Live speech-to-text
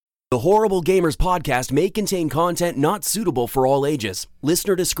The Horrible Gamers podcast may contain content not suitable for all ages.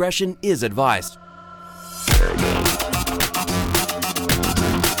 Listener discretion is advised.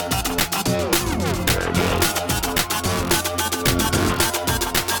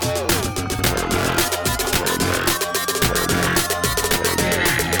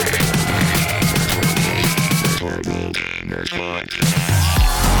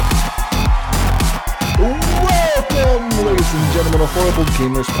 Welcome, ladies and gentlemen, to Horrible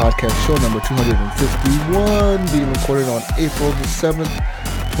Gamers podcast, show number 251, being recorded on April the 7th,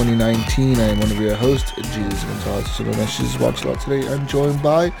 2019. I am one of your hosts, Jesus Gonzalez. So the messages watch a lot today. I'm joined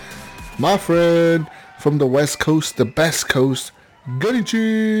by my friend from the West Coast, the best coast, Gunny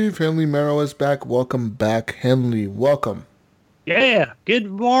Chief. Henley Merrill is back. Welcome back, Henley. Welcome. Yeah, good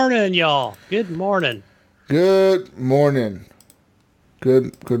morning, y'all. Good morning. Good morning.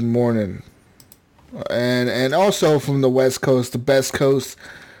 Good morning. And also from the West Coast, the best coast,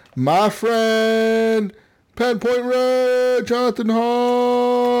 my friend, Pinpoint Red, Jonathan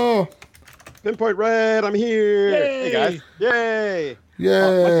Hall. Pinpoint Red, I'm here. Yay. Hey guys, yay!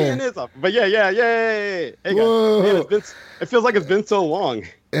 Yeah. My fan is up, but yay! Hey guys, man, it feels like it's been so long.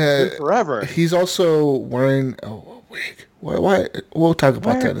 It's been forever. He's also wearing a wig. Why? We'll talk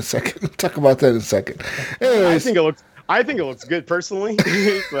about that in a second. Anyways, I think it looks good personally,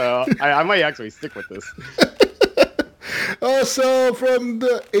 so I might actually stick with this. Also from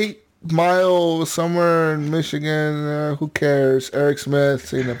the 8 Mile somewhere in Michigan, who cares? Eric Smith,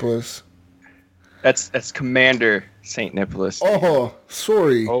 St. Nicholas. That's Commander St. Nicholas. Oh,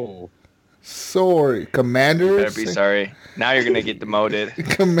 sorry. Sorry. Commander? You better be sorry. Now you're going to get demoted.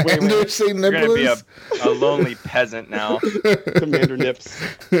 Commander St. You're Nicholas? going to be a lonely peasant now. Commander Nips.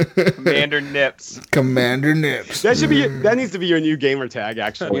 Commander Nips. Commander Nips. That needs to be your new gamer tag,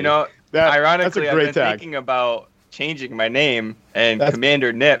 actually. You know, ironically, I've been thinking about changing my name, and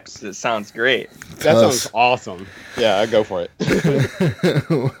Commander Nips, it sounds great. That sounds awesome. Yeah, go for it.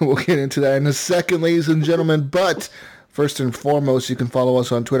 We'll get into that in a second, ladies and gentlemen. But first and foremost, you can follow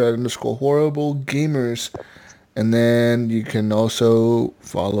us on Twitter at _HorribleGamers. And then you can also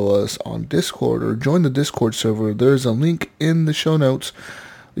follow us on Discord or join the Discord server. There's a link in the show notes.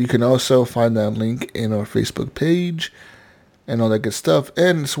 You can also find that link in our Facebook page and all that good stuff.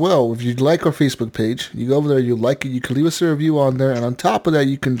 And as well, if you like our Facebook page, you go over there, you like it, you can leave us a review on there. And on top of that,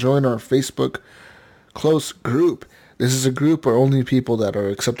 you can join our Facebook close group. This is a group where only people that are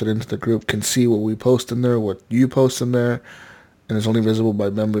accepted into the group can see what we post in there, what you post in there. And it's only visible by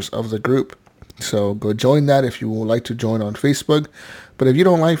members of the group. So go join that if you would like to join on Facebook. But if you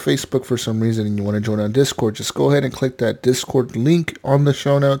don't like Facebook for some reason and you want to join on Discord, just go ahead and click that Discord link on the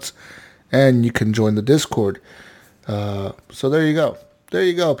show notes and you can join the Discord. So there you go. There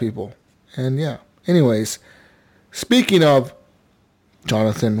you go, people. And yeah. Anyways, speaking of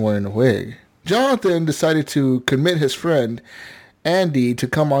Jonathan wearing a wig, Jonathan decided to commit his friend Andy to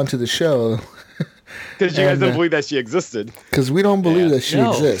come onto the show. Because you guys don't believe that she existed. Because we don't believe that she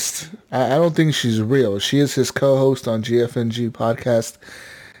exists. I don't think she's real. She is his co-host on GFNG podcast.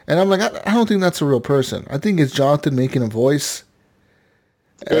 And I'm like, I don't think that's a real person. I think it's Jonathan making a voice.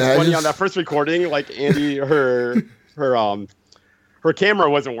 It was funny on that first recording, like Andy, her camera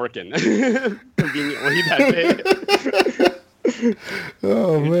wasn't working. Conveniently that day.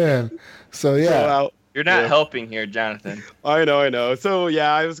 Oh, man. So, yeah. You're not helping here, Jonathan. I know. So,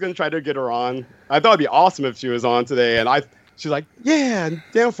 yeah, I was going to try to get her on. I thought it'd be awesome if she was on today. And she's like, yeah,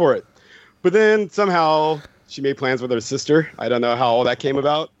 down for it. But then somehow she made plans with her sister. I don't know how all that came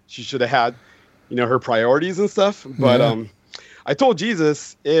about. She should have had, her priorities and stuff. But I told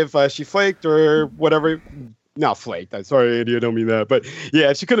Jesus if she flaked or whatever. Not flaked. I'm sorry, Andy, I don't mean that. But,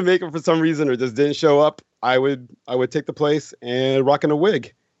 yeah, if she couldn't make it for some reason or just didn't show up, I would take the place and rock in a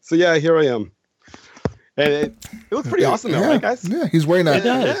wig. So, yeah, here I am. And it looks pretty awesome, though, right, guys? Yeah, he's wearing that. It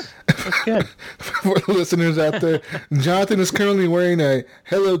does. That's good. For the listeners out there, Jonathan is currently wearing a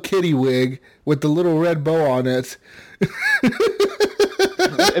Hello Kitty wig with the little red bow on it.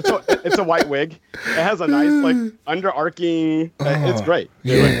 It's a white wig. It has a nice, underarching. It's great.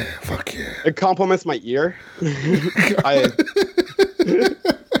 Yeah, fuck yeah. It complements my ear.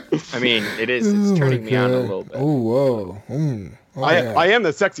 I mean, it's turning me on a little bit. Oh, whoa. Mm. Oh, I am the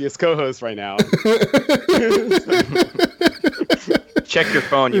sexiest co-host right now. Check your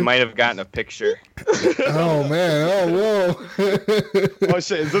phone. You might have gotten a picture. Oh, man. Oh, whoa. Oh,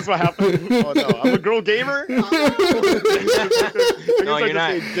 shit. Is this what happened? Oh, no. I'm a girl gamer? No, you're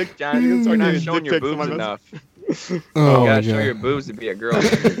not. John, you're not showing your boobs enough. Oh, you gotta show your boobs to be a girl.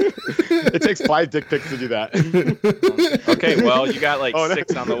 It takes 5 dick pics to do that. Okay, well, you got like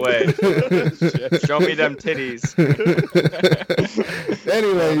 6 on the way. Show me them titties.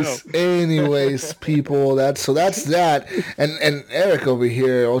 Anyways, people, that's that. And Eric over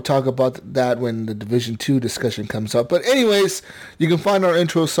here will talk about that when the Division 2 discussion comes up. But anyways, you can find our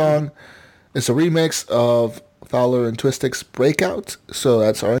intro song. It's a remix of Fowler and Twistic's Breakout. So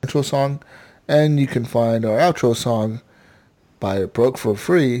that's our intro song. And you can find our outro song by Broke for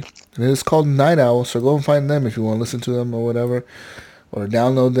free. And it's called Night Owl. So go and find them if you want to listen to them or whatever. Or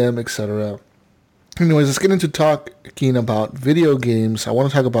download them, etc. Anyways, let's get into talking about video games. I want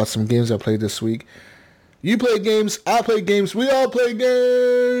to talk about some games I played this week. You play games, I play games, we all play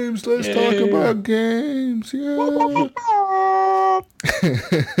games. Let's talk about games. Yeah.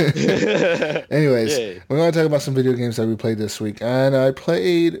 Anyways, we're going to talk about some video games that we played this week. And I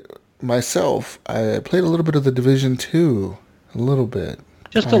played myself. I played a little bit of the Division 2. A little bit.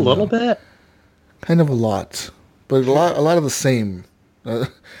 Just a little bit? Kind of a lot. But a lot of the same.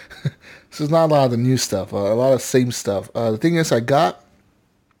 This is not a lot of the new stuff. A lot of same stuff. The thing is, I got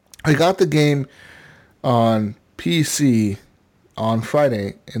the game on PC on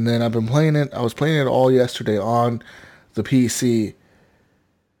Friday, and then I've been playing it. I was playing it all yesterday on the PC,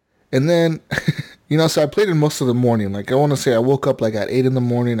 and then so I played it most of the morning. Like I want to say, I woke up like at 8 in the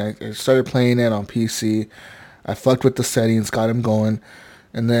morning. I started playing it on PC. I fucked with the settings, got him going,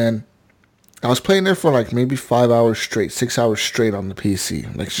 and then I was playing it for like maybe 5 hours straight, 6 hours straight on the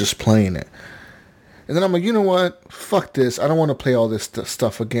PC, like just playing it. And then I'm like, you know what? Fuck this. I don't want to play all this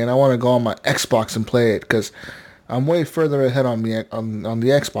stuff again. I want to go on my Xbox and play it because I'm way further ahead on the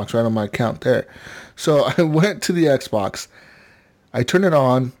Xbox, right on my account there. So I went to the Xbox. I turned it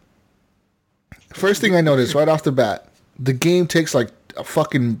on. First thing I noticed right off the bat, the game takes like a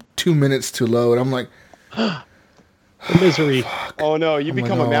fucking 2 minutes to load. I'm like, misery. Oh no, you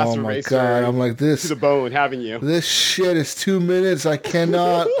become a master racer. God. I'm like this to the bone, haven't you? This shit is 2 minutes. I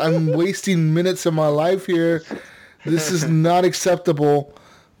cannot. I'm wasting minutes of my life here. This is not acceptable.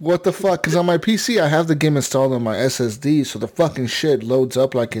 What the fuck? Because on my PC, I have the game installed on my SSD, so the fucking shit loads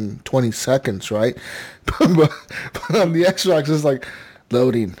up like in 20 seconds, right? but on the Xbox, it's like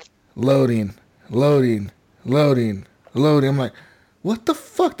loading. I'm like, what the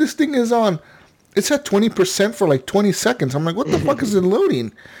fuck? This thing is on. It's at 20% for like 20 seconds. I'm like, what the fuck is it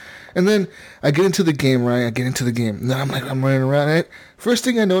loading? And then I get into the game, right? And then I'm running around it. First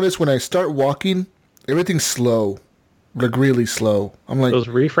thing I notice when I start walking, everything's slow. Like really slow. I'm like, those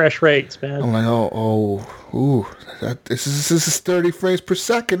refresh rates, man. I'm like, this is 30 frames per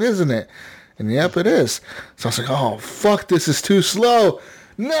second, isn't it? And yep, it is. So I was like, oh, fuck, this is too slow.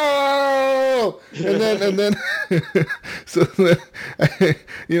 No! And then so then,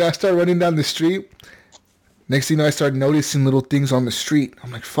 I start running down the street. Next thing you know, I start noticing little things on the street.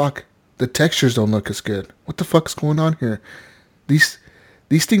 I'm like, fuck, the textures don't look as good. What the fuck's going on here? These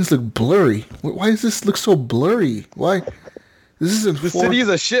things look blurry. Why does this look so blurry? Why? This isn't. The city is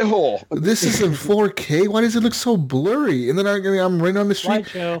a shithole. This isn't 4K. Why does it look so blurry? And then I'm right on the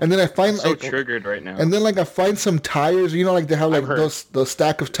street, and then I find so triggered right now. And then I find some tires. Like they have like those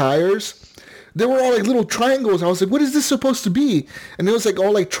stack of tires. They were all like little triangles. I was like, what is this supposed to be? And it was like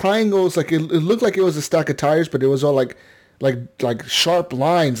all like triangles. Like it looked like it was a stack of tires, but it was all like sharp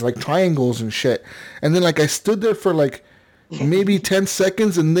lines, like triangles and shit. And then I stood there for like maybe 10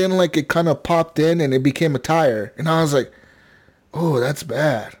 seconds, and then it kind of popped in and it became a tire. And I was like, oh, that's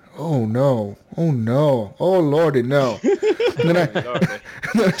bad. Oh, no. Oh, no. Oh, Lordy, no. And then I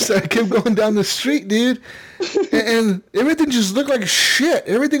kept going down the street, dude. And everything just looked like shit.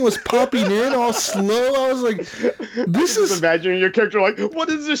 Everything was popping in all slow. I was like, this is... imagining your character like, what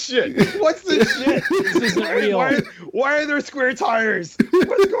is this shit? What's this shit? This isn't real. Why are there square tires?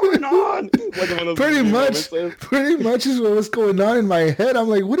 What's going on? Pretty much is what was going on in my head. I'm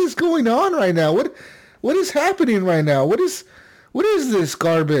like, what is going on right now? What is happening right now? What is this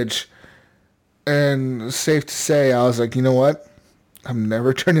garbage? And safe to say, I was like, you know what? I'm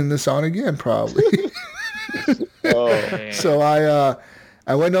never turning this on again, probably. So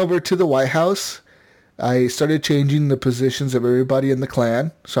I went over to the White House. I started changing the positions of everybody in the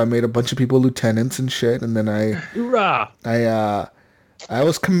clan. So I made a bunch of people lieutenants and shit. And then I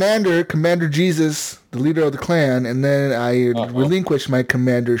was Commander Jesus, the leader of the clan. And then I relinquished my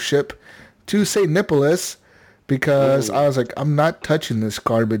commandership to St. Nicholas. Because I was like, I'm not touching this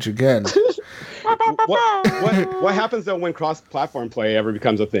garbage again. What happens though when cross-platform play ever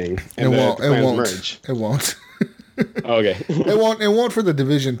becomes a thing? And it won't. Merge? It won't. Okay. It won't for the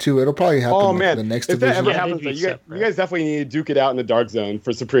Division 2. It'll probably happen for the next if Division. If that ever happens, you guys definitely need to duke it out in the Dark Zone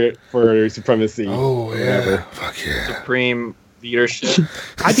for supremacy. Oh, yeah. Fuck yeah. Supreme leadership.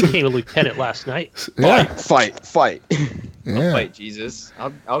 I became a lieutenant last night. Yeah. Fight. Yeah. I'll fight Jesus.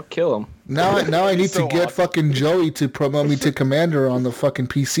 I'll kill him. Now I need to get fucking Joey to promote me to commander on the fucking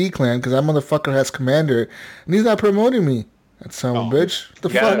PC clan because that motherfucker has commander and he's not promoting me. That son of a bitch. What the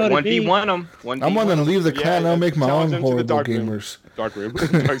fuck? 1v1 him. I'm gonna leave the clan. I'll make my own horrible gamers. Dark room.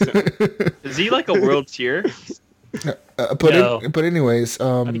 Is he like a world tier? But anyways,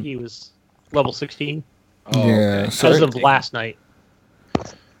 I think he was level 16. Oh, yeah. Okay. So as of last night.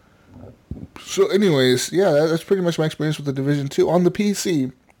 So anyways, yeah, that's pretty much my experience with the Division 2 on the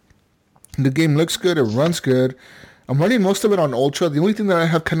PC. The game looks good. It runs good. I'm running most of it on Ultra. The only thing that I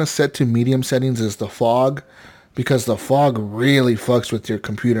have kind of set to medium settings is the fog, because the fog really fucks with your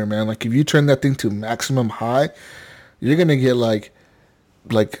computer, man. Like if you turn that thing to maximum high, you're gonna get like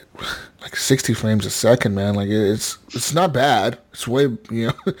 60 frames a second, man. Like it's not bad. It's way,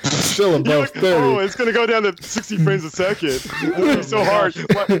 it's still above 30. Oh, it's gonna go down to 60 frames a second. It's so hard.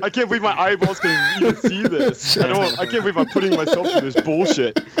 I can't believe my eyeballs can even see this. I can't believe I'm putting myself through this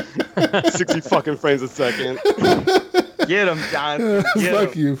bullshit. 60 fucking frames a second. Get him,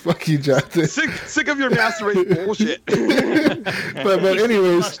 Jonathan. Fuck you, Jonathan. Sick of your master race bullshit. but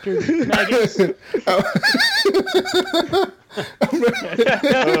anyways.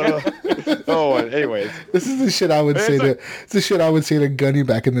 Anyways, this is the shit I would say to. It's the shit I would say to Gunny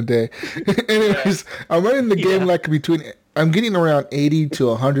back in the day. Anyways, I'm running the game I'm getting around 80 to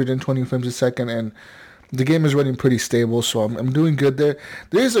 120 frames a second, and the game is running pretty stable, so I'm doing good there.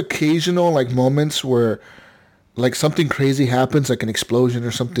 There's occasional moments where something crazy happens, like an explosion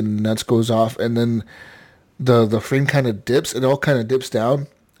or something nuts goes off, and then the frame kind of dips. It all kind of dips down,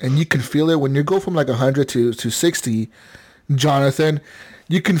 and you can feel it when you go from 100 to 60. Jonathan,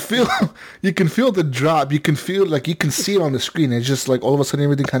 you can feel the drop. You can feel you can see it on the screen. It's just all of a sudden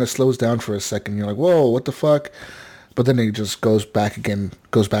everything kind of slows down for a second. You're like, whoa, what the fuck? But then it just goes back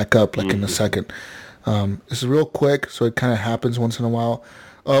up in a second. It's real quick, so it kind of happens once in a while.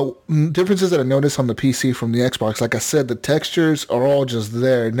 Differences that I noticed on the PC from the Xbox, like I said, the textures are all just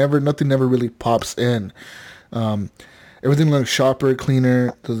there. Nothing never really pops in. Everything looks sharper,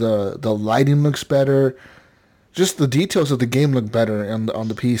 cleaner. The lighting looks better. Just the details of the game look better on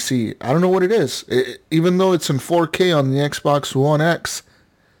the PC. I don't know what it is. Even though it's in 4K on the Xbox One X,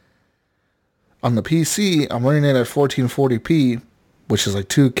 on the PC, I'm running it at 1440p, which is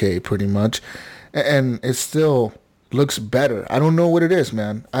 2K pretty much, and it still looks better. I don't know what it is,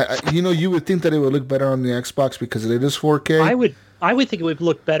 man. You would think that it would look better on the Xbox because it is 4K. I would think it would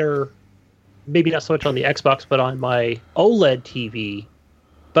look better, maybe not so much on the Xbox, but on my OLED TV.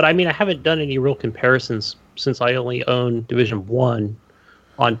 But I haven't done any real comparisons since I only own Division 1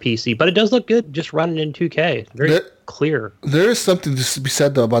 on PC. But it does look good just running in 2K. Very clear. There is something to be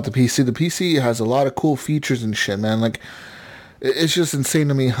said, though, about the PC. The PC has a lot of cool features and shit, man. It's just insane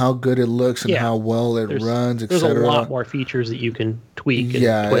to me how good it looks and how well it runs, etc. There's a lot more features that you can tweak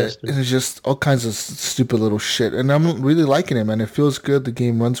and twist. It's just all kinds of stupid little shit. And I'm really liking it, man. It feels good. The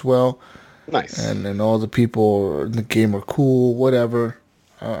game runs well. Nice. And all the people in the game are cool, whatever.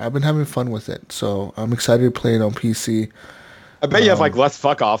 I've been having fun with it, so I'm excited to play it on PC. I bet you have less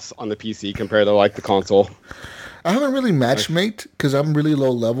fuck-offs on the PC compared to the console. I haven't really matchmaked because I'm really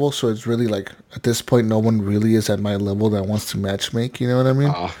low level, so it's really at this point no one really is at my level that wants to matchmake. You know what I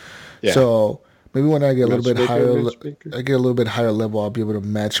mean? Yeah. So maybe when I get a little bit higher level, I'll be able to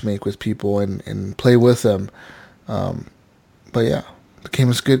matchmake with people and play with them. But yeah. The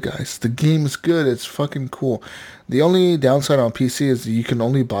game is good, guys. The game is good. It's fucking cool. The only downside on PC is that you can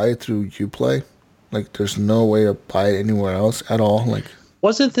only buy it through Uplay. There's no way to buy it anywhere else at all.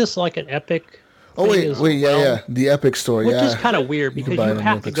 Wasn't this an Epic? Oh wait, yeah, the Epic Store, Which is kind of weird because you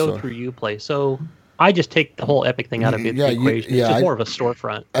have to go through Uplay. So I just take the whole Epic thing out of the equation. It's just more of a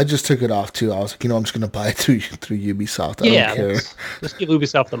storefront. I just took it off too. I was like, I'm just gonna buy it through Ubisoft. I don't care. Just give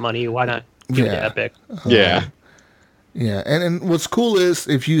Ubisoft the money. Why not give it to Epic? Yeah, and what's cool is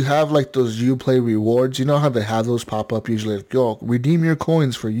if you have those Uplay rewards, you know how they have those pop up usually, redeem your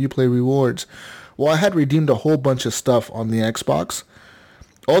coins for Uplay rewards. Well, I had redeemed a whole bunch of stuff on the Xbox.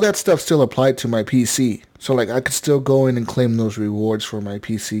 All that stuff still applied to my PC. So I could still go in and claim those rewards for my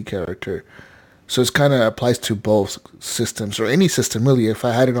PC character. So it's kind of applies to both systems, or any system really. If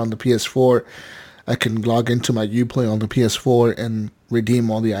I had it on the PS4, I can log into my Uplay on the PS4 and redeem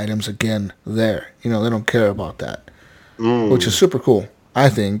all the items again there. They don't care about that. Which is super cool, I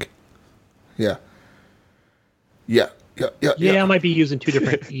think. Yeah. I might be using two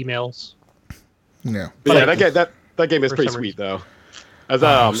different emails. Yeah. But that That game is pretty sweet though. I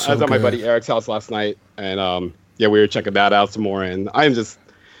was at my buddy Eric's house last night, and we were checking that out some more. And I'm just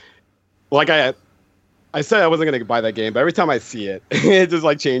like I said I wasn't gonna buy that game, but every time I see it, it just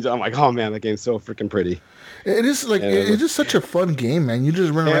like changes. I'm like, oh man, that game's so freaking pretty. It is like it's just such a fun game, man. You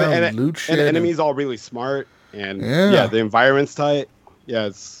just run around and loot shit. And the enemies all really smart, and the environment's tight.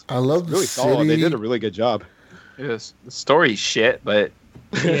 Yeah, I love the really city. solid. They did a really good job. Yes, the story's shit, but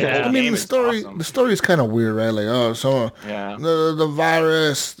yeah, I mean the story is kind of weird, right? Like, the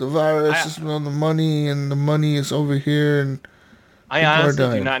virus is on the money, and the money is over here, and I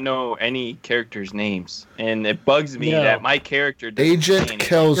honestly do not know any characters' names, and it bugs me that my character doesn't Agent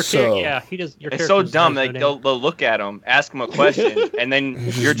Kelso. He does. It's so dumb. Like they'll look at him, ask him a question, and then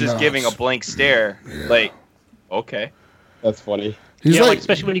you're just giving a blank stare. Yeah. Like, okay, that's funny. He's like,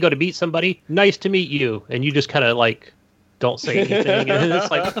 especially when you go to meet somebody, nice to meet you, and you just kind of like don't say anything, and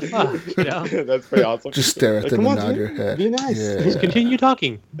it's like, what the fuck, you know? That's pretty awesome. Just stare at them and nod your head. Be nice. Yeah. Just continue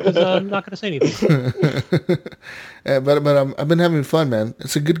talking, because I'm not going to say anything. but I've been having fun, man.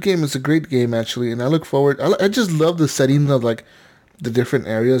 It's a good game. It's a great game, actually, and I look forward. I just love the setting of like the different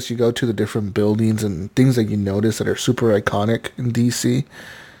areas you go to, the different buildings and things that you notice that are super iconic in DC.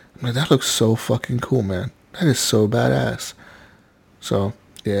 I mean, that looks so fucking cool, man. That is so badass. So,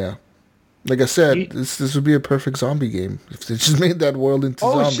 yeah. Like I said, this would be a perfect zombie game if they just made that world into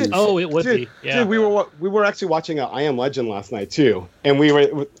zombies. Shit. Oh, it would be. Yeah. Dude, we were actually watching I Am Legend last night too, and we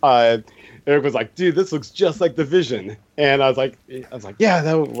were Eric was like, "Dude, this looks just like Division," and I was like, "Yeah,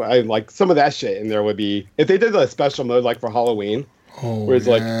 I like some of that shit." And there would be if they did a special mode like for Halloween, where it's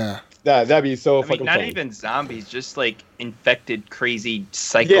like that'd be so fucking. Not even zombies, just like infected, crazy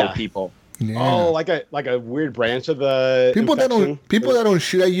psycho people. Yeah. Oh, like a weird branch of the people that don't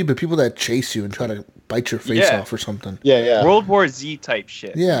shoot at you, but people that chase you and try to bite your face off or something. Yeah. World War Z type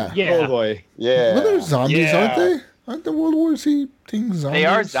shit. Yeah. Oh boy. Yeah. Well, they're zombies, aren't they? Aren't the World War Z things zombies? They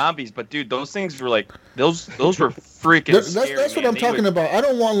are zombies, but dude, those things were like those were freaking scary. That's what I'm talking about. I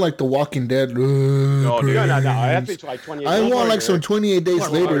don't want like The Walking Dead. No. I have to be like 28. I want like some 28 Days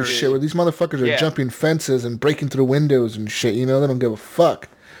Later shit where these motherfuckers are jumping fences and breaking through windows and shit. You know, they don't give a fuck.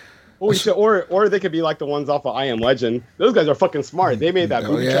 Or they could be like the ones off of I Am Legend. Those guys are fucking smart. They made that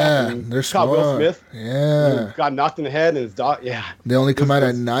movie trap. And they're smart. Will Smith. Yeah. Got knocked in the head and his dog. Yeah. They only come out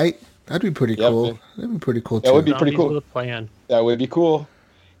at night. That'd be pretty cool. That'd be pretty cool too. That would be pretty cool. With a plan. That would be cool.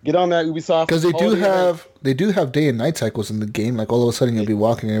 Get on that, Ubisoft. Because they do have day and night cycles in the game. Like all of a sudden you'll be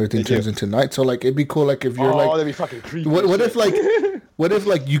walking and everything turns into night. So like it'd be cool. Like if you're that'd be fucking creepy. What if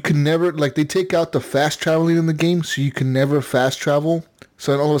like you can never like they take out the fast traveling in the game, so you can never fast travel.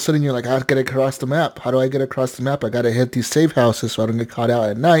 So then all of a sudden you're like, I gotta get across the map. How do I get across the map? I gotta hit these safe houses so I don't get caught out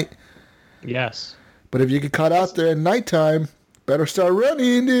at night. Yes. But if you get caught out there at nighttime, better start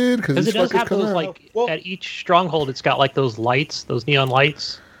running, dude. Because it does have those like at each stronghold, it's got like those lights, those neon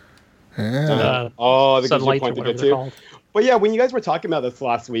lights. Yeah. The sunlights or whatever they're called. But yeah, when you guys were talking about this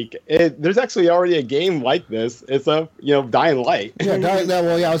last week, there's actually already a game like this. It's a Dying Light. Yeah,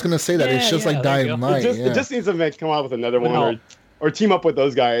 I was gonna say that it's just like Dying Light. It just needs to come out with another one or team up with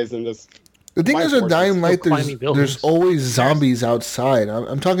those guys and just. The thing is, with Dying Light, there's always zombies outside.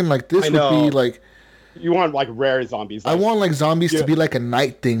 I'm talking like this would be like. You want like rare zombies. I want like zombies to be like a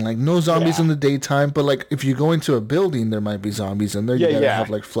night thing, like no zombies in the daytime. But like if you go into a building, there might be zombies in there. You gotta have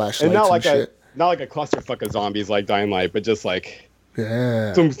like flashlights and shit. Not like a clusterfuck of zombies like Dying Light, but just like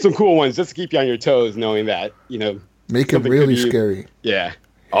some cool ones just to keep you on your toes, knowing that make it really scary. Yeah.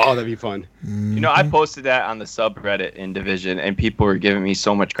 Oh, that'd be fun. Mm-hmm. I posted that on the subreddit in Division, and people were giving me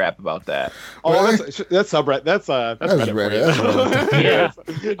so much crap about that. Oh, that's subreddit. That's Reddit. Yeah.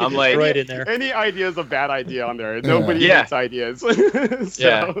 I'm like right in there. Any ideas a bad idea on there? Nobody gets ideas.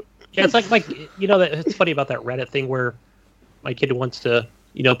 Yeah, it's like it's funny about that Reddit thing where my kid wants to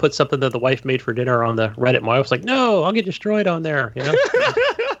put something that the wife made for dinner on the Reddit. My wife's like, no, I'll get destroyed on there.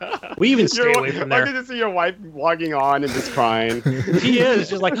 We even stay away from there. I get to see your wife logging on and just crying. She is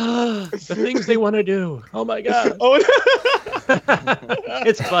just like, the things they want to do. Oh my god.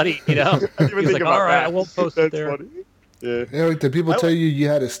 It's funny, He's like, all right, I won't post it there. Funny. Yeah. Did people tell you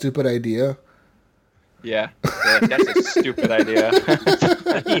had a stupid idea? Yeah, that's a stupid idea.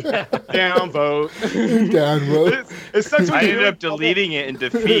 Downvote. I ended up deleting it in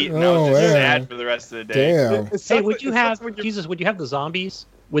defeat, and I was just sad for the rest of the day. Damn. Hey, would you have the zombies?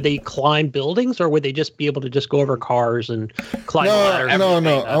 Would they climb buildings, or would they just be able to just go over cars and climb ladders?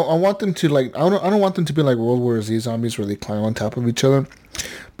 No. I want them to like. I don't want them to be like World War Z zombies where they climb on top of each other.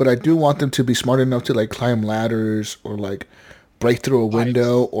 But I do want them to be smart enough to like climb ladders or like break through a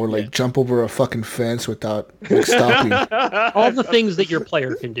window or like jump over a fucking fence without like stopping. All the things that your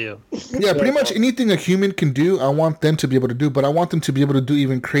player can do. Yeah, pretty much anything a human can do, I want them to be able to do, but I want them to be able to do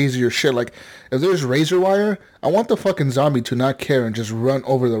even crazier shit. Like, if there's razor wire, I want the fucking zombie to not care and just run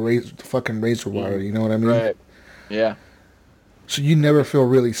over the fucking razor wire, you know what I mean? Right. Yeah. So you never feel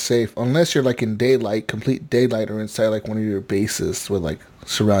really safe unless you're like in daylight, complete daylight, or inside like one of your bases with like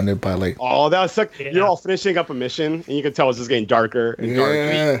surrounded by like. Oh, that was suck. Yeah. You're all finishing up a mission, and you can tell it's just getting darker and darker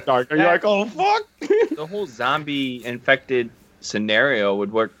and darker. You're like, oh fuck! The whole zombie infected scenario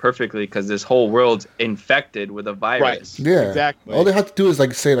would work perfectly because this whole world's infected with a virus. Right. Yeah. Exactly. All they have to do is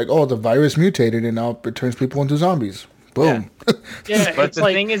like say like, oh, the virus mutated and now it turns people into zombies. Boom. Yeah, but the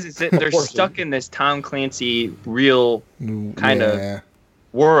thing is that they're stuck in this Tom Clancy real kind of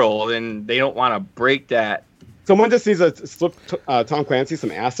world, and they don't want to break that. Someone just needs to slip Tom Clancy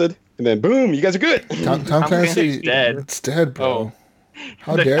some acid, and then boom, you guys are good. Tom Clancy's dead. It's dead, bro. Oh.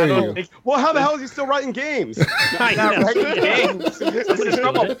 How dare you? Well, how the hell is he still writing games? Not writing games. This is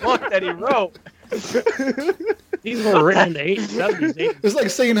from a book that he wrote. These were written in the 70s. It's like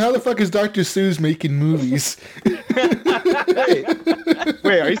saying, how the fuck is Dr. Seuss making movies?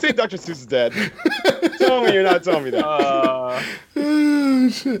 Wait, are you saying Dr. Seuss is dead? Tell me you're not telling me that.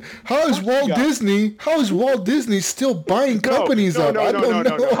 How is Walt Disney still buying companies up? I don't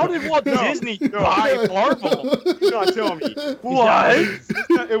know. How did Walt Disney buy Marvel? You're not telling me. What?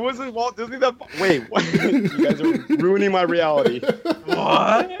 It wasn't Walt Disney that... Wait, what? You guys are ruining my reality.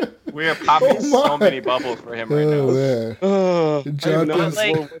 What? We are popping so many bubbles for him right now.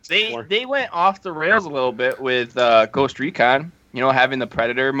 They went off the rails a little bit with Ghost Recon, having the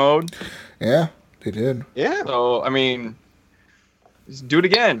Predator mode. Yeah, they did. Yeah. So, I mean, just do it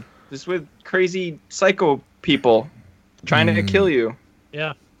again. Just with crazy psycho people trying to kill you.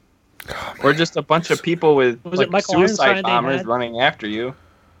 Yeah. Or just a bunch of people with suicide bombers running after you.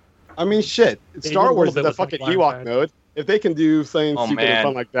 I mean, shit. Star Wars is the fucking Ewok mode. If they can do something stupid and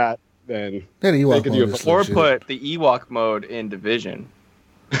fun like that, then they can do it. Or put the Ewok mode in Division.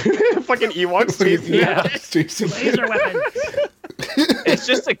 Fucking Ewoks chasing laser weapons. It's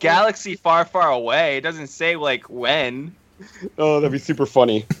just a galaxy far, far away. It doesn't say like when. Oh, that'd be super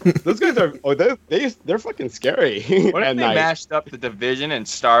funny. Those guys are they're fucking scary. What if they mashed up the Division and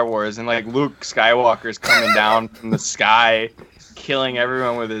Star Wars and like Luke Skywalker's coming down from the sky, killing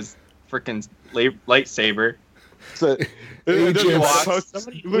everyone with his freaking lightsaber? So, Luke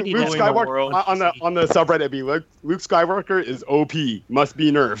Skywalker on the subreddit it'd be Luke Skywalker is OP, must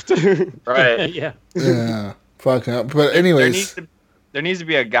be nerfed. Right. Yeah. Fuck up. But anyways, there needs to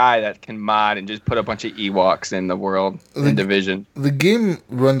be a guy that can mod and just put a bunch of Ewoks in the world in Division. The game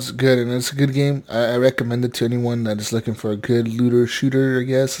runs good, and it's a good game. I recommend it to anyone that is looking for a good looter shooter. I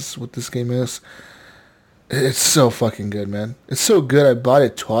guess is what this game is. It's so fucking good, man. It's so good. I bought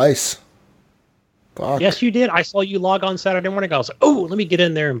it twice. Fuck. Yes, you did. I saw you log on Saturday morning. I was like, oh, let me get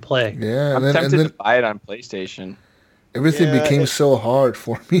in there and play. Yeah, I'm tempted to buy it on PlayStation. Everything became so hard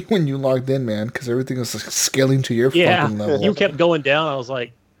for me when you logged in, man, because everything was scaling to your fucking level. You kept going down. I was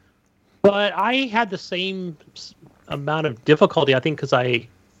like, but I had the same amount of difficulty, I think, because I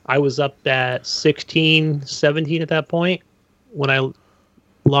was up at 16, 17 at that point when I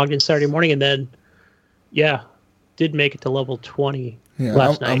logged in Saturday morning, and then, did make it to level 20.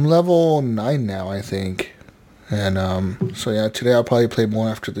 Yeah, I'm level 9 now, I think. And today I'll probably play more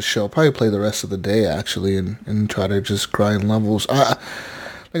after the show. I'll probably play the rest of the day, actually, and try to just grind levels. Like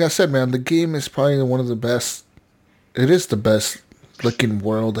I said, man, the game is probably one of the best. It is the best looking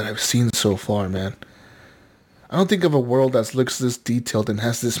world that I've seen so far, man. I don't think of a world that looks this detailed and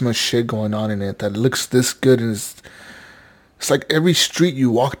has this much shit going on in it, that looks this good, and it's like every street you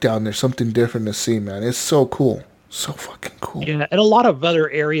walk down, there's something different to see, man. It's so cool. So fucking cool. Yeah, and a lot of other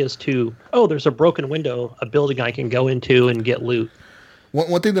areas too. Oh, there's a broken window, a building I can go into and get loot.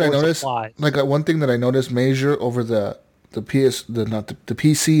 One thing that I noticed, one thing that I noticed major over the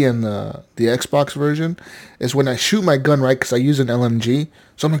PC and the Xbox version is when I shoot my gun, right, because I use an LMG,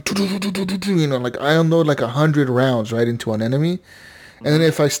 so I'm like, like I unload like 100 rounds right into an enemy, and then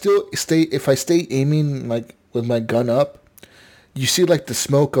if I stay aiming like with my gun up, you see like the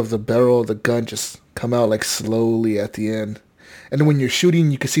smoke of the barrel of the gun just come out like slowly at the end. And then when you're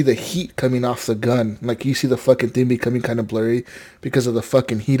shooting, you can see the heat coming off the gun. Like you see the fucking thing becoming kind of blurry because of the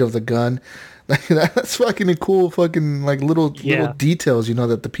fucking heat of the gun. Like that's fucking cool fucking like little details,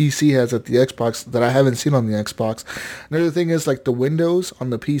 that the PC has at the Xbox that I haven't seen on the Xbox. Another thing is like the windows on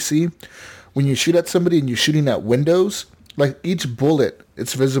the PC. When you shoot at somebody and you're shooting at windows, like each bullet,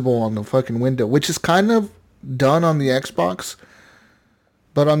 it's visible on the fucking window, which is kind of done on the Xbox.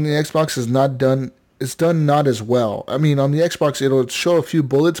 But on the Xbox is not done it's done not as well. I mean, on the Xbox, it'll show a few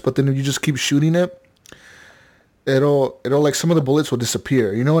bullets, but then if you just keep shooting it, it'll like some of the bullets will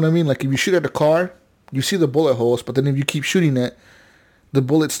disappear. You know what I mean? Like if you shoot at a car, you see the bullet holes, but then if you keep shooting it, the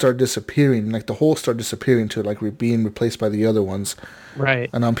bullets start disappearing. Like the holes start disappearing to like being replaced by the other ones. Right.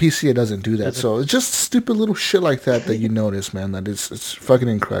 And on PC, it doesn't do that. So it's just stupid little shit like that you notice, man. That it's fucking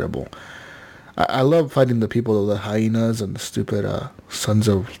incredible. I love fighting the people, the hyenas and the stupid sons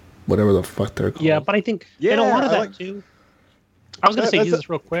of whatever the fuck they're called. Yeah, but I think and a lot of that too. I was going to say Jesus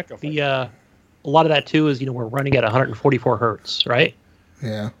real quick. A lot of that too is we're running at 144 hertz, right?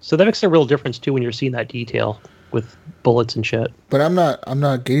 Yeah. So that makes a real difference too when you're seeing that detail with bullets and shit. But I'm not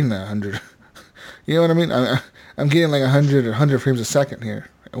getting that 100. You know what I mean? I'm getting like 100 frames a second here.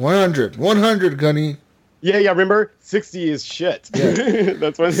 100, Gunny. Yeah, remember? 60 is shit. Yeah.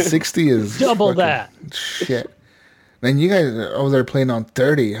 That's what 60 is double that. Shit. Then you guys are over there playing on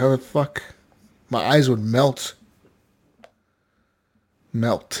 30. How the fuck? My eyes would melt.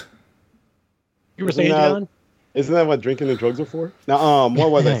 You were saying, John? Isn't that what drinking and drugs are for? Now, what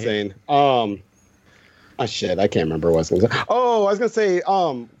was I saying? Shit, I can't remember what I was going to say. Oh, I was going to say,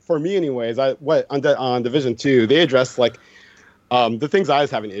 for me anyways, on Division 2, they addressed like the things I was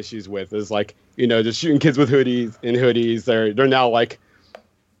having issues with is like, just shooting kids with hoodies. They're now like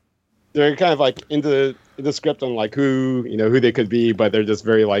they're kind of like into the script on like who they could be, but they're just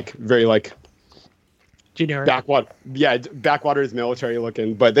very generic. Backwaters military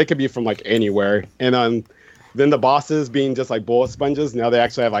looking, but they could be from like anywhere. And then the bosses being just like bullet sponges. Now they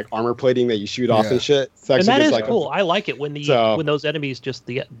actually have like armor plating that you shoot off and shit. And that is cool. I like it when when those enemies just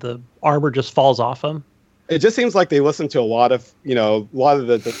the armor just falls off them. It just seems like they listen to a lot of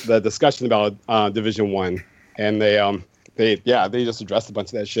the discussion about Division 1, and they just addressed a bunch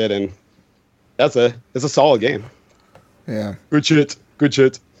of that shit, and it's a solid game. Yeah. Good shit.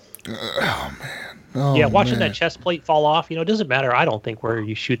 Oh man. Watching that chest plate fall off, it doesn't matter. I don't think where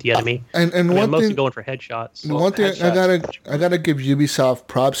you shoot the enemy. And one mostly thing, going for headshots. One thing I gotta give Ubisoft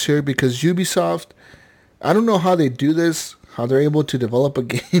props here, because Ubisoft, I don't know how they do this, how they're able to develop a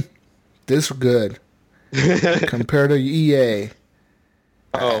game this good compared to EA.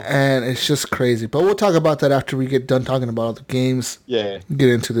 And it's just crazy. But we'll talk about that after we get done talking about all the games. Yeah. Get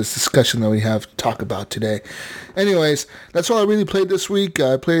into this discussion that we have to talk about today. Anyways, that's all I really played this week.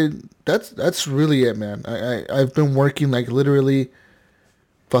 I played... That's really it, man. I've been working like literally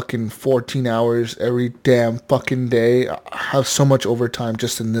fucking 14 hours every damn fucking day. I have so much overtime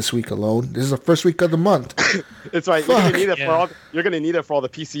just in this week alone. This is the first week of the month. It's right. You're gonna need it for all the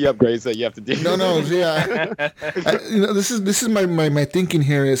PC upgrades that you have to do. No, yeah. This is my thinking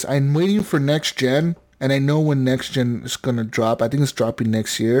here is I'm waiting for next gen, and I know when next gen is gonna drop. I think it's dropping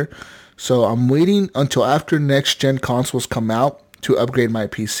next year, so I'm waiting until after next gen consoles come out to upgrade my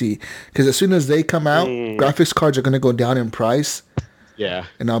PC, because as soon as they come out, graphics cards are gonna go down in price. Yeah.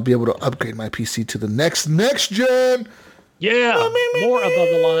 And I'll be able to upgrade my PC to the next gen. Yeah. More above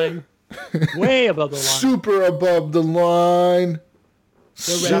the line. Way above the line. Super above the line.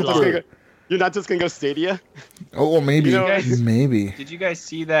 You're not just going to go Stadia? Oh, maybe. Maybe. Did you guys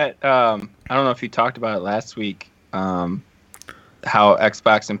see that? I don't know if you talked about it last week. How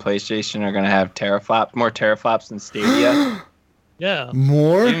Xbox and PlayStation are going to have more teraflops than Stadia. Yeah.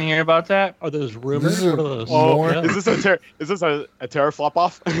 More? You didn't hear about that? Are those rumors? What are those? More? Yeah. Is this a teraflop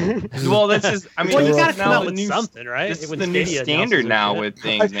off? Well, this is. I mean, you this gotta is come now out with something, right? This is When the new Stadia standard announces now their with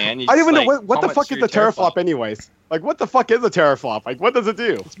things, man. I don't even know what the fuck is the teraflop anyways. Like, what the fuck is a teraflop? Like, what does it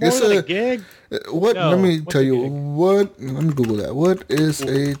do? It's more than a gig. What? No, let me what's tell a you. gig? What? Let me Google that. What is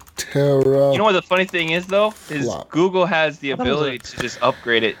a tera? You know what the funny thing is, though? Is Flop. Google has the I thought it was ability to just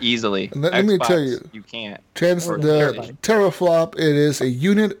upgrade it easily. Let me Xbox, tell you. You can't. The terabyte. teraflop, it is a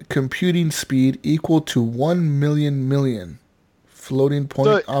unit computing speed equal to 1 million floating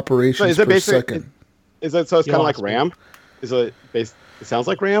point operations per second. Is it so? It's kind of like RAM. Is it based? It sounds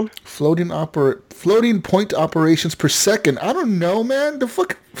like RAM. Floating point operations per second. I don't know, man. The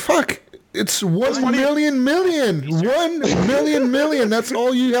fuck. It's 1 million. 1 million. That's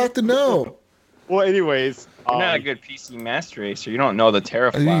all you have to know. Well, anyways, You're not a good PC master racer. You don't know the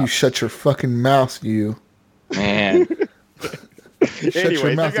teraflop. You shut your fucking mouth, you. Man. Shut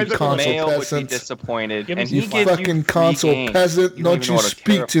your mouth, you console Mail would be peasant. disappointed. Give me And some he You gives fucking you free console games. peasant. You Don't even you know what a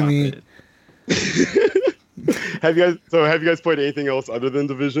speak to me. teraflop is. have you guys played anything else other than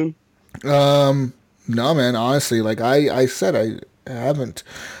Division? No, man. Honestly, like I said, I haven't.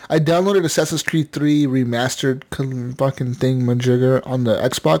 I downloaded Assassin's Creed 3 remastered fucking thing majigger on the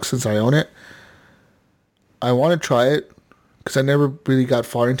Xbox since I own it. I want to try it because I never really got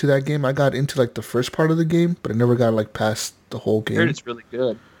far into that game. I got into like the first part of the game, but I never got like past the whole I heard game. it's really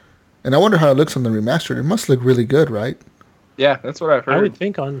good. And I wonder how it looks on the remastered. It must look really good, right? Yeah, that's what I've I heard. would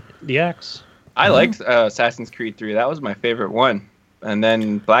think on the X. I liked Assassin's Creed 3. That was my favorite one. And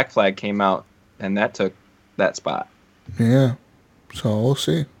then Black Flag came out, and that took that spot. Yeah. So we'll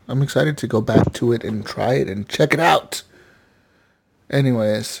see. I'm excited to go back to it and try it and check it out.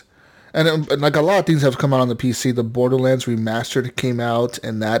 Anyways, and like a lot of things have come out on the PC. The Borderlands Remastered came out,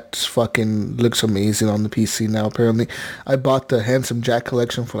 and that fucking looks amazing on the PC now. Apparently, I bought the Handsome Jack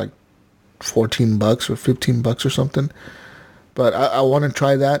collection for like $14 or $15 or something. But I want to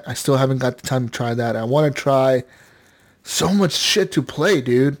try that. I still haven't got the time to try that. I want to try so much shit to play,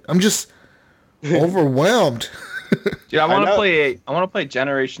 dude. I'm just overwhelmed. Dude, I want to know. play. I want to play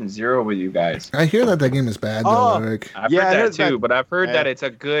Generation Zero with you guys. I hear that game is bad, though, Oh. Eric. I've Yeah, I heard heard that too, that- but I've heard yeah. that it's a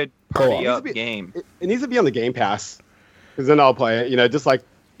good Co-op. party up It needs to be- game. It needs to be on the Game Pass, because then I'll play it. You know, just like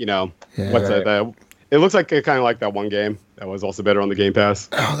Yeah. what's it? It looks like kind of like that one game that was also better on the Game Pass.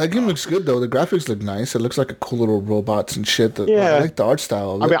 Oh, that game looks good, though. The graphics look nice. It looks like a cool little robots and shit. Yeah. I like the art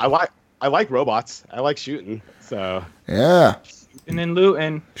style of I it. mean, I like robots. I like shooting. So Yeah. And then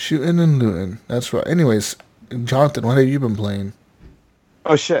looting. Shooting and looting. That's right. Anyways, Jonathan, what have you been playing?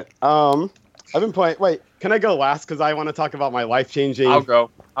 oh shit. I've been playing. Wait, can I go last? Because I want to talk about my life changing I'll go.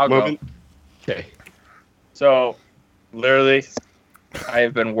 moment. Okay. So, literally, I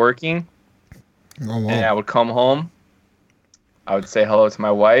have been working, Oh, and I wow. would come home. I would say hello to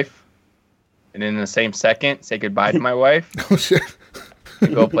my wife, and in the same second, say goodbye to my wife Oh, shit.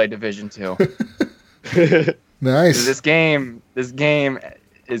 and go play Division 2. Nice. This game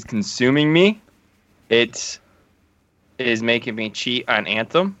is consuming me. It is making me cheat on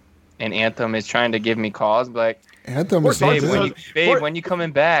Anthem, and Anthem is trying to give me calls, like, Anthem is babe, not when good. you, when you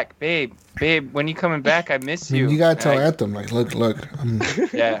coming back, babe, when you coming back, I miss you. You gotta tell And Anthem, like, look,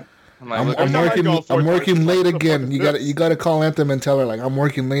 yeah. I'm like, I'm look, Every time I working. go for I'm it, working it's like, late what the fuck again. is You gotta call Anthem and tell her, like, I'm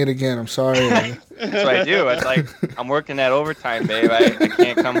working late again. I'm sorry. that's what I do. It's like, I'm working that overtime, babe. I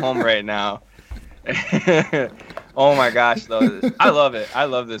can't come home right now. Oh my gosh, though. I love it. I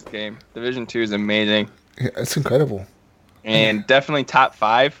love this game. Division 2 is amazing. Yeah, it's incredible. And definitely top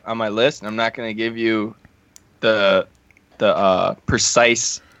 5 on my list. I'm not going to give you the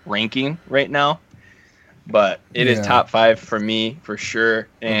precise ranking right now, but it is Yeah. top 5 for me for sure.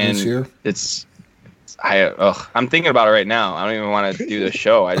 And This year? I'm thinking about it right now. I don't even want to do the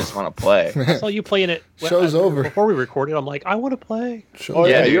show. I just want to play. I saw you playing it. Show's over. Before we recorded, I'm like, I want to play. Oh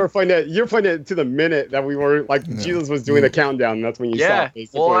Yeah, yeah, dude. you were playing it. You were playing it to the minute that we were like Jesus was doing the countdown. And that's when you Yeah. stopped.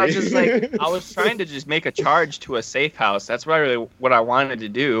 Basically. Well, I was just like, I was trying to just make a charge to a safe house. That's what I wanted to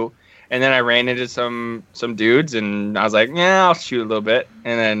do. And then I ran into some dudes, and I was like, yeah, I'll shoot a little bit.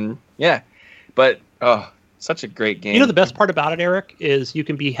 And then yeah, but such a great game. You know, the best part about it, Eric, is you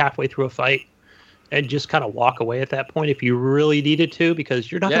can be halfway through a fight and just kind of walk away at that point if you really needed to,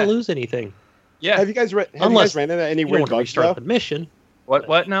 because you're not going Yeah. to lose anything. Yeah. have you guys ran into any You don't weird want to bugs restart though? the mission.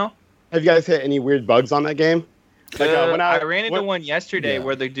 What now? Have you guys hit any weird bugs on that game? I ran into one yesterday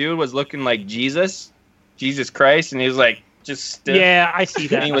where the dude was looking like Jesus Christ, and he was like just stood. Yeah, I see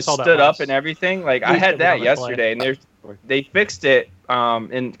that. And he I was saw that stood up once. and everything. Like I Please had tell me that how to yesterday, and they fixed it.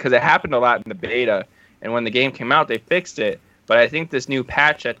 And because it happened a lot in the beta, and when the game came out, they fixed it. But I think this new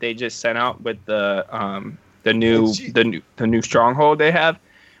patch that they just sent out with the new stronghold they have,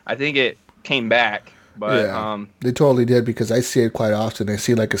 I think it came back. But Yeah. They totally did, because I see it quite often. I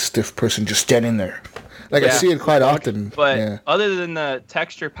see like a stiff person just standing there. Like I Yeah. see it quite often. But yeah. other than the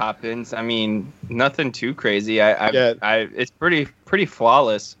texture pop-ins, I mean, nothing too crazy. Yeah. It's pretty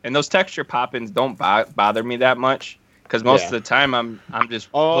flawless, and those texture pop-ins don't bother me that much, because most Yeah. of the time I'm just.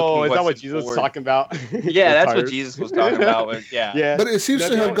 Oh, looking is that what's what Jesus was forward. talking about? Yeah, that's what Tires. Jesus was talking about. Yeah. Yeah. But it seems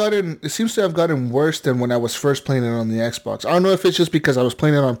to have gotten worse than when I was first playing it on the Xbox. I don't know if it's just because I was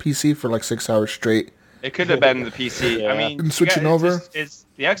playing it on PC for like 6 hours straight. It could have been the PC. Yeah. I mean, And switching over? It's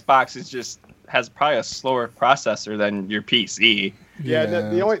the Xbox is just has probably a slower processor than your PC. Yeah,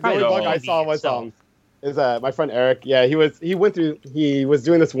 the only probably bug the I game saw was itself. is my friend Eric. Yeah, he was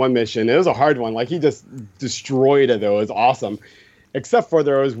doing this one mission. It was a hard one. Like he just destroyed it though. It was awesome. Except for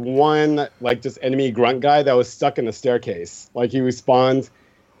there was one like just enemy grunt guy that was stuck in the staircase. Like he respawned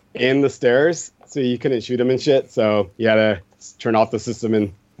in the stairs, so you couldn't shoot him and shit. So you had to turn off the system,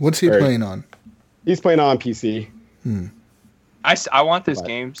 and What's he Right. playing on? he's playing on PC. I want this Right.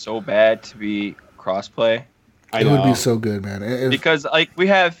 game so bad to be crossplay. I It would know. be so good, man. Because like we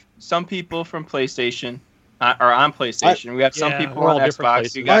have some people from PlayStation or on PlayStation, we have some Yeah, people we're on all different Xbox.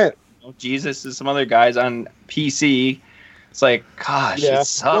 places. We got Jesus and some other guys on PC. It's like, gosh, Yeah. it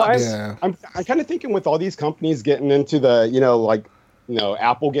sucks. Yeah. I'm kind of thinking with all these companies getting into the,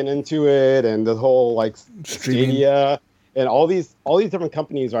 Apple getting into it and the whole like Streaming. Stadia. and all these different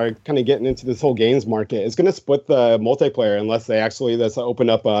companies are kind of getting into this whole games market. It's going to split the multiplayer unless they actually open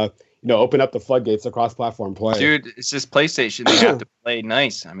up the floodgates to cross-platform play. Dude, it's just PlayStation. They have to play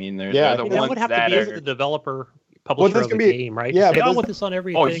nice. I mean, they're the that ones would have that to be are the developer publisher of the game, right? Yeah, Say, but I want this on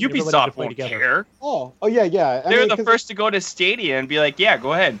everything. Oh, everybody to Ubisoft play won't together. care. Oh yeah. They're the first to go to Stadia and be like, yeah,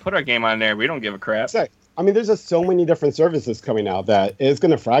 go ahead and put our game on there. We don't give a crap. I mean, there's just so many different services coming out that it's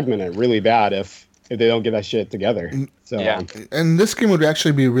going to fragment it really bad if they don't get that shit together. So Yeah. And this game would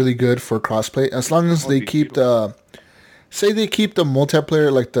actually be really good for crossplay as long as they keep the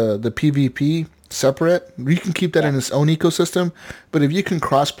multiplayer, like the PvP separate. You can keep that in its own ecosystem, but if you can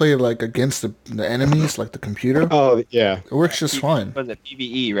crossplay like against the enemies, like the computer, Oh yeah, it works just fine. Was it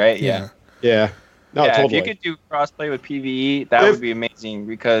PvE, right? Yeah. yeah. No, yeah, totally. if you could do crossplay with PvE, that would be amazing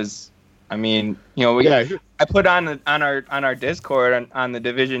because, I mean, I put on our Discord on the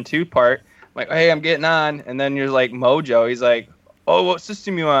Division 2 part, like, hey, I'm getting on, and then you're like Mojo. He's like, oh, what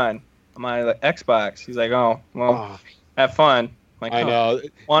system you on? I'm on the Xbox. He's like, oh, well, have fun. I'm like, I know.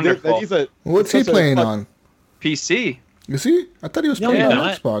 Wonderful. What's he playing on? PC. Is he? I thought he was No, playing he's on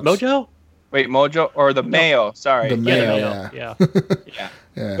not. Xbox. Mojo? Wait, Mojo or the Mayo? Sorry. The Mayo, Yeah. Yeah. Yeah.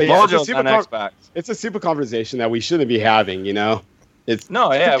 But yeah, Mojo's on Xbox. It's a super conversation that we shouldn't be having. It's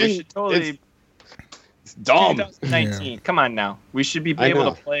we should totally. It's dumb. 2019. Yeah. Come on now. We should be I able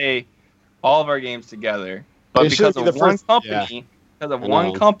know. to play all of our games together. But It because should be of the one first- company, because of I one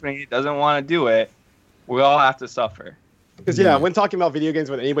know. company doesn't want to do it, we all have to suffer. Because when talking about video games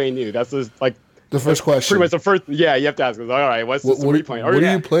with anybody new, that's just like The first question. pretty much the first. Yeah, you have to ask. All right, what's What, the what, playing? what do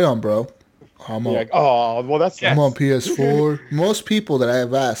you play on, bro? I'm on. Like, oh, well, that's I'm on PS4. Most people that I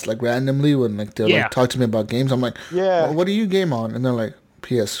have asked, like randomly, when like they like talk to me about games, I'm like, Yeah. well, what do you game on? And they're like,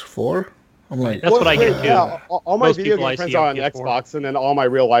 PS4. I'm like, That's what I get too. Yeah, all my Most video people I game friends see are on on PS4. Xbox, and then all my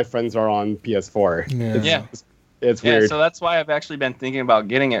real life friends are on PS4. Yeah. It's Yeah, weird. so that's why I've actually been thinking about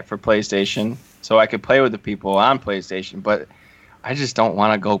getting it for PlayStation, so I could play with the people on PlayStation. But I just don't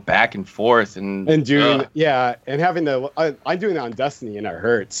want to go back and forth and doing and having I'm doing it on Destiny, and it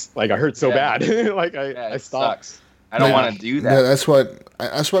hurts. Like it hurts so bad. Like I it stopped. sucks. I don't want to do that. Yeah, that's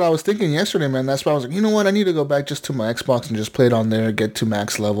what I was thinking yesterday, man. That's why I was like, you know what? I need to go back just to my Xbox and just play it on there, get to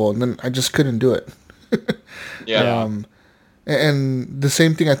max level, and then I just couldn't do it. Yeah. And the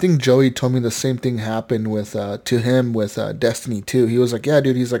same thing, I think Joey told me the same thing happened with to him with Destiny 2. He was like, yeah,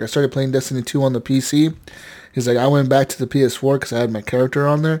 dude. He's like, I started playing Destiny 2 on the PC. He's like, I went back to the PS4 because I had my character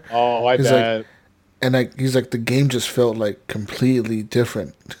on there. Oh, I He's bet. He's like, the game just felt like completely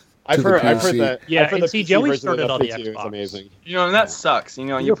different. I've heard that. Yeah, I've heard and the see, PC Joey version of started on the Destiny 2 is Xbox. amazing. And that sucks. You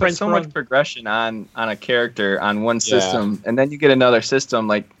Your put friends so much from- progression on a character on one system, and then you get another system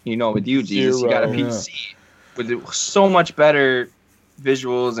like with you, Jesus. You got a Zero. PC with so much better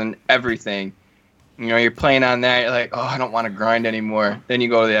visuals and everything. You're playing on that. You're like, oh, I don't want to grind anymore. Then you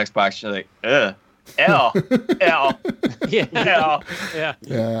go to the Xbox. You're like, ugh, L, L, Yeah. L. Yeah.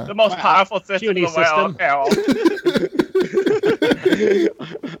 Yeah. The most powerful system in the world. L.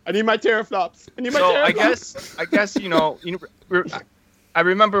 I need my teraflops. So I guess I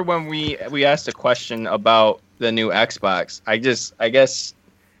remember when we asked a question about the new Xbox. I guess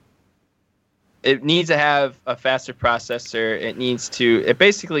it needs to have a faster processor. It needs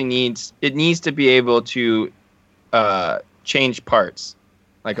to be able to change parts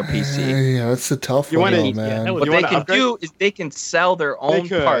like a PC. Yeah, that's a tough You one, wanna- though, yeah, man. that would- What You they wanna can upgrade? do is they can sell their own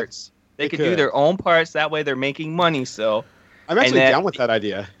could. parts. They They could do could. their own parts. That way, they're making money still. I'm actually And then- down with that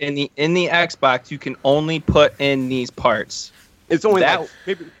idea. In the Xbox, you can only put in these parts. It's only That-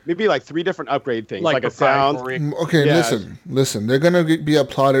 like maybe like 3 different upgrade things, like a sound. proprietary- Okay, Yeah. listen. They're gonna be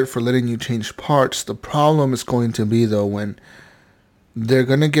applauded for letting you change parts. The problem is going to be though when they're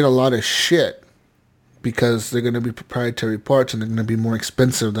gonna get a lot of shit because they're gonna be proprietary parts and they're gonna be more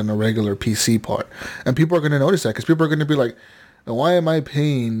expensive than a regular PC part, and people are gonna notice that because people are gonna be like, "Why am I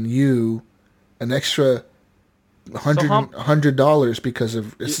paying you an extra $100 because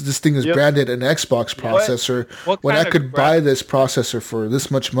of this thing is Yep. branded an Xbox processor what when I kind of could buy this processor for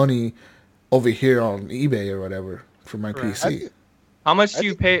this much money over here on eBay or whatever for my PC." How much do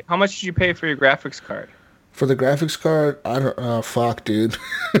you pay? How much did you pay for your graphics card? For the graphics card, I don't fuck, dude.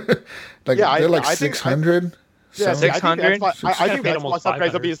 Like Yeah, they're like I think- 600. Yeah, see, I think the 600? Xbox- I think the paid Xbox almost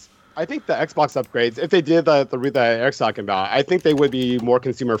upgrades will be. 500. I think the Xbox upgrades, if they did the route that Eric's talking about, I think they would be more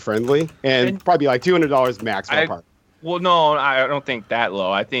consumer friendly and probably like $200 max for a part. Well, no, I don't think that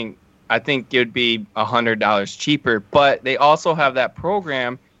low. I think it would be $100 cheaper. But they also have that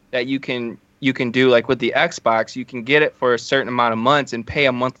program that you can do like with the Xbox. You can get it for a certain amount of months and pay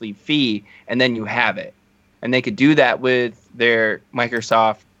a monthly fee, and then you have it. And they could do that with their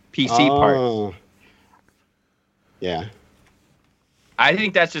Microsoft PC part. Yeah. I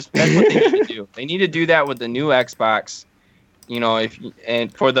think that's what they need to do. They need to do that with the new Xbox.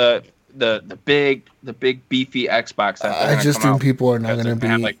 For the big beefy Xbox. I just think people are not going to be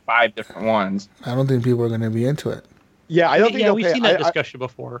have like 5 different ones. I don't think people are going to be into it. Yeah, I don't think they'll we've pay, seen that discussion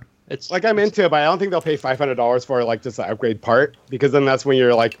before. It's like I'm into it, but I don't think they'll pay $500 for like just an upgrade part, because then that's when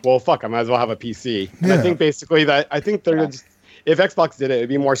you're like, well, fuck, I might as well have a PC. And I think basically they're just, if Xbox did it, it'd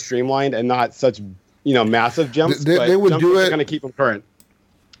be more streamlined and not such massive jumps. They would do it. Going to keep them current.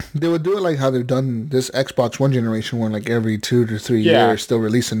 They would do it like how they've done this Xbox One generation, where like every 2 to 3 years they'll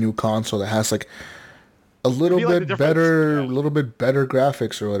release a new console that has like a little bit better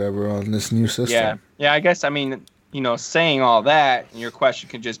graphics or whatever on this new system. Yeah. I guess saying all that, your question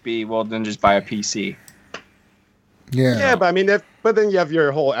could just be, well, then just buy a PC. Yeah, but but then you have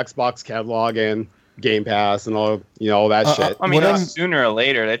your whole Xbox catalog and Game Pass and all that shit. Sooner or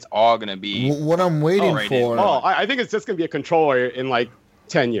later, that's all gonna be. What I'm waiting for. I think it's just gonna be a controller in like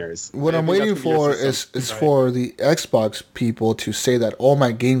 10 years. What I'm waiting for is for the Xbox people to say that all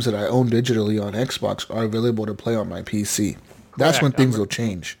my games that I own digitally on Xbox are available to play on my PC. That's when things will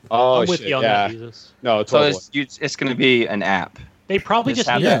change. I'm with you on that, Jesus. No, totally. So it's going to be an app. They probably just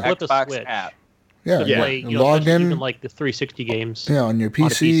need to flip Xbox a switch. App. To play, log in, even like the 360 games. Yeah, on your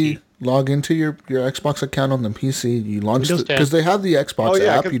PC. Log into your Xbox account on the PC. You launch because they have the Xbox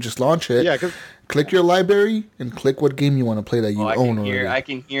app. You just launch it. Yeah, click your library and click what game you want to play that you own already. I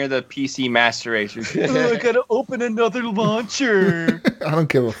can hear the PC Master Race. I gotta open another launcher. I don't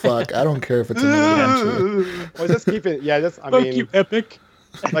give a fuck. I don't care if it's another launcher. Well, just keep it. Yeah, Fuck you, Epic.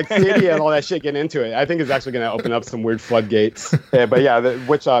 Like Stadia and all that shit, getting into it. I think it's actually going to open up some weird floodgates. Which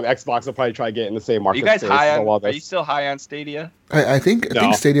Xbox will probably try to get in the same market. You guys are you still high on Stadia? I think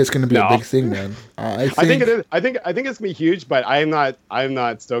Stadia is going to be a big thing, man. I think it is. I think it's going to be huge, but I'm not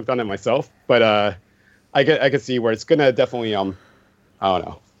stoked on it myself. But I could see where it's going to definitely I don't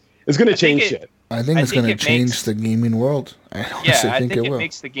know. It's going to change shit. I think it's going to change the gaming world. I think it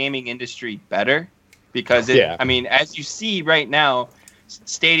makes the gaming industry better because as you see right now,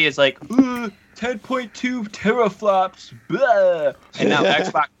 Stadia is like 10.2 teraflops, blah. And now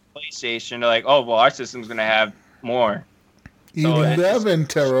Xbox and PlayStation are like, oh well, our system's gonna have more. 11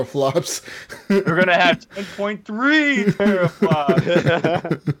 teraflops. We're gonna have 10.3 teraflops.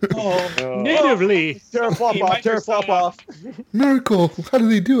 Natively. Teraflop off. Miracle. How do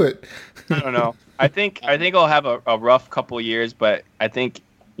they do it? I don't know. I think I'll have a rough couple years, but I think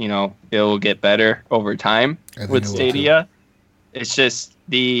it'll get better over time with Stadia. It's just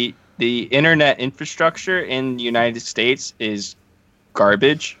the internet infrastructure in the United States is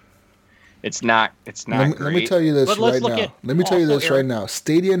garbage. It's not great. Let me tell you this right now.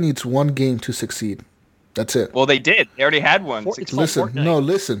 Stadia needs one game to succeed. That's it. Well, they did. They already had one.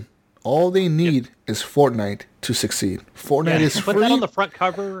 Listen. All they need is Fortnite to succeed. Fortnite is free. Put that on the front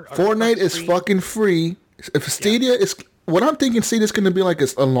cover. Fortnite is fucking free. If Stadia is... What I'm thinking, Stadia is going to be like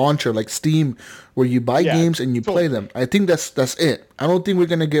a launcher, like Steam, where you buy games and you play them. I think that's it. I don't think we're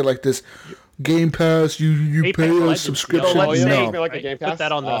going to get like this Game Pass. You pay a subscription. No. Put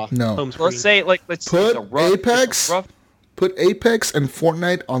that on the home screen. Let's put Apex. Put Apex and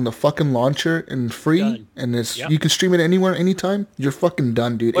Fortnite on the fucking launcher and free, and you can stream it anywhere, anytime. You're fucking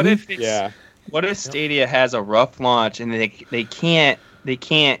done, dude. What if Stadia has a rough launch and they can't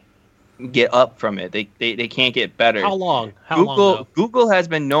get up from it? They can't get better. How long? Google has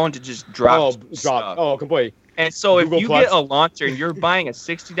been known to just drop stuff. Oh, completely. And so if you get a launcher and you're buying a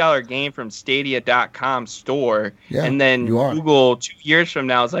 $60 game from Stadia.com store, and then Google 2 years from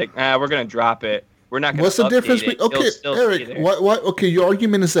now is like, we're gonna drop it. We're not gonna. What's the difference? Okay, Eric. What? Okay, your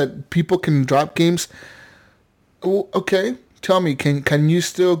argument is that people can drop games. Okay, tell me, can you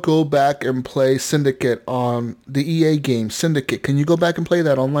still go back and play Syndicate on the EA game Syndicate? Can you go back and play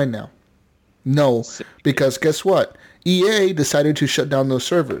that online now? No, because guess what? EA decided to shut down those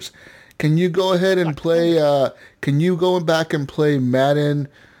servers. Can you go ahead and play? Can you go back and play Madden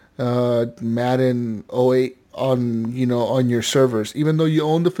 08 on your servers, even though you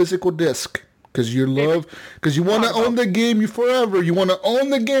own the physical disc? Because you want to own the game forever. You want to own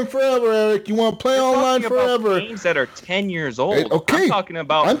the game forever, Eric. You want to play online forever. Games that are 10 years old. Okay, I'm talking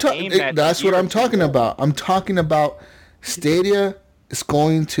about. That's what I'm talking about. I'm talking about Stadia is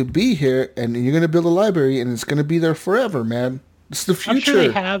going to be here, and you're going to build a library, and it's going to be there forever, man. It's the future. I'm sure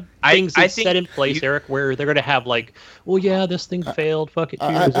they have things set in place, Eric, where they're going to have like, well, yeah, this thing failed. Fuck it.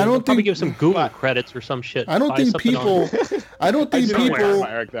 I don't think give some Google credits or some shit. I don't think people.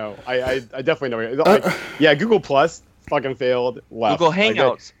 Eric, though. I definitely know. Google Plus fucking failed. Left. Google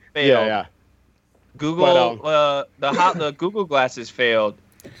Hangouts failed. Yeah. Google the Google Glasses failed.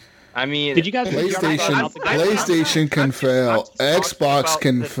 I mean, Did you guys? PlayStation can fail. Xbox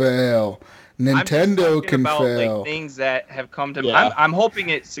can fail. Nintendo can fail. Like, things that have come to. Yeah. I'm hoping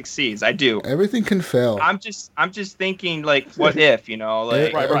it succeeds. I do. Everything can fail. I'm just thinking like, what if,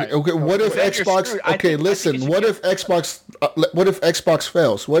 like Right. Okay, what if Then you're Xbox? screwed. I Okay, think listen. it What should if Xbox? What if Xbox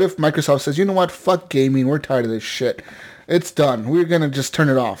fails? What if Microsoft says, you know what? Fuck gaming. We're tired of this shit. It's done. We're gonna just turn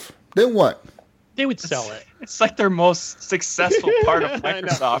it off. Then what? They would sell it. It's like their most successful part of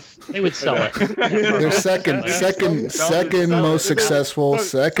Microsoft. They would sell it. Their second most successful.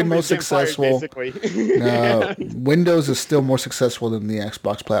 Second most successful. Basically. No, Windows is still more successful than the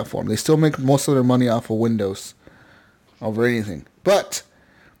Xbox platform. They still make most of their money off of Windows over anything. But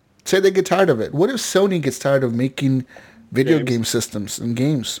say they get tired of it. What if Sony gets tired of making video game systems and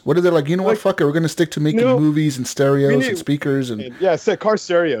games? What if they're like, you know what, fuck it, we're going to stick to making movies and stereos and speakers and Yeah, car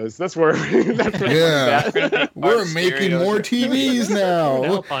stereos. That's where. yeah, we're making more TVs now.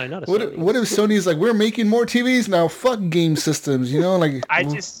 Alpine, not a Sony. What if Sony's like, we're making more TVs now? Fuck game systems, like. I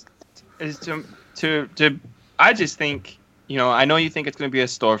just I just think, I know you think it's going to be a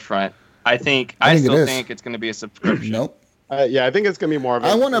storefront. I still think it's going to be a subscription. Nope. Yeah, I think it's gonna be more of a.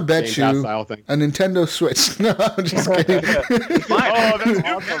 I want to bet Game you Pass style thing. a Nintendo Switch. No, I'm just kidding. Fine. Oh,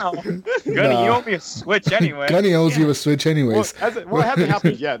 that's awesome. Gunny, Nah. you owe me a Switch anyway. Gunny owes you a Switch Well, anyways. it hasn't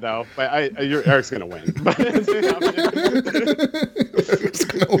happened yet though. But Eric's gonna win. But It's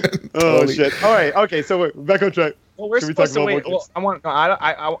gonna win. oh Totally. shit! All right, okay. So back on track. Well, we're Should we talk supposed to about wait. more Well, games? I want.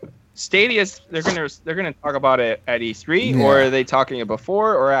 I Stadia's. They're gonna talk about it at E3, Yeah. or are they talking it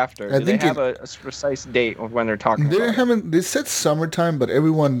before or after? I Do they think have a precise date of when they're talking? They about it? haven't. They said summertime, but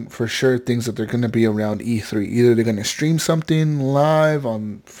everyone for sure thinks that they're going to be around E3. Either they're going to stream something live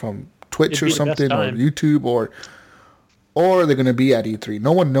from Twitch It'd or be the best something or time. YouTube or they're going to be at E3.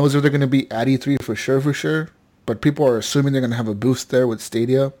 No one knows if they're going to be at E3 for sure. But people are assuming they're going to have a booth there with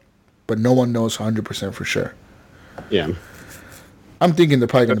Stadia, but no one knows 100% for sure. Yeah. I'm thinking they're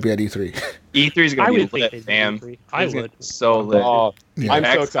probably going to be at E3. E3's I gonna be would think lit, they'd be fam. E3. I It's gonna would. be so lit. Oh, Yeah. I'm so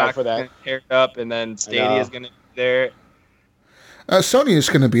Xbox excited for is that. gonna tear it up, and then Stadia's gonna be there. Sony is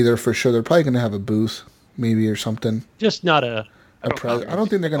going to be there for sure. They're probably going to have a booth, maybe or something. Just not a. I don't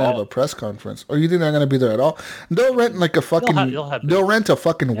think they're gonna have a press conference. Or you think they're gonna be there at all? They'll rent like a fucking. They'll rent a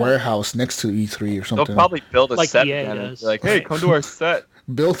fucking warehouse next to E3 or something. They'll probably build a Like set. EA again and does. be like, hey, come to our set.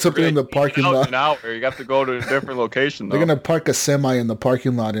 Build something in the parking lot. An hour. You have to go to a different location. Though. They're gonna park a semi in the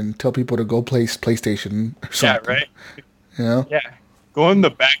parking lot and tell people to go play PlayStation or Yeah, something. right. You know? Yeah. Go in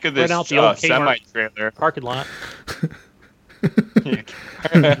the back of this Rent out the old Kmart semi trailer. parking lot.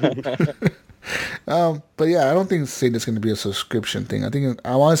 But yeah, I don't think it's gonna be a subscription thing. I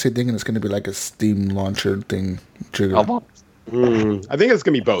honestly thinking it's gonna be like a Steam launcher thing. Trigger. I think it's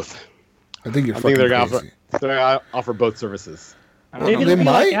gonna be both. I think you're I fucking think they're crazy. gonna offer both services. Maybe They it'll be like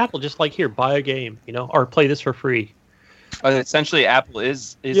might. Apple, just like here, buy a game, or play this for free. Essentially, Apple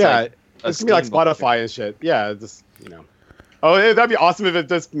is Yeah, like a it's gonna be like Steam launcher. Spotify and shit. Yeah, just Oh, that'd be awesome if it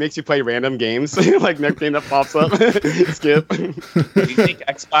just makes you play random games, like next game that pops up. Skip. Do you think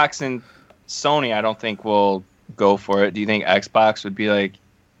Xbox and Sony? I don't think will go for it. Do you think Xbox would be like,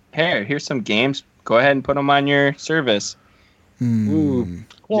 "Hey, here's some games. Go ahead and put them on your service." Ooh.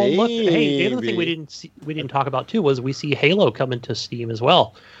 Well, look, hey, the other thing Maybe. we didn't talk about too was we see Halo coming to Steam as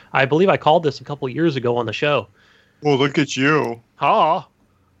well. I believe I called this a couple years ago on the show. Oh, look at you! Ha!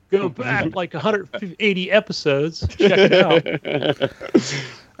 Go back like 180 episodes. Check it out.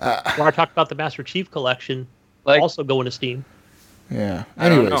 Where I talked about the Master Chief Collection Like, also going to Steam. Yeah. I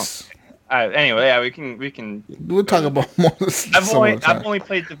don't Anyways, anyway, yeah, we can. we'll talk about more. I've only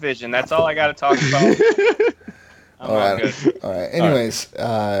played Division. That's all I got to talk about. I'm All right. good. All right. Anyways,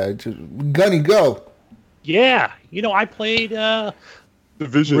 Gunny, go. Yeah, I played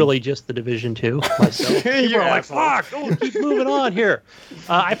Division. really just the Division 2 myself. People You're are like, excellent. fuck, keep moving on here.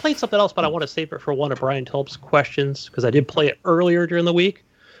 I played something else, but I want to save it for one of Brian Tulp's questions because I did play it earlier during the week.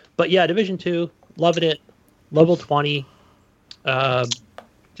 But yeah, Division 2, loving it. Level 20.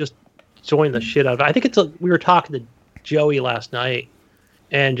 Just enjoying the shit out of it. I think we were talking to Joey last night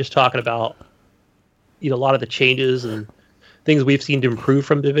and just talking about a lot of the changes and things we've seen to improve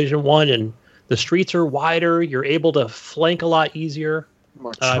from Division 1, and the streets are wider. You're able to flank a lot easier.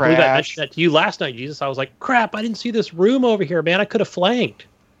 More I believe I trash. mentioned that to you last night, Jesus. I was like, crap, I didn't see this room over here, man. I could have flanked.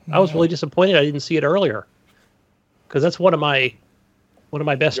 I was really disappointed I didn't see it earlier. Because that's one of my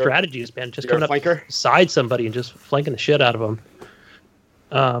best strategies, man. Just You're coming a up flanker? beside somebody and just flanking the shit out of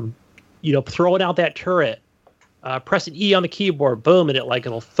them. Throwing out that turret, pressing E on the keyboard, boom, and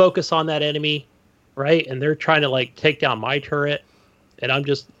it'll focus on that enemy, right? And they're trying to take down my turret, and I'm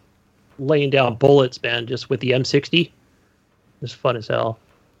just laying down bullets, man, just with the M60. It's fun as hell.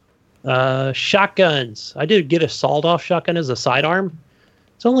 Shotguns. I did get a sawed-off shotgun as a sidearm.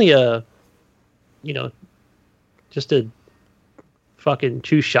 It's only just a fucking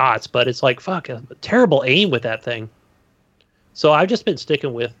 2 shots, but it's like a terrible aim with that thing. So I've just been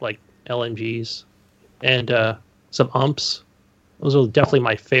sticking with like LMGs and some umps. Those are definitely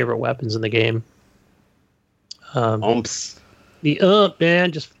my favorite weapons in the game. Umps. The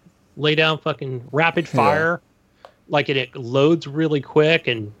man, just lay down fucking rapid fire, like it loads really quick,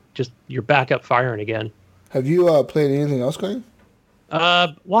 and just you're back up firing again. Have you played anything else, Cody?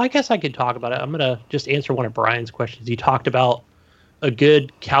 Well, I guess I could talk about it. I'm gonna just answer one of Brian's questions. He talked about a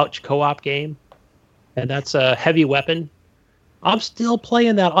good couch co-op game, and that's a Heavy Weapon. I'm still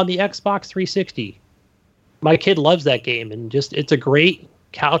playing that on the Xbox 360. My kid loves that game, and just it's a great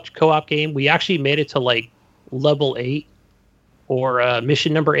couch co-op game. We actually made it to like level 8 or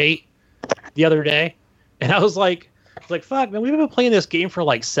mission number 8 the other day, and I was like, fuck, man, we've been playing this game for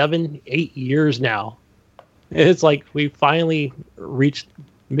like 7-8 years now. And it's like we finally reached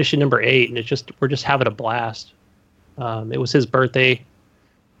mission number 8, and we're just having a blast. It was his birthday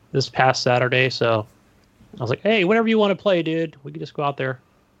this past Saturday, so I was like, hey, whatever you want to play, dude, we can just go out there.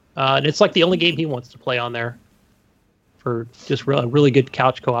 And it's like the only game he wants to play on there for just a really good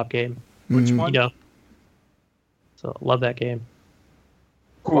couch co-op game. Which one? You know, so love that game.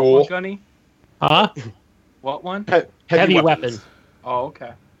 Cool. What one, Gunny? Huh? What one? Heavy Weapon. Oh,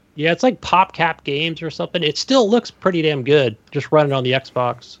 okay. Yeah, it's like PopCap Games or something. It still looks pretty damn good, just running on the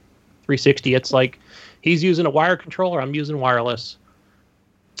Xbox 360. It's like he's using a wire controller, I'm using wireless.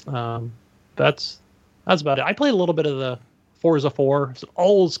 That's about it. I played a little bit of the Forza 4. It's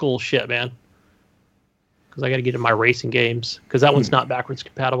old school shit, man. Because I got to get in my racing games, because that one's not backwards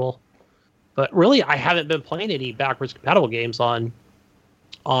compatible. But really, I haven't been playing any backwards compatible games on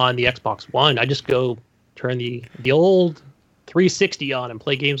the Xbox One. I just go turn the old 360 on and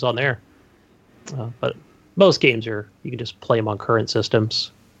play games on there. But most games you can just play them on current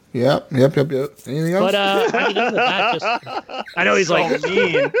systems. Yep. Anything else? But I mean, other than that, just I know he's So like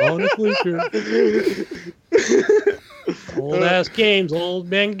mean. honestly, old ass games, old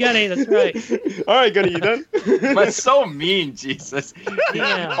man Gunny. That's right. All right, Gunny, you done? But so mean, Jesus.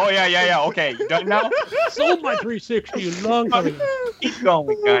 Yeah. Oh, yeah. Okay, you done now? Sold my 360 a long time ago. Keep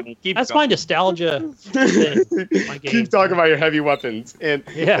going, Gunny. That's my nostalgia thing. My game. Keep talking about your heavy weapons and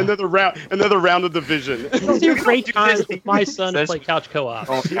Yeah. another round of Division. Those are great do times this. with my son to This- play couch co-op.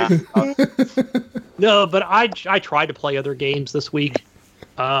 Oh, yeah. No, but I tried to play other games this week.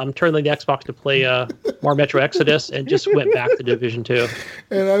 Turned on the Xbox to play more Metro Exodus, and just went back to Division 2.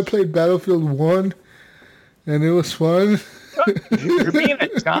 And I played Battlefield 1, and it was fun. You're being a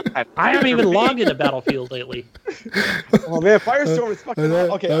god. I haven't even logged into Battlefield lately. Oh man, Firestorm is fucking And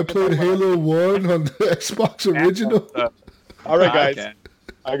okay. I played Halo 1 on the Xbox original. All right, guys. Okay.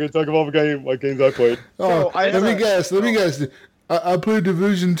 I can talk about what games I played. Oh, So, I let me guess. I played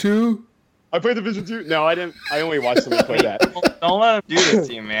Division 2. I played Division 2. No, I didn't. I only watched somebody play that. Don't let him do this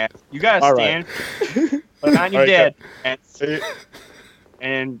to you, man. You gotta All stand put on your All right, dead Hey,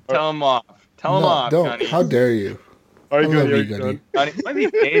 and tell him off. Tell him No, off, don't. Gunny. How dare you? all I right, love Gunny, are you, you Gunny. done? Gunny, one of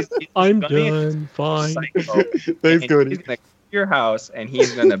these days, I'm Gunny is done. Fine. psycho, Thanks, and Gunny. he's gonna come to your house and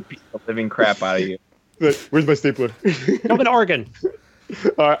he's gonna beat the living crap out of you. Where's my stapler? Come in Oregon.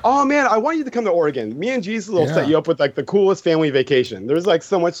 All right. Oh man, I want you to come to Oregon. Me and Jesus will set you up with like the coolest family vacation. There's like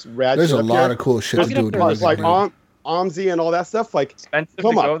so much rad. There's shit a up lot here. of cool shit I'll to get up do. in there. Oregon, like man. OMSI and all that stuff. Like, Expensive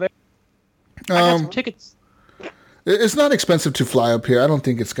Come to on. go there. I got some tickets. It's not expensive to fly up here. I don't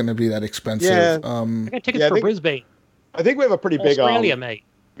think it's going to be that expensive. Yeah. I got tickets Yeah, I for think- Brisbane, I think we have a pretty big Australia, mate.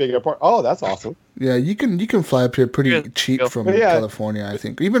 big airport. Oh, that's awesome. Yeah, you can fly up here pretty Yeah. cheap from Yeah. California, I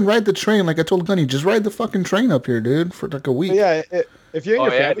think. Even ride the train, like I told Gunny, just ride the fucking train up here, dude, for like a week. But yeah, if you and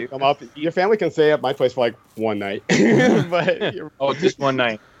your Oh, yeah, family dude. come up, your family can stay at my place for like one night. But you're Oh, just one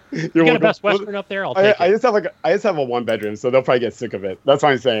night. You got a welcome. Best Western up there? I'll I, take I it. just have a one bedroom, so they'll probably get sick of it. That's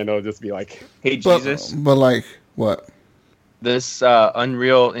why I'm saying they'll just be like, Hey, But, Jesus. but like, what? This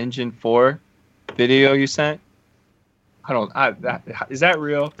Unreal Engine 4 video you sent. Is that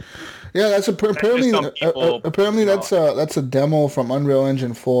real? Yeah, that's apparently some people- that's a demo from Unreal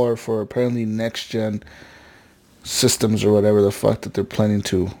Engine 4 for apparently next gen systems or whatever the fuck that they're planning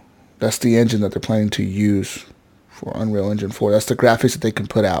to. That's the engine that they're planning to use for Unreal Engine 4. That's the graphics that they can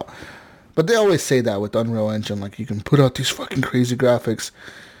put out. But they always say that with Unreal Engine, like you can put out these fucking crazy graphics.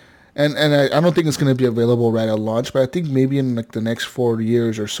 And I don't think it's going to be available right at launch, but I think maybe in like the next 4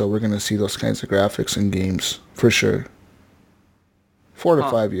 years or so, we're going to see those kinds of graphics in games for sure. 4 to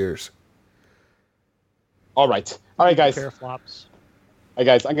 5 years. all right, guys. Fair flops. All right,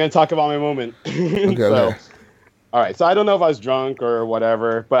 guys, I'm going to talk about my moment. Okay, So, okay. All right, so I don't know if I was drunk or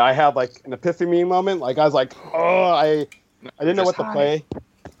whatever, but I had like an epiphany moment. Like I was like, oh, I didn't know what to play.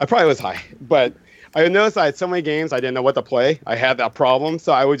 I probably was high, but I noticed I had so many games I didn't know what to play. I had that problem,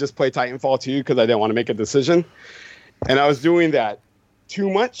 so I would just play Titanfall 2 because I didn't want to make a decision. And I was doing that too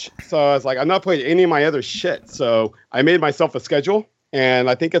much, so I was like, I'm not playing any of my other shit. So I made myself a schedule, and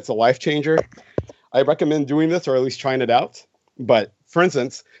I think it's a life changer. I recommend doing this or at least trying it out. But for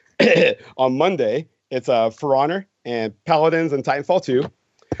instance, on Monday, it's For Honor and Paladins and Titanfall 2.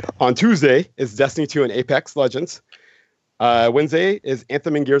 On Tuesday, it's Destiny 2 and Apex Legends. Wednesday is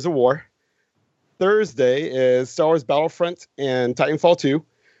Anthem and Gears of War. Thursday is Star Wars Battlefront and Titanfall 2.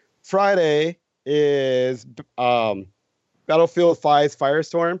 Friday is Battlefield 5's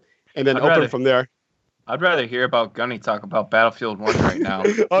Firestorm, and then from there. I'd rather hear about Gunny talk about Battlefield 1 right now.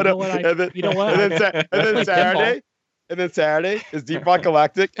 Oh no! You know what? And then Saturday is Deep Rock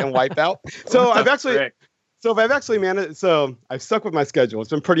Galactic and Wipeout. So I've actually managed. So I've stuck with my schedule. It's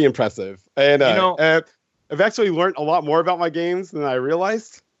been pretty impressive, and I've actually learned a lot more about my games than I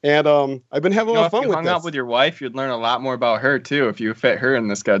realized. And I've been having a lot of fun with this. If you hung out with your wife, you'd learn a lot more about her too if you fit her in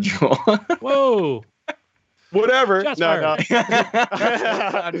the schedule. Whoa. Whatever. No.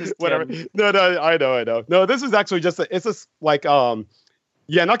 I'm just whatever. No, I know. No, this is actually just like I'm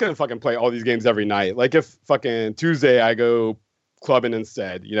not gonna fucking play all these games every night. Like if fucking Tuesday I go clubbing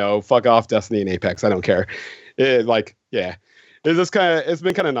instead, fuck off Destiny and Apex. I don't care. It's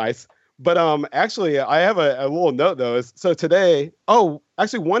been kind of nice. But actually, I have a little note though. So today, one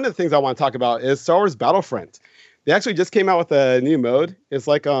of the things I want to talk about is Star Wars Battlefront. They actually just came out with a new mode. It's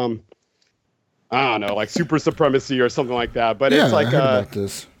like I don't know, like Super Supremacy or something like that. But it's like I heard about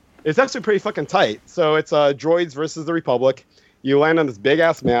this. It's actually pretty fucking tight. So it's droids versus the Republic. You land on this big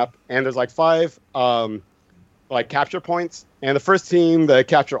ass map, and there's like 5 like capture points, and the first team that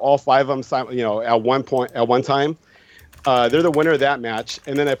capture all 5 of them, at one time. They're the winner of that match,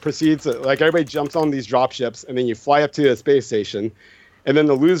 and then it proceeds. Like everybody jumps on these drop ships, and then you fly up to a space station, and then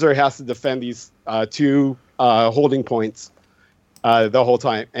the loser has to defend these 2 holding points the whole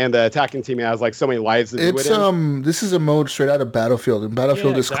time, and the attacking team has like so many lives to do it in. This is a mode straight out of Battlefield, and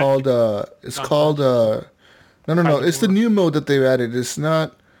Battlefield is called no, it's the new mode that they've added. It's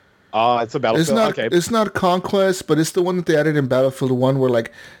not. It's a Battlefield. It's not Conquest, but it's the one that they added in Battlefield 1, where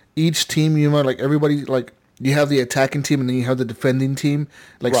like each team everybody like. You have the attacking team and then you have the defending team.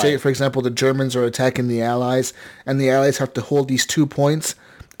 Like, say, for example, the Germans are attacking the Allies, and the Allies have to hold these 2 points,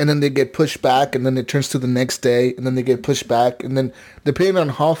 and then they get pushed back, and then it turns to the next day, and then they get pushed back, and then depending on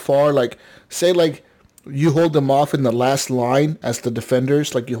how far, like, say, like, you hold them off in the last line as the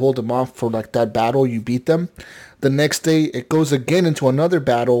defenders, like, you hold them off for, like, that battle, you beat them. The next day, it goes again into another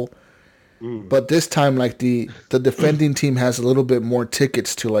battle, but this time, like, the defending team has a little bit more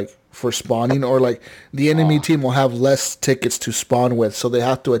tickets to, like, for spawning, or like the enemy team will have less tickets to spawn with, so they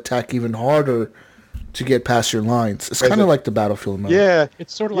have to attack even harder to get past your lines. It's kind of like the Battlefield mode. Yeah,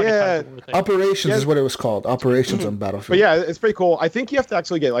 it's sort of like Operations is what it was called. Operations on Battlefield. But yeah, it's pretty cool. I think you have to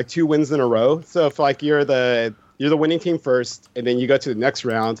actually get like 2 wins in a row. So if like you're the winning team first, and then you go to the next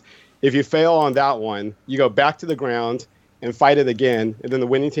round. If you fail on that one, you go back to the ground and fight it again, and then the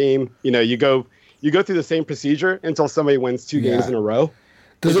winning team, you go through the same procedure until somebody wins 2 games in a row.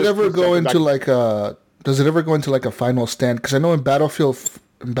 Does it ever go into like a final stand? Because I know in Battlefield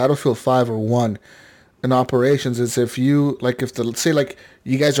 5 or 1, in operations, is if you let's say like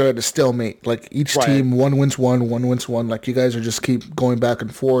you guys are at a stalemate, like each team one wins one, like you guys are just keep going back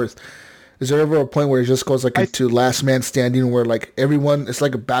and forth. Is there ever a point where it just goes like into last man standing, where like everyone, it's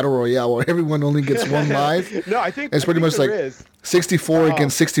like a battle royale where everyone only gets 1 life? No, I think it's pretty much like is. 64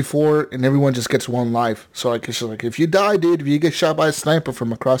 against 64, and everyone just gets 1 life. So like it's just like if you die, dude, if you get shot by a sniper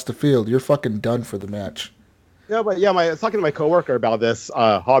from across the field, you're fucking done for the match. Yeah, but I was talking to my coworker about this,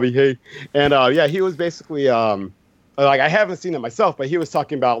 Hobby, hey, and he was basically like I haven't seen it myself, but he was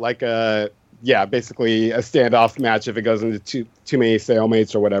talking about like basically a standoff match if it goes into too many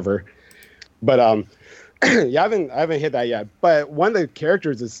stalemates or whatever. But I haven't hit that yet. But one of the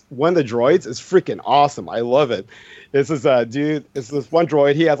droids is freaking awesome. I love it. It's this dude. It's this one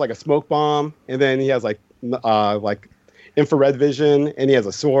droid. He has like a smoke bomb, and then he has like infrared vision, and he has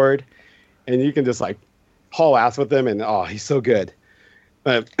a sword, and you can just like haul ass with him, and he's so good.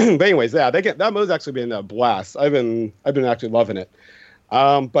 But anyways, that mode's actually been a blast. I've been actually loving it.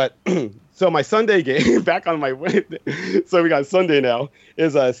 But so my Sunday game, back on my so we got Sunday now,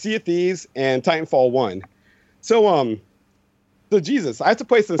 is Sea of Thieves and Titanfall 1. So Jesus, I have to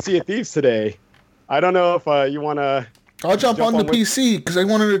play some Sea of Thieves today. I don't know if you want to. I'll jump on the PC because I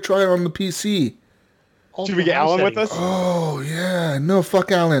wanted to try it on the PC. Should we get Alan with us? Oh yeah, no,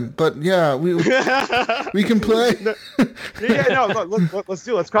 fuck Alan, but yeah, we can play. Let's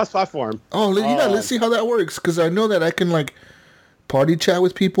do it. Let's cross-platform. Oh yeah, let's see how that works, because I know that I can like party chat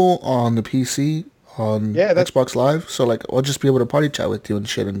with people on the PC on Xbox Live, so like I'll just be able to party chat with you and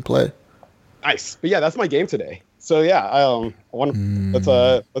shit and play. Nice, but yeah, that's my game today. So yeah, I want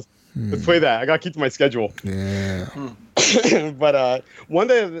to let's play that. I gotta keep to my schedule. Yeah. But one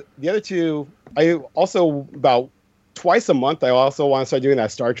day, the other two, I also about twice a month. I also want to start doing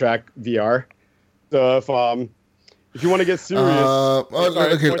that Star Trek VR. So if you want to get serious,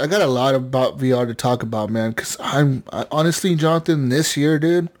 okay, I got a lot about VR to talk about, man. Because honestly, Jonathan, this year,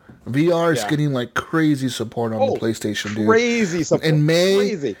 dude, VR is getting like crazy support on the PlayStation, dude. Crazy support. In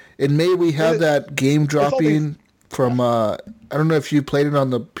May we have that game dropping from I don't know if you played it on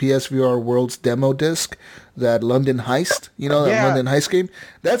the PSVR World's demo disc, that London Heist, London Heist game.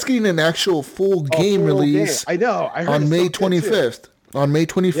 That's getting an actual full game release. I know. I heard on May 25th. On May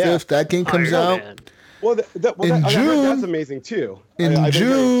 25th, that game comes out. Man. Well, in June, that's amazing too. I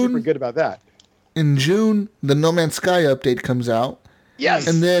June, super good about that. In June, the No Man's Sky update comes out. Yes.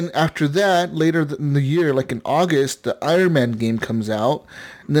 And then after that, later in the year, like in August, the Iron Man game comes out.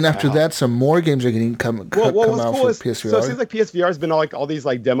 And then after that, some more games are getting come out for PSVR. So it seems like PSVR has been all these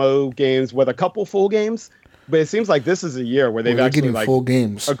like demo games with a couple full games. But it seems like this is a year where they've actually getting full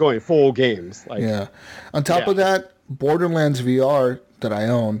games. Are going full games. On top of that, Borderlands VR that I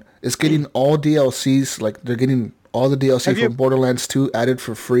own is getting all DLCs. Like they're getting all the DLC from Borderlands 2 added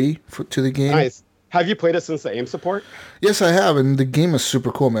for free to the game. Nice. Have you played it since the AIM support? Yes, I have, and the game is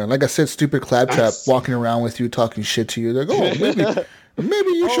super cool, man. Like I said, stupid Claptrap walking around with you, talking shit to you. They're like, oh,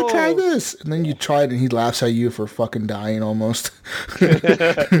 maybe you should try this. And then you try it, and he laughs at you for fucking dying almost.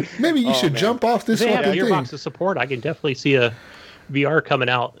 Maybe you should jump off this fucking thing. If they have a Gearbox of support, I can definitely see a VR coming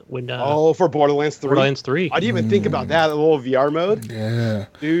out when for Borderlands 3. Borderlands 3. I didn't even think about that, a little VR mode. Yeah.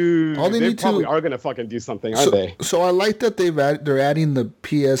 Dude, they probably are going to fucking do something, aren't they? So I like that they're adding the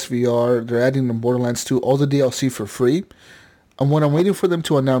PSVR, they're adding the Borderlands 2, all the DLC for free. And what I'm waiting for them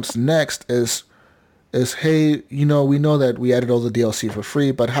to announce next is hey, we know that we added all the DLC for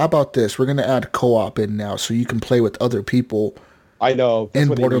free, but how about this? We're going to add co-op in now so you can play with other people. I know. In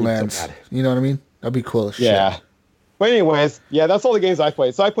Borderlands. You know what I mean? That'd be cool as shit. Yeah. But anyways, that's all the games I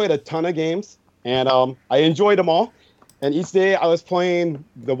played. So I played a ton of games, and I enjoyed them all. And each day I was playing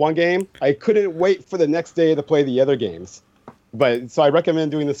the one game. I couldn't wait for the next day to play the other games. So I recommend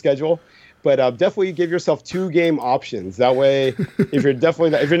doing the schedule. But definitely give yourself 2 game options. That way, if you're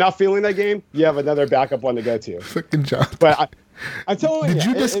not feeling that game, you have another backup one to go to. Fucking job. But I'm telling you. Did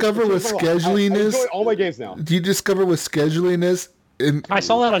you discover with scheduling this? I enjoy all my games now. Did you discover with scheduling this? I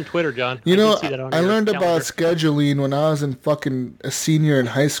saw that on Twiter, John. I learned about scheduling when I was in fucking a senior in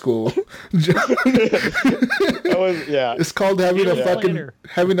high school. It's called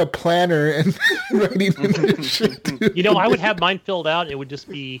having a planner and writing in shit. Dude. I would have mine filled out. It would just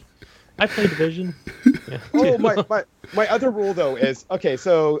be, I play Division. Yeah. Oh, my other rule though is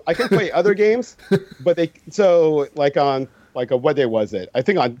so I can play other games, but what day was it? I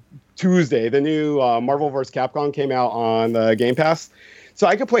think on Tuesday, the new Marvel vs. Capcom came out on the Game Pass. So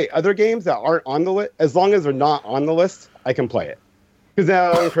I can play other games that aren't on the list. As long as they're not on the list, I can play it. Because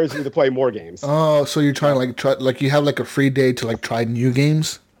that'll encourage me to play more games. Oh, so you're trying to you have like a free day to like try new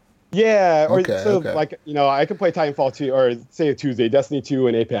games? Yeah. I can play Titanfall 2 or say Tuesday, Destiny 2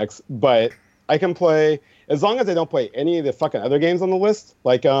 and Apex. But I can play, as long as I don't play any of the fucking other games on the list,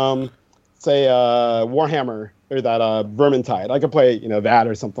 like say Warhammer or that Vermintide. I could play, that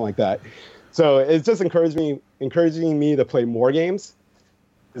or something like that. So it's just encouraging me to play more games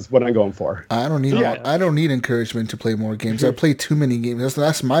is what I'm going for. I don't need encouragement to play more games. I play too many games.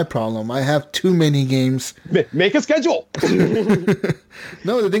 That's my problem. I have too many games. Make a schedule.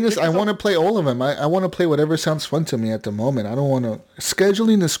 No, the thing is, I want to play all of them. I want to play whatever sounds fun to me at the moment. I don't want to.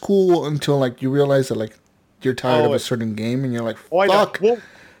 Scheduling is cool until like you realize that like you're tired of a certain game and you're like, fuck.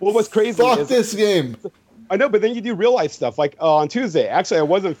 Well, what's crazy is this game. I know, but then you do real life stuff. Like on Tuesday, actually, I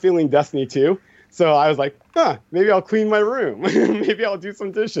wasn't feeling Destiny 2. So I was like, maybe I'll clean my room. Maybe I'll do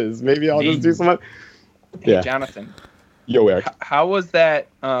some dishes. Maybe I'll just do some. Hey, Jonathan. Yo, Eric. How was that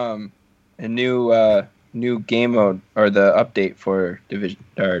a new game mode or the update for Division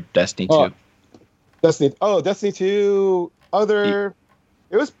or Destiny 2? Destiny 2.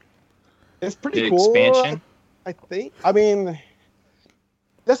 It's pretty cool. Expansion? I think. I mean,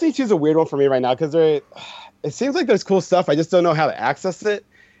 Destiny 2 is a weird one for me right now because it seems like there's cool stuff. I just don't know how to access it.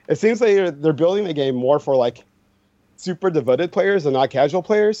 It seems like they're building the game more for like super devoted players and not casual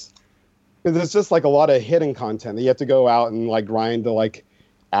players. Because it's just like a lot of hidden content that you have to go out and like grind to like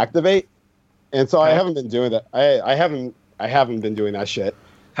activate. And so I Okay. haven't been doing that. I haven't been doing that shit.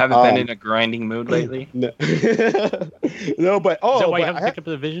 Haven't been in a grinding mood lately. No, no, but Is that why you but haven't picked up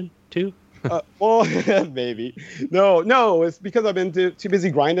the Division 2? well, maybe. No, it's because I've been too busy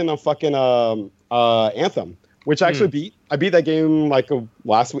grinding on fucking Anthem, which I actually beat. I beat that game like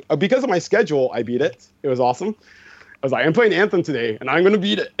last week because of my schedule. I beat it. It was awesome. I was like, I'm playing Anthem today, and I'm gonna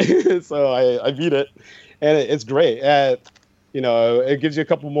beat it. So I beat it, and it's great. It gives you a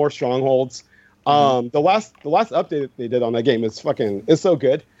couple more strongholds. The last update they did on that game is it's so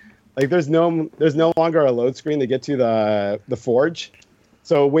good. Like there's no longer a load screen to get to the forge.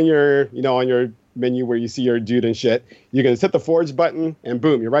 So when you're on your menu where you see your dude and shit, you can hit the forge button and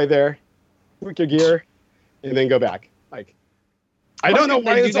boom, you're right there. Tweak your gear, and then go back. Like I don't know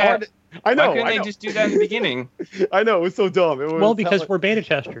why it's so hard. I know. Why couldn't they just do that in the beginning? I know, it was so dumb. It was Well, because we're beta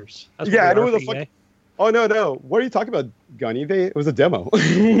testers. That's what yeah, we it are was for a fuck. EA. Oh no! What are you talking about, Gunny? It was a demo.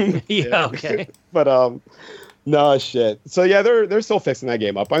 Yeah, okay. But no shit. So yeah, they're still fixing that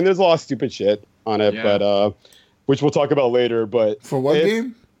game up. I mean, there's a lot of stupid shit on it, Yeah. but which we'll talk about later. But For what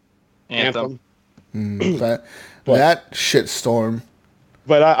game? Anthem. That shitstorm.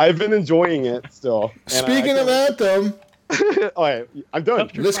 But I've been enjoying it still. And Speaking of Anthem, all right, I'm done.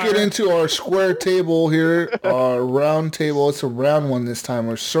 let's get into our square table here. Our round table. It's a round one this time.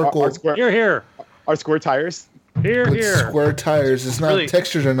 Our circle Our square tires. Here, with here. square tires. It's not Really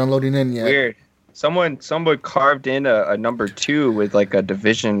textures are not loading in yet. Weird. Someone carved in a number 2 with like a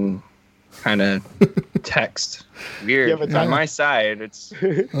division kind of text. Weird. Yeah, but On my side, it's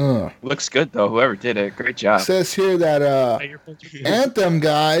Ugh. looks good though. Whoever did it, great job. It says here that Anthem,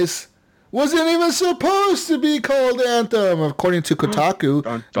 guys, wasn't even supposed to be called Anthem, according to Kotaku.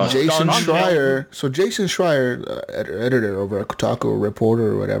 Dun, dun, Jason dun, dun. Schreier. So Jason Schreier, editor over at Kotaku,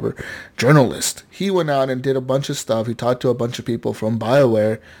 reporter or whatever, journalist, he went out and did a bunch of stuff. He talked to a bunch of people from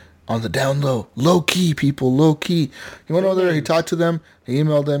BioWare on the down low key people, low key. He went over there, he talked to them, he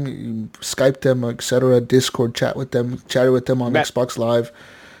emailed them, he Skyped them, etc., Discord chatted with them on Xbox Live.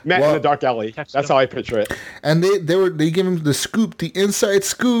 Met in the dark alley. That's how I picture it. And they gave him the scoop, the inside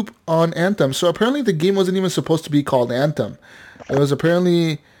scoop on Anthem. So apparently the game wasn't even supposed to be called Anthem. It was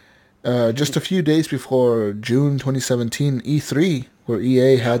apparently just a few days before June 2017 E3, where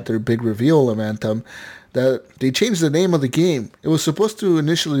EA had their big reveal of Anthem, that they changed the name of the game. It was supposed to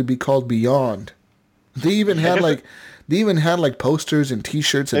initially be called Beyond. They even had like posters and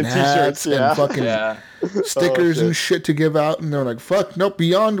T-shirts and hats T-shirts, yeah. and fucking Yeah. stickers shit. and shit to give out, and they're like, "Fuck, nope,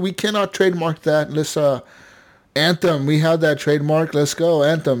 Beyond, we cannot trademark that. Let's Anthem, we have that trademark. Let's go,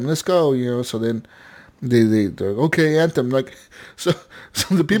 Anthem, let's go." So then they're okay, Anthem. Like, so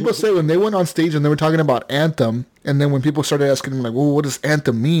the people say when they went on stage and they were talking about Anthem, and then when people started asking them like, "Well, what does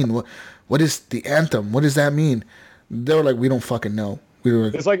Anthem mean? What is the Anthem? What does that mean?" They were like, "We don't fucking know." We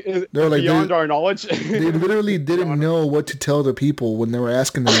were It's like They're like, beyond our knowledge. they literally didn't know what to tell the people when they were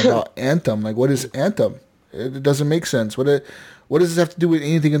asking them about Anthem. Like, what is Anthem? It doesn't make sense. What does this have to do with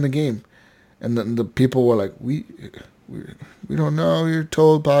anything in the game? And then the people were like, we don't know. You're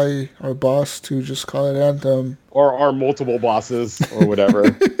told by our boss to just call it Anthem. or our multiple bosses or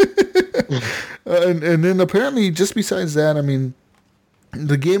whatever. And then apparently, just besides that, I mean,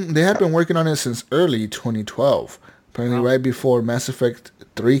 the game, they had been working on it since early 2012. Apparently right before Mass Effect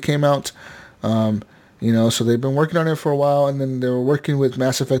 3 came out. So they've been working on it for a while, and then they were working with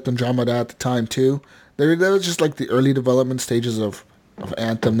Mass Effect Andromeda at the time too. That was just like the early development stages of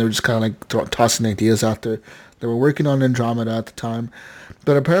Anthem. They were just kind of like tossing ideas out there. They were working on Andromeda at the time.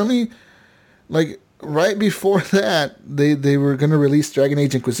 But apparently, like right before that, they were going to release Dragon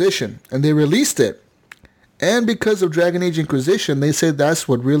Age Inquisition, and they released it. And because of Dragon Age Inquisition, they said that's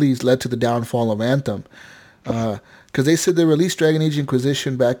what really led to the downfall of Anthem. Because they said they released Dragon Age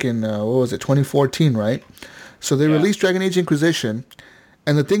Inquisition back in, 2014, right? So they released Dragon Age Inquisition,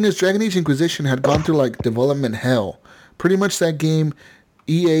 and the thing is, Dragon Age Inquisition had gone through, like, development hell. Pretty much that game,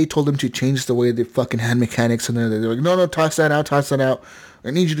 EA told them to change the way they fucking had mechanics in there. They were like, no, toss that out.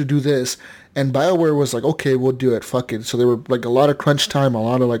 I need you to do this. And BioWare was like, okay, we'll do it, fuck it. So there were, like, a lot of crunch time, a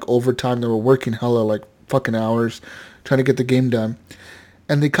lot of, like, overtime. They were working hella, like, fucking hours trying to get the game done.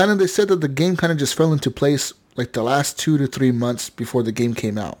 And they said that the game kind of just fell into place like the last 2 to 3 months before the game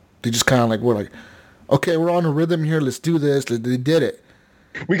came out. They just kind of like were like, okay, we're on a rhythm here. Let's do this. They did it.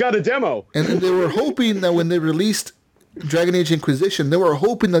 We got a demo. And then they were hoping that when they released Dragon Age Inquisition, they were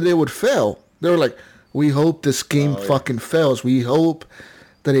hoping that they would fail. They were like, we hope this game fucking fails. We hope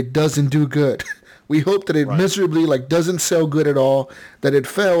that it doesn't do good. We hope that it miserably doesn't sell good at all, that it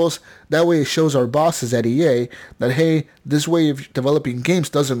fails. That way it shows our bosses at EA that, hey, this way of developing games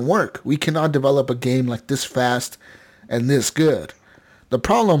doesn't work. We cannot develop a game like this fast and this good. The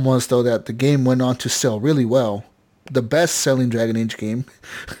problem was, though, that the game went on to sell really well. The best-selling Dragon Age game.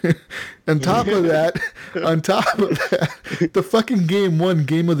 On top of that, the fucking game won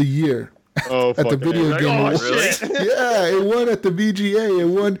Game of the Year. Oh, At the fuck Video it. Game Awards. Really? Yeah, it won at the VGA. It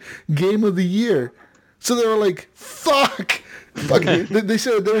won Game of the Year. So they were like, "Fuck!" They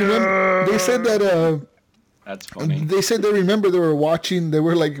said that. That's funny. They said they remember they were watching. They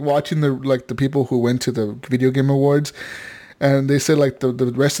were like watching the people who went to the Video Game Awards, and they said like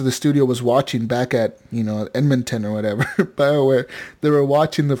the rest of the studio was watching back at Edmonton or whatever, BioWare. They were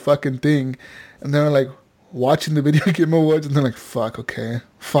watching the fucking thing, and they were like watching the Video Game Awards, and they're like, "Fuck, okay,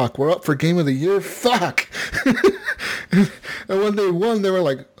 fuck, we're up for Game of the Year, fuck." And when they won, they were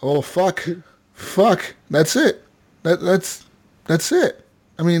like, "Oh fuck, that's it, that's it."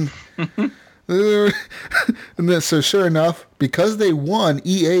 I mean. And then, so sure enough, because they won,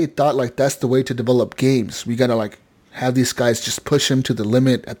 EA thought like that's the way to develop games. We gotta like have these guys just push them to the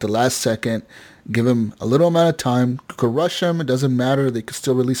limit at the last second, give them a little amount of time. You could rush them, it doesn't matter. They could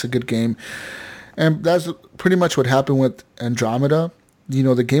still release a good game, and that's pretty much what happened with Andromeda.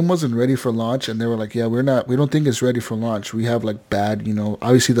 The game wasn't ready for launch, and they were like, "Yeah, we don't think it's ready for launch. We have like bad,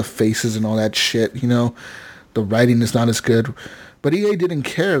 obviously the faces and all that shit. The writing is not as good." But EA didn't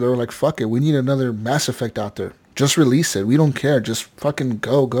care. They were like, fuck it. We need another Mass Effect out there. Just release it. We don't care. Just fucking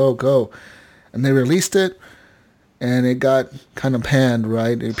go. And they released it, and it got kind of panned,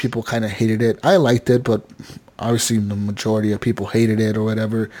 right? People kind of hated it. I liked it, but obviously the majority of people hated it or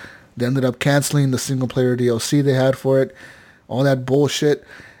whatever. They ended up canceling the single-player DLC they had for it. All that bullshit.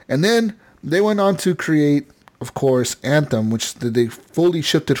 And then they went on to create, of course, Anthem, which they fully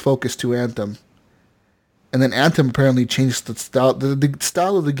shifted focus to Anthem. And then Anthem apparently changed the style. The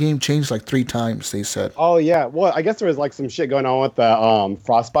style of the game changed like 3 times, they said. Oh, yeah. Well, I guess there was like some shit going on with the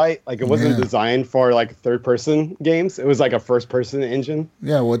Frostbite. Like it wasn't designed for like third-person games. It was like a first-person engine.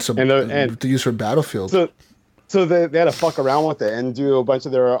 Yeah, what's to use for Battlefield. So they had to fuck around with it and do a bunch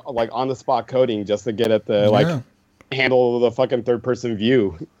of their like on-the-spot coding just to get it to handle the fucking third-person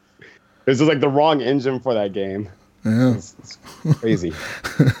view. It was just like the wrong engine for that game. Yeah. It's crazy.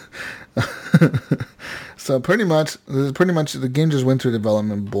 So pretty much the game just went through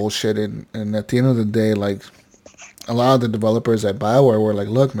development bullshit, and at the end of the day, like a lot of the developers at BioWare were like,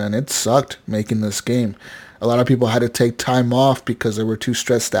 "Look, man, it sucked making this game." A lot of people had to take time off because they were too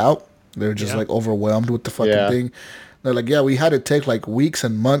stressed out. They were just like overwhelmed with the fucking thing. They're like, "Yeah, we had to take like weeks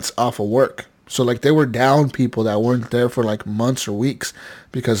and months off of work." So like they were down people that weren't there for like months or weeks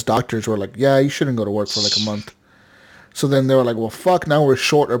because doctors were like, "Yeah, you shouldn't go to work for like a month." So then they were like, well, fuck, now we're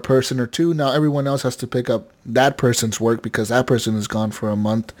short a person or two. Now everyone else has to pick up that person's work because that person is gone for a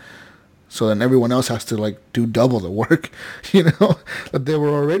month. So then everyone else has to, like, do double the work, But they were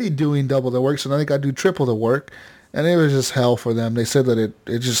already doing double the work, so now they got to do triple the work. And it was just hell for them. They said that it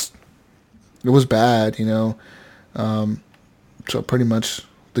was bad, So pretty much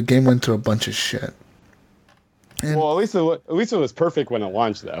the game went through a bunch of shit. And well, at least it was perfect when it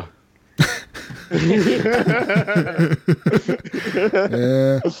launched, though. Yeah,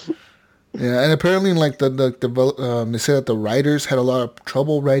 and apparently, like they said that the writers had a lot of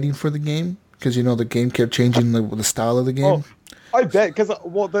trouble writing for the game because the game kept changing the style of the game. Oh, I bet because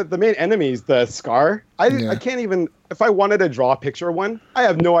the main enemies, the Scar, I can't even if I wanted to draw a picture of one, I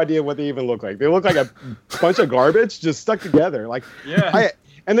have no idea what they even look like. They look like a bunch of garbage just stuck together. Like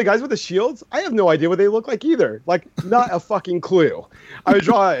And the guys with the shields, I have no idea what they look like either. Like, not a fucking clue. I would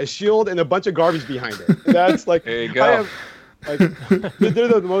draw a shield and a bunch of garbage behind it. And that's like, there you go. they're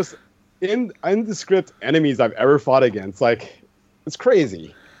the most indescript enemies I've ever fought against. Like, it's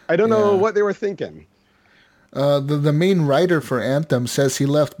crazy. I don't know what they were thinking. The main writer for Anthem says he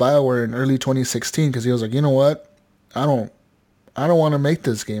left BioWare in early 2016 because he was like, you know what? I don't want to make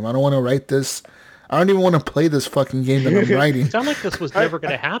this game. I don't want to write this. I don't even want to play this fucking game that I'm writing. It sounded like this was never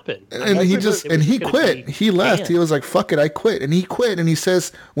going to happen. And he quit. He left. banned. He was like, fuck it, I quit. And he quit. And he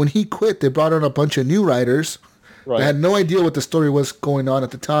says when he quit, they brought on a bunch of new writers that had no idea what the story was going on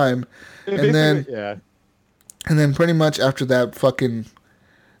at the time. And then pretty much after that, fucking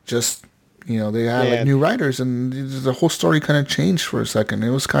just, they had like new writers and the whole story kind of changed for a second. It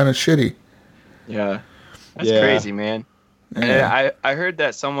was kind of shitty. Yeah. That's crazy, man. Yeah. And I heard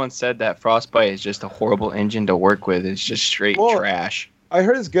that someone said that Frostbite is just a horrible engine to work with. It's just straight trash. I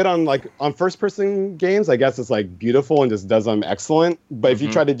heard it's good on first-person games. I guess it's like beautiful and just does them excellent. But if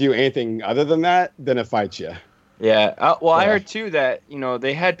you try to do anything other than that, then it fights you. Yeah. I heard too that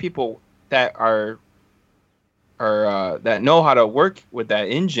they had people that are that know how to work with that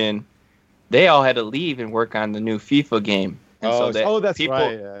engine. They all had to leave and work on the new FIFA game. And that's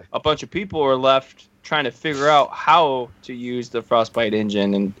right. Yeah. A bunch of people were left trying to figure out how to use the Frostbite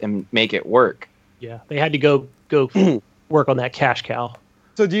engine and make it work. Yeah, they had to go work on that cash cow.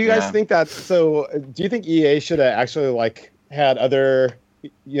 So do you guys think that? So do you think EA should have actually like had other,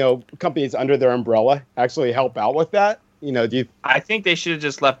 companies under their umbrella actually help out with that? I think they should have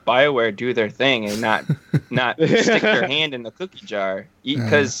just let BioWare do their thing and not stick their hand in the cookie jar.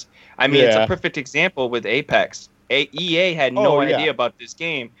 Because it's a perfect example with Apex. EA had no idea about this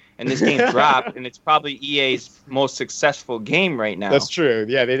game, and this game dropped, and it's probably EA's most successful game right now. That's true.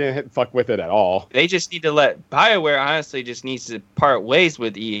 Yeah, they didn't fuck with it at all. They just need to let BioWare honestly just needs to part ways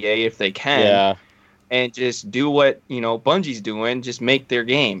with EA if they can. Yeah. And just do what, Bungie's doing, just make their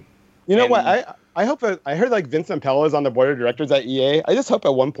game. You know what? I hope that I heard like Vincent Pella is on the board of directors at EA. I just hope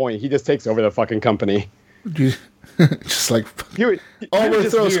at one point he just takes over the fucking company. Just like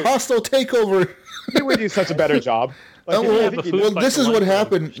overthrows, hostile takeover. He would do such a better job. This is what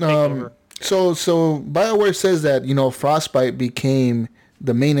happened. So BioWare says that Frostbite became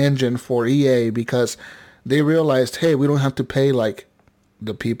the main engine for EA because they realized, hey, we don't have to pay like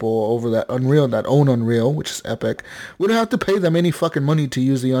the people over that own Unreal, which is Epic. We don't have to pay them any fucking money to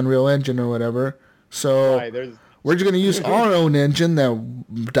use the Unreal Engine or whatever. So we're just going to use our own engine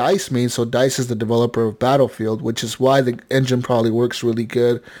that DICE made. So DICE is the developer of Battlefield, which is why the engine probably works really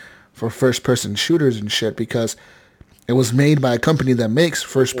good for first-person shooters and shit, because it was made by a company that makes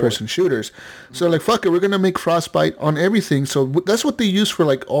first-person shooters. So like, fuck it, we're going to make Frostbite on everything. So that's what they use for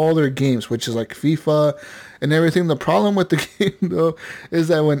like all their games, which is like FIFA and everything. The problem with the game though is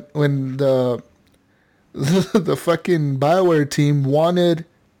that when the fucking BioWare team wanted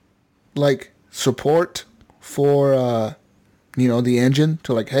like support for the engine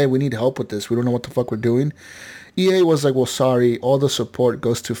to like, hey, we need help with this. We don't know what the fuck we're doing. EA was like, well, sorry, all the support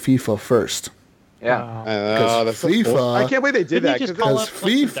goes to FIFA first. Yeah. That's FIFA. I can't believe they did that because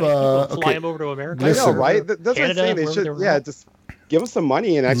FIFA. Fly them over to America. I know, right? That's what I'm saying. They should, just give them some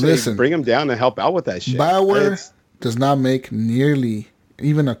money and actually bring them down and help out with that shit. BioWare does not make nearly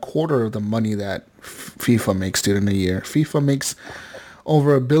even a quarter of the money that FIFA makes, dude, in a year. FIFA makes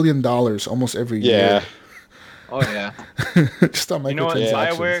over $1 billion almost every year. Oh yeah. Just on you know what?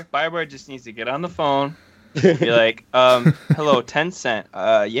 BioWare just needs to get on the phone. Be like, hello, Tencent.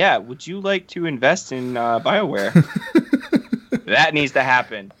 Yeah, would you like to invest in BioWare? That needs to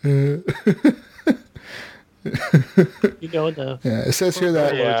happen. It says here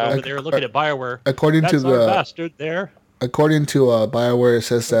that over there looking at BioWare. According to the bastard there. According to BioWare, it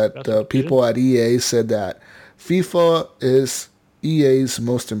says that the people at EA said that FIFA is EA's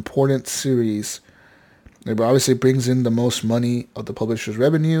most important series. It obviously brings in the most money of the publisher's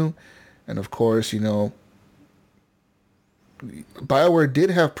revenue, and of course, BioWare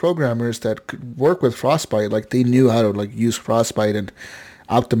did have programmers that could work with Frostbite. Like, they knew how to, like, use Frostbite and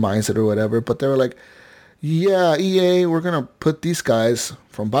optimize it or whatever. But they were like, yeah, EA, we're going to put these guys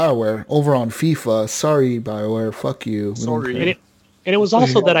from BioWare over on FIFA. Sorry, BioWare. Fuck you. Sorry. And it was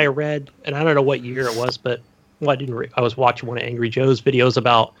also that I read, and I don't know what year it was, but I was watching one of Angry Joe's videos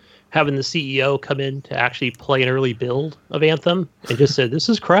about having the CEO come in to actually play an early build of Anthem and just said, this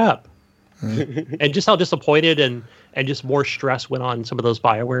is crap. And just how disappointed and just more stress went on some of those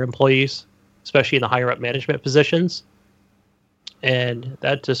BioWare employees, especially in the higher up management positions. And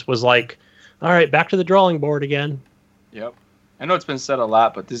that just was like, all right, back to the drawing board again. Yep. I know it's been said a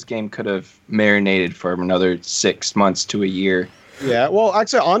lot, but this game could have marinated for another 6 months to a year. Yeah, well,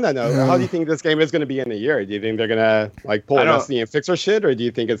 actually, on that note, how do you think this game is going to be in a year? Do you think they're going to like pull Destiny and fix our shit, or do you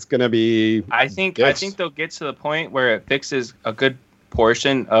think it's going to be? I think they'll get to the point where it fixes a good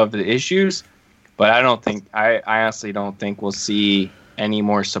portion of the issues, but I honestly don't think we'll see any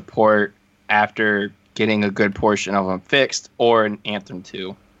more support after getting a good portion of them fixed or an Anthem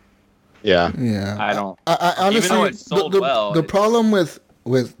 2. Yeah. I don't. I honestly, even though it sold well. The problem with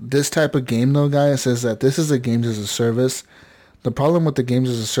this type of game, though, guys, is that this is a games as a service. The problem with the games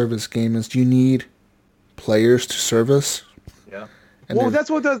as a service game is you need players to service. Yeah. And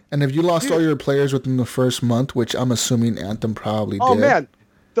that's what does. And if you lost all your players within the first month, which I'm assuming Anthem probably did. Oh man,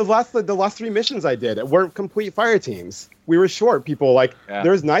 the last 3 missions I did weren't complete fire teams. We were short people. Like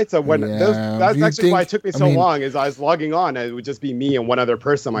there's nights of when that's actually why it took me so long. Is I was logging on and it would just be me and one other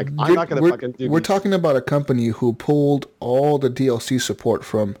person. I'm like, I'm not gonna fucking do. We're talking about a company who pulled all the DLC support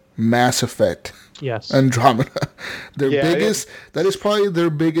from Mass Effect. Yes. Andromeda. That is probably their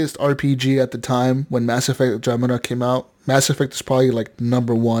biggest RPG at the time when Mass Effect Andromeda came out. Mass Effect is probably like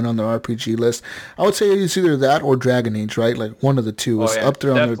number 1 on their RPG list. I would say it's either that or Dragon Age, right? Like one of the two is up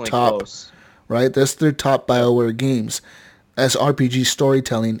there on their top. Close. Right? That's their top BioWare games. as RPG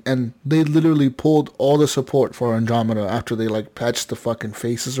storytelling, and they literally pulled all the support for Andromeda after they like patched the fucking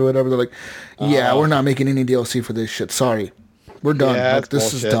faces or whatever. They're like, yeah, we're not making any DLC for this shit. Sorry, we're done. Yeah, like,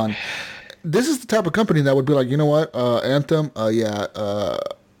 this bullshit. is done. This is the type of company that would be like, you know what, Anthem,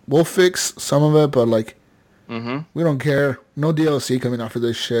 we'll fix some of it, but like, we don't care. No DLC coming out for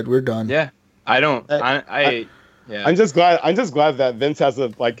this shit. We're done. Yeah, I don't. Yeah. I'm just glad that Vince has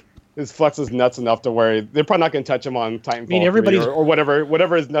his flex is nuts enough to where they're probably not going to touch him on Titanfall 3 everybody's- or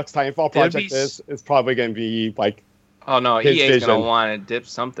whatever his next Titanfall project be is probably going to be like. Oh no, his EA's vision. gonna want to dip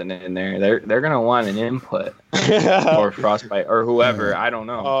something in there. They're gonna want an input or Frostbite or whoever. I don't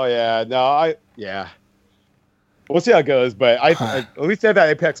know. Oh yeah, no, we'll see how it goes, but I at least they have that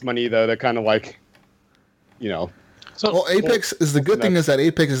Apex money though. They're kind of like, So Well, Apex is the good thing is that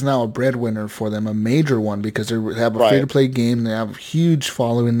Apex is now a breadwinner for them, a major one, because they have a free-to-play game. They have a huge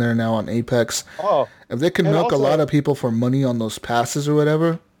following there now on Apex. oh, If they can And milk a also- lot of people for money on those passes or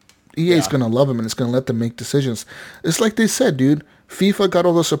whatever, EA's going to love them and it's going to let them make decisions. It's like they said, dude. FIFA got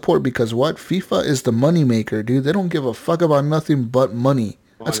all the support because what? FIFA is the money maker, dude. They don't give a fuck about nothing but money.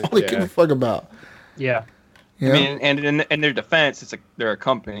 That's all they give yeah. a fuck about. yeah, Yeah, I mean, and in their defense, it's they're a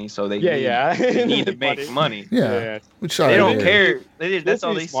company, so they need to make money. yeah. Which They don't yeah. care. That's They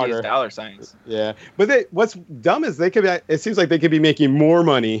all be they see smarter. is dollar signs. Yeah, but what's dumb is it seems like they could be making more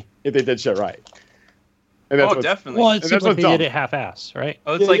money if they did shit right. And Oh, what's- definitely. well, it And seems that's like they what's did dumb. it half-ass, right?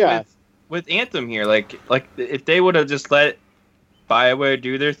 Oh, it's Yeah, like yeah. with Anthem here, like if they would have just let BioWare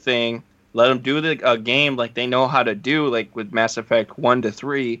do their thing, let them do a game like they know how to do, like with Mass Effect 1 to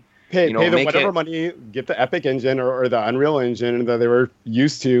 3. pay you know, them make whatever it- money, get the Epic engine or the Unreal engine that they were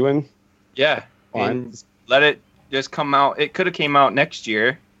used to, and Yeah, Fine. and let it just come out. It could have came out next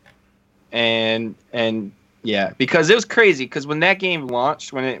year, and yeah, because it was crazy. Because when that game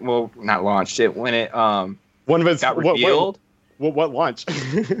launched, when it one of its got revealed, what launch?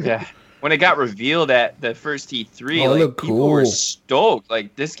 yeah, when it got revealed at the first E3, Oh, it like looked people were cool. stoked.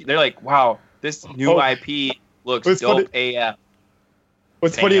 Like this, they're like, "Wow, this new Oh. IP looks It's dope funny- AF."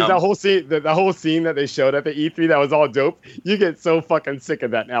 What's funny is Damn. that whole scene that they showed at the E3 that was all dope. You get so fucking sick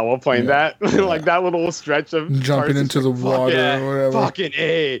of that now while playing that. like that little stretch of Jumping cars into just the like, fuck water yeah, or whatever. Fucking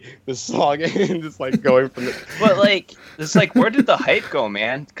A, the song, and just like going from the. But like, it's like, where did the hype go,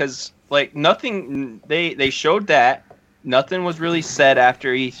 man? Because like nothing, they showed that nothing was really said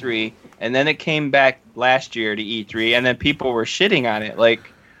after E3, and then it came back last year to E3, and then people were shitting on it.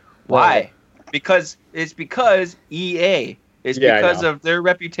 Like, why? Because EA. It's Yeah, I because know. of their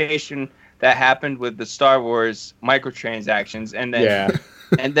reputation that happened with the Star Wars microtransactions, and then Yeah.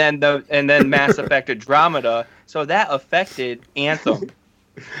 and then Mass Effect Andromeda. So that affected Anthem.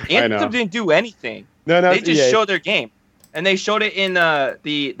 I know. Anthem didn't do anything. No, They it's just EA. showed their game, and they showed it in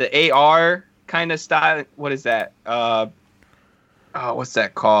the AR kind of style. What is that? What's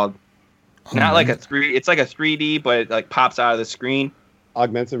that called? Not like a 3. It's like a 3D, but it like pops out of the screen.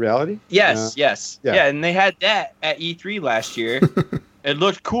 augmented reality. Yes. Yeah. Yeah, and they had that at E3 last year. It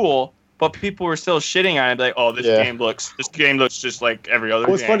looked cool, but people were still shitting on it. Like, oh, this Yeah. game looks just like every other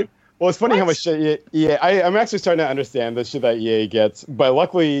Well, it's game. funny. Well, it's funny how What? much shit EA. I'm actually starting to understand the shit that EA gets, but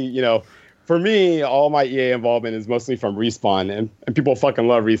luckily, for me, all my EA involvement is mostly from Respawn, and people fucking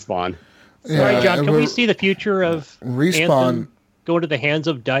love Respawn. All right, John, can we we're- see the future of Respawn. Anthem go into the hands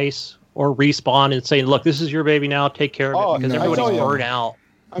of DICE or Respawn and say, look, this is your baby now, take care of Oh, it, because no. everybody's I tell you. burnt out.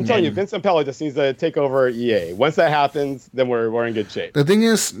 I'm telling you, Vincent Pella just needs to take over EA. Once that happens, then we're in good shape. The thing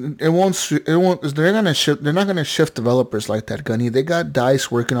is, it won't. They're gonna shift. They're not gonna shift developers like that, Gunny. They got DICE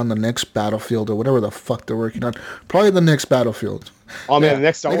working on the next Battlefield or whatever the fuck they're working on. Probably the next Battlefield. Oh man, the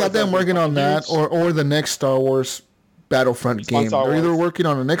next Star They Wars got them is gonna be working on that, huge. or the next Star Wars Battlefront Respawn game. Star They're either Wars. working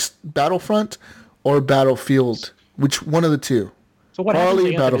on the next Battlefront or Battlefield. Which one of the two? So what happens to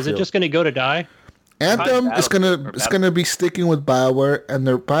Probably Anthem? Is it Battlefield. just going to go to die? Anthem is gonna be sticking with BioWare, and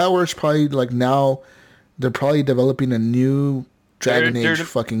their BioWare's probably like now they're probably developing a new Dragon They're- Age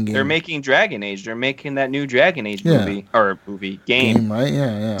fucking game. They're making Dragon Age. They're making that new Dragon Age Yeah. movie game. game, right?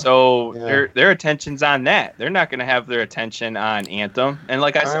 Yeah. So Yeah. their attention's on that. They're not going to have their attention on Anthem. And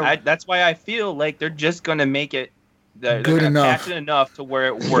like I said, that's why I feel like they're just going to make it. They're Good gonna enough. patch it enough to where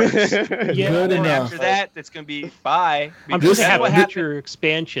it works. Yeah, Good And enough. after that, it's going to be bye. I'm Because sure they have that's what happened. future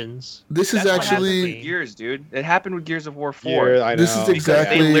expansions. This is That's what happened actually with Gears, dude. It happened with Gears of War 4. Yeah, I know. This is Because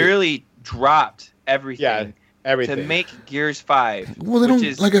exactly- they literally dropped everything Yeah, everything. to make Gears 5. well, they which don't.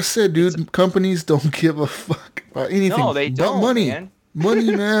 is- Like I said, dude, companies don't give a fuck about anything. No, they but don't, money. man.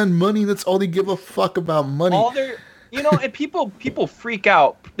 Money, man, money. That's all they give a fuck about. Money. All their, and people freak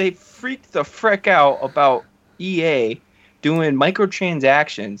out. They freak the frick out about EA doing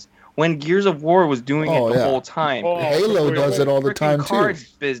microtransactions when Gears of War was doing Oh, it the yeah. whole time. Oh, Halo does it all the Freaking time too. cards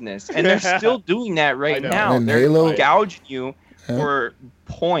business, and they're still doing that I right know. now. And They're Halo- gouging you Yeah. for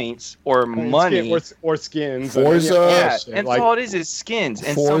points or money. or skins. Forza- Yeah, shit. and Like, all it is skins.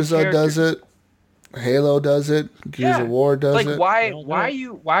 And Forza some does characters- it. Halo does it. Gears Yeah. of War does Like it. why Don't do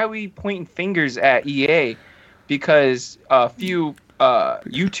why it. are we pointing fingers at EA because a few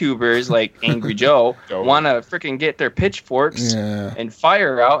YouTubers like Angry Joe Joe. want to freaking get their pitchforks Yeah. and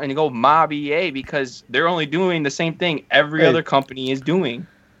fire out and go mob EA because they're only doing the same thing every Hey. other company is doing.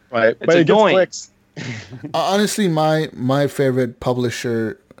 right. It's But it gets annoying. clicks. Honestly, my favorite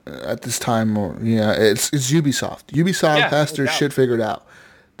publisher at this time, it's Ubisoft. Ubisoft Yeah, has no their doubt. shit figured out.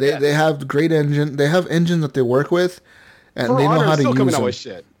 They Yeah. they have great engine. They have engines that they work with, and For they know Honor, how to still use coming out them. with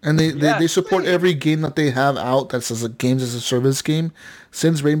shit. And they Yeah, support same. every game that they have out that's as a games as a service game.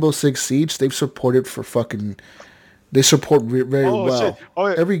 Since Rainbow Six Siege, they've supported for fucking. They support very Oh well. shit! Oh,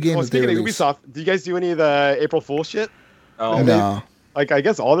 Every game Well, that they speaking of release. Ubisoft, do you guys do any of the April Fool shit? Oh, No. Like, I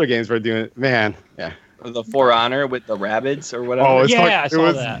guess all their games were doing. Man, yeah. the For Honor with the rabbits or whatever. Oh, it's Yeah, I it saw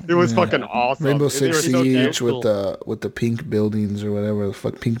was that. it was Yeah. fucking awesome. Rainbow They were Six so Siege cute. cool. with the pink buildings or whatever the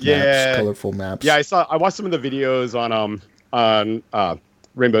fuck pink Yeah. maps, colorful maps. Yeah, I watched some of the videos on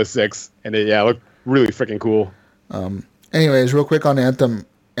Rainbow Six, and it looked really freaking cool. Anyways, real quick on Anthem.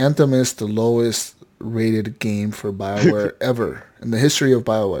 Anthem is the lowest rated game for BioWare ever in the history of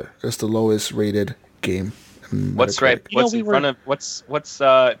BioWare. It's the lowest rated game. in What's right? Metacritic. You know, What's we in were- front of what's right It's in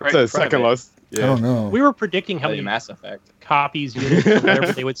the front of second it? lowest. I don't know. We were predicting how Probably many Mass Effect. copies, units,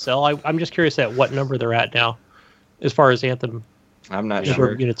 whatever they would sell. I'm just curious at what number they're at now, as far as Anthem I'm not number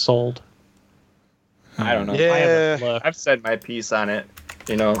sure. of units sold. I don't know. I Yeah. haven't looked. I've said my piece on it.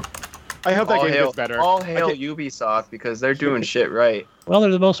 You know, I hope that all game hail, gets better. all I hail can't- Ubisoft because they're doing shit right. Well,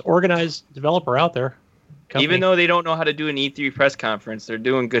 they're the most organized developer out there. Company. Even though they don't know how to do an E3 press conference, they're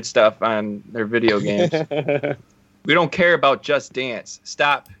doing good stuff on their video games. We don't care about Just Dance.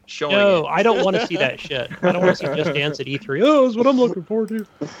 Stop showing No, it. I don't want to see that shit. I don't want to see Just Dance at E3. Oh, that's what I'm looking forward to.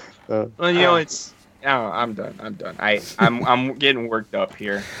 Well, you know, it's. Oh, I'm done. I'm done. I'm getting worked up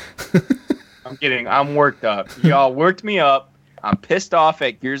here. I'm worked up. Y'all worked me up. I'm pissed off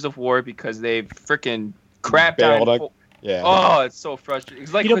at Gears of War because they freaking crapped Bailed on. on- Yeah. Oh, it's so frustrating.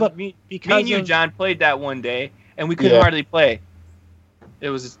 It's like You know, with but me because and you, of- John, played that one day, and we couldn't Yeah. hardly play. It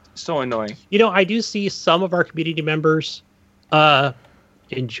was so annoying. You know, I do see some of our community members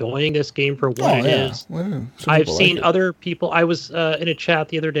enjoying this game for what it is. Well, some I've people seen like it. other people. I was in a chat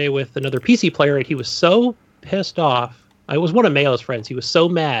the other day with another PC player, and he was so pissed off. I was one of Mayo's friends. He was so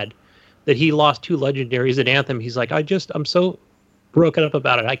mad that he lost 2 legendaries at Anthem. He's like, I'm so broken up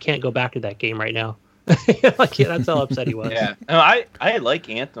about it. I can't go back to that game right now. Like, yeah, that's how upset he was. Yeah, no, I like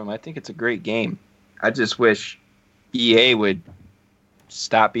Anthem. I think it's a great game. I just wish EA would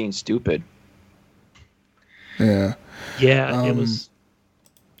stop being stupid. Yeah. Yeah, it Um, was.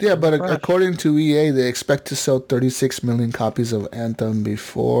 Yeah, but Fresh. according to EA, they expect to sell 36 million copies of Anthem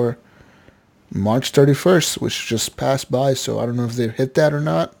before March 31st, which just passed by. So I don't know if they've hit that or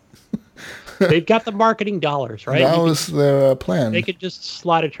not. They've got the marketing dollars, right? That You was their plan. they could just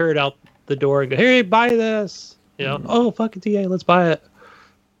slide a turd out the door and go, "Hey, buy this." You know, oh fuck it's EA, let's buy it.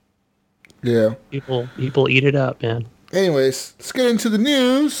 Yeah. People eat it up, man. Anyways, let's get into the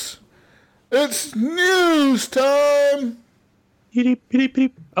news. It's news time. Beep, beep,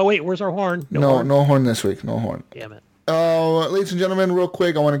 beep. Oh wait, where's our horn? No horn. horn this week. No horn. Damn it. Ladies and gentlemen, real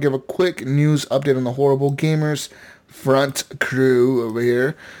quick, I want to give a quick news update on the Horrible Gamers front crew over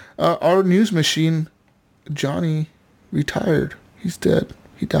here. Our news machine, Johnny, retired. He's dead.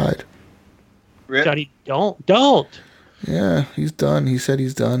 He died. Johnny, don't. Yeah, he's done. He said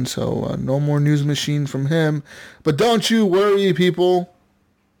he's done, so no more news machine from him. But don't you worry, people.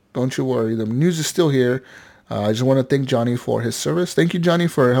 Don't you worry. The news is still here. I just want to thank Johnny for his service. Thank you, Johnny,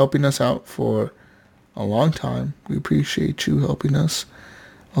 for helping us out for a long time. We appreciate you helping us.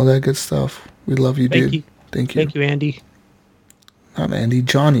 All that good stuff. We love you, Thank dude. you. Thank you. Thank you, Andy. Not Andy,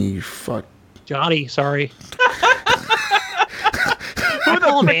 Johnny. You fuck. Johnny, sorry. Who the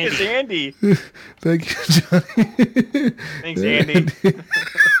call him frick is Andy? Thank you, Johnny. Thanks, Andy.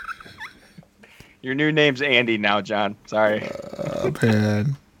 Your new name's Andy now, John. Sorry. Oh,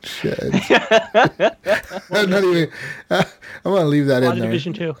 man. Shit. I'm not even. I'm gonna leave that A in lot of there.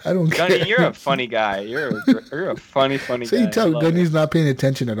 Division 2. I don't care. Gunny, you're a funny guy. You're a funny guy. So you tell I love Gunny's it. not paying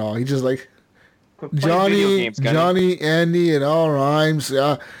attention at all. He's just like Quit playing video Johnny, games, Gunny. Johnny, Andy, it all rhymes.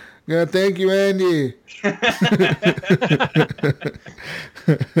 Yeah, thank you, Andy.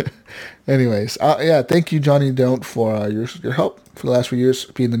 Anyways, yeah, thank you, Johnny Don't, for your help for the last few years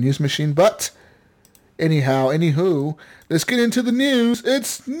being the news machine. But Anywho, let's get into the news.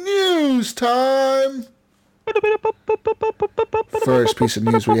 It's news time. First piece of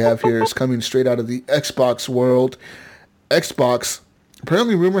news we have here is coming straight out of the Xbox world. Xbox,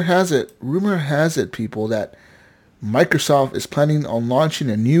 apparently rumor has it, people, that Microsoft is planning on launching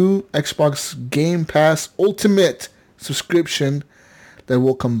a new Xbox Game Pass Ultimate subscription that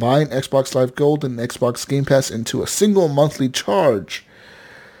will combine Xbox Live Gold and Xbox Game Pass into a single monthly charge.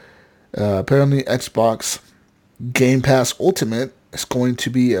 Apparently, Xbox Game Pass Ultimate is going to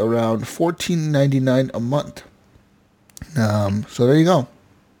be around $14.99 a month. So there you go.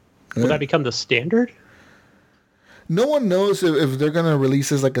 Will that become the standard? No one knows if they're gonna release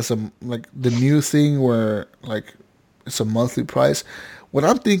this like the new thing where like it's a monthly price. What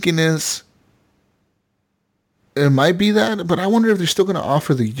I'm thinking is it might be that, but I wonder if they're still gonna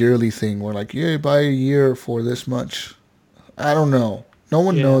offer the yearly thing where like, yeah, buy a year for this much. I don't know. No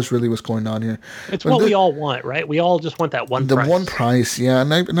one knows really what's going on here. It's what we all want, right? We all just want that one price. The one price, yeah.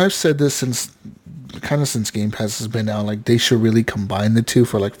 And I've said this since Game Pass has been out. Like, they should really combine the two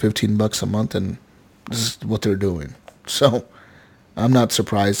for like $15 a month, and this is what they're doing. So I'm not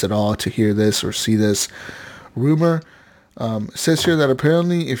surprised at all to hear this or see this rumor. It says here that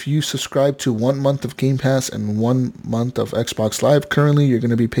apparently if you subscribe to 1 month of Game Pass and 1 month of Xbox Live, currently you're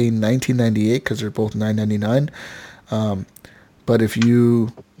going to be paying $19.98 because they're both $9.99. But if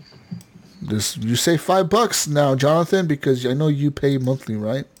you say $5 now, Jonathan, because I know you pay monthly,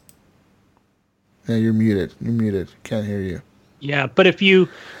 right? Yeah, you're muted. Can't hear you. Yeah, but we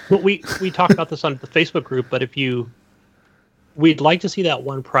talked about this on the Facebook group, but we'd like to see that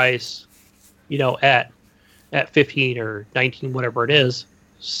one price, at 15 or 19, whatever it is,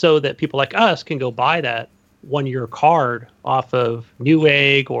 so that people like us can go buy that 1 year card off of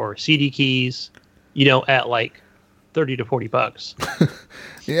Newegg or CD Keys, at like $30 to $40.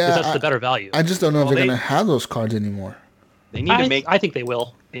 Yeah, that's the better value. I just don't know if they're going to have those cards anymore. They need to make. I think they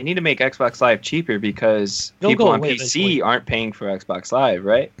will. They need to make Xbox Live cheaper because people on PC aren't paying for Xbox Live,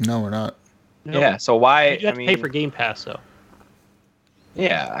 right? No, we're not. No. Yeah, so why? You have to pay for Game Pass, though.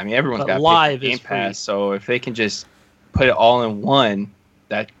 Yeah, I mean everyone's got Live Game Pass, so if they can just put it all in one,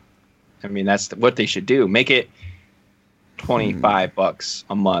 that's what they should do. Make it $25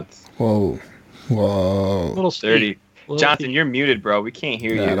 a month. Whoa. A little 30. Jonathan, you're muted, bro. We can't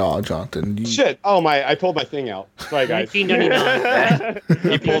hear you at all, Jonathan. Shit! Oh I pulled my thing out. Sorry, guys. $19.99.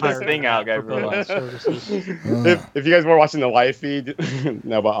 He pulled his thing out, guys. If you guys were watching the live feed,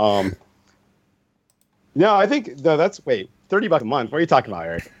 no, but no, I think that's $30 a month. What are you talking about,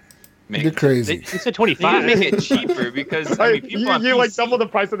 Eric? You're crazy. You said 25. They need to make it cheaper because people on you PC, like double the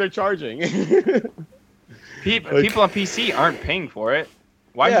price that they're charging. people on PC aren't paying for it.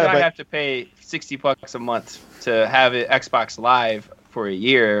 Why should I have to pay $60 a month to have it Xbox Live for a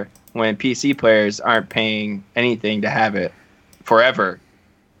year when PC players aren't paying anything to have it forever?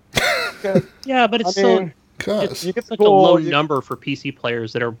 Yeah, but it's still such a low number for PC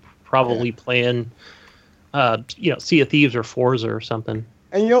players that are probably playing, Sea of Thieves or Forza or something.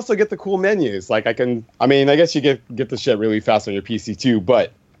 And you also get the cool menus. Like I guess you get the shit really fast on your PC too,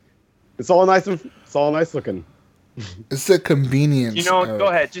 but it's all nice looking. It's the convenience. Go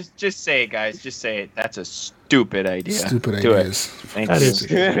ahead. Just say it, guys. Just say it. That's a stupid idea. Stupid Do ideas. Thank you.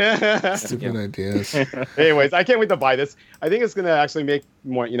 Stupid ideas. Anyways, I can't wait to buy this. I think it's going to actually make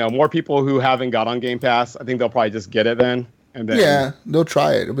more people who haven't got on Game Pass. I think they'll probably just get it then. And then they'll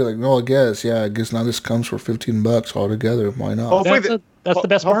try it. They'll be like, no, I guess now this comes for $15 altogether. Why not? That's the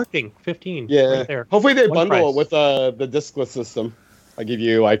best marketing. 15. Yeah. Right there. Hopefully they One bundle price. it with the discless system. I give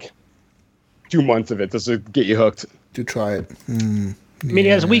you like 2 months of it just to get you hooked. To try it.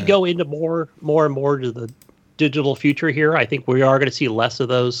 As we go into more and more to the digital future here, I think we are going to see less of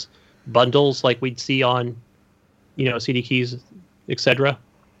those bundles like we'd see on, CD Keys, etc.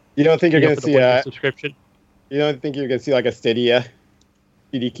 You don't think you're going to see a subscription? You don't think you're going to see like a Stadia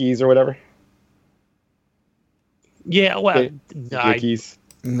CD Keys or whatever? Yeah, well, keys.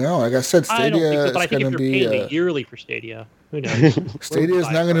 No, like I said, Stadia I don't think so, is but I think going if to you're be paying yearly for Stadia, who knows? Stadia is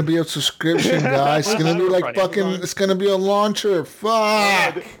not going to be a subscription, guys. It's going to be like fucking. It's going to be a launcher.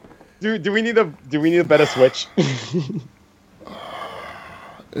 Fuck. Do we need a better Switch?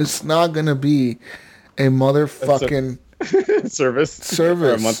 It's not going to be a motherfucking service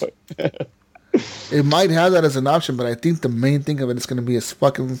for a month. It might have that as an option, but I think the main thing of it is going to be a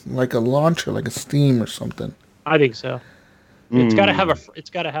fucking like a launcher, like a Steam or something. I think so. It's got to have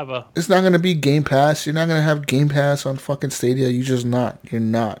a. It's not going to be Game Pass. You're not going to have Game Pass on fucking Stadia. You're just not. You're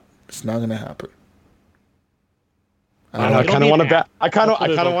not. It's not going to happen. I kind of want to bet. I kind of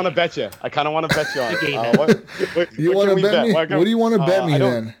want to bet you. I kind of want to bet you on it. You want to bet me? What do you want to bet me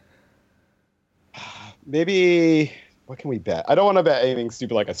then? maybe what can we bet? I don't want to bet anything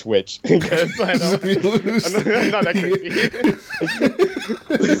stupid like a Switch because I'm not that crazy.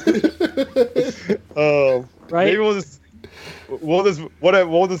 Right? Maybe we'll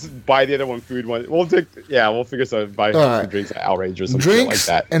just buy the other one food one. We'll figure some buy some drinks at Outrage or something like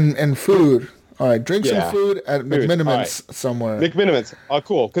that. and food. All right, drinks and food at McMiniman's somewhere. McMiniman's. Oh,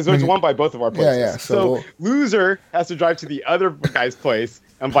 cool. Because there's one by both of our places. Yeah. So loser has to drive to the other guy's place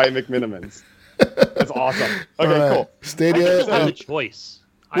and buy McMiniman's. That's awesome. Okay, cool. Stadia. I just have the choice.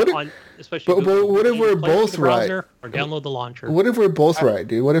 Especially but what if we're both right? Or download the launcher. What if we're both right,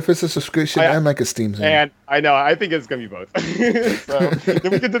 dude? What if it's a subscription and like a Steam thing? And I know, I think it's gonna be both. So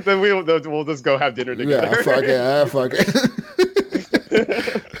then we'll just go have dinner together. Yeah, fuck it.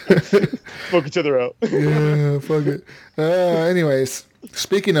 Smoke each other out. Yeah, fuck it. Anyways,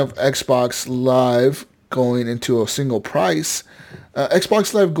 speaking of Xbox Live going into a single price,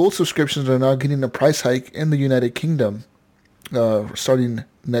 Xbox Live Gold subscriptions are now getting a price hike in the United Kingdom, starting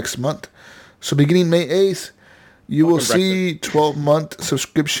next month. So beginning May 8th, you will see 12-month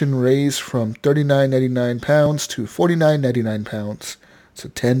subscription raise from £39.99 to £49.99. It's a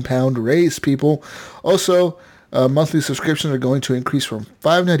 £10 raise, people. Also, monthly subscriptions are going to increase from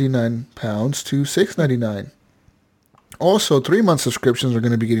 £5.99 to £6.99. Also, 3-month subscriptions are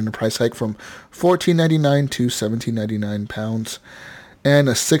going to be getting a price hike from £14.99 to £17.99. And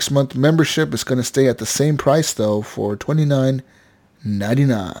a 6-month membership is going to stay at the same price, though, for $29.99.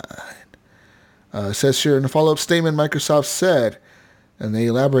 It says here in the follow-up statement, Microsoft said, and they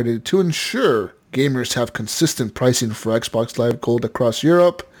elaborated, to ensure gamers have consistent pricing for Xbox Live Gold across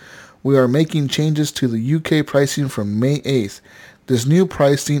Europe, we are making changes to the UK pricing from May 8th. This new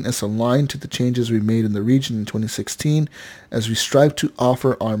pricing is aligned to the changes we made in the region in 2016 as we strive to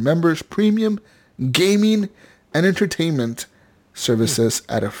offer our members premium gaming and entertainment services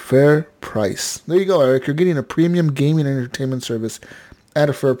at a fair price. There you go, Eric. You're getting a premium gaming and entertainment service at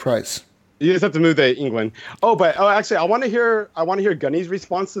a fair price. You just have to move to England. Actually, I want to hear Gunny's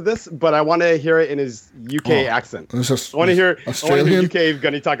response to this, but I want to hear it in his UK accent. I want to hear UK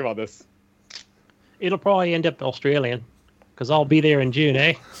Gunny talk about this. It'll probably end up Australian, because I'll be there in June,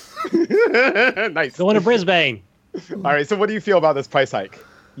 eh? Nice. Going to Brisbane. All right. So, what do you feel about this price hike,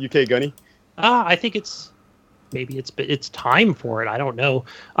 UK Gunny? I think it's time for it. I don't know.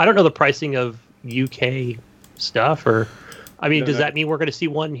 I don't know the pricing of UK stuff, or I mean, does that mean we're going to see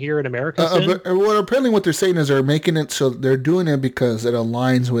one here in America soon? Apparently what they're saying is they're making it so they're doing it because it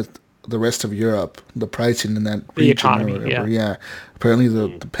aligns with the rest of Europe, the pricing in that region. The economy, or whatever. Yeah. Apparently the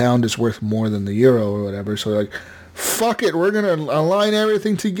pound is worth more than the euro or whatever. So like, fuck it, we're going to align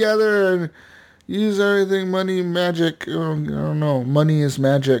everything together and use everything, money, magic. I don't know. Money is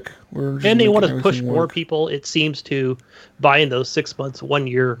magic. And they want to push more people, it seems, to buy in those 6 months, 1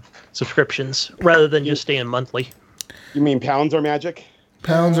 year subscriptions rather than just staying monthly. You mean pounds are magic?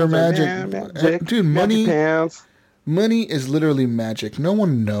 Pounds are magic. Dude, money. Magic pounds. Money is literally magic. No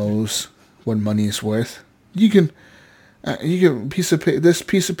one knows what money is worth. You can this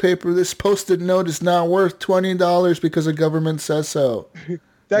piece of paper, this Post-it note is not worth $20 because the government says so.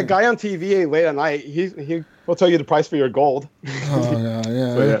 That guy on TV late at night, he will tell you the price for your gold. Oh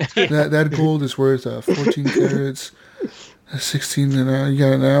yeah. That gold is worth 14 carats, 16 you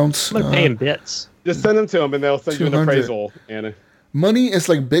got an ounce. I'm gonna pay in bits. Just send them to them, and they'll send you an appraisal. Anna. Money is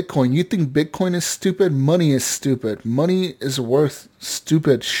like Bitcoin. You think Bitcoin is stupid? Money is stupid. Money is worth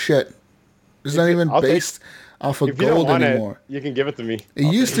stupid shit. It's not even based off of gold anymore. You can give it to me.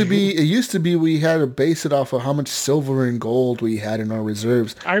 It used to be we had to base it off of how much silver and gold we had in our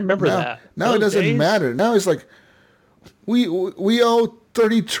reserves. I remember that. Now it doesn't matter. Now it's like we owe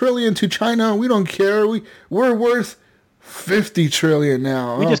 30 trillion to China. We don't care. We're worth 50 trillion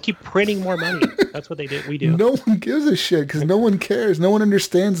now. We just keep printing more money. That's what we do. No one gives a shit because no one cares. No one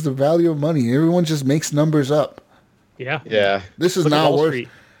understands the value of money. Everyone just makes numbers up. Yeah. This is not worth.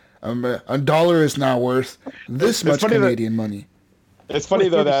 A dollar is not worth this much Canadian money. It's funny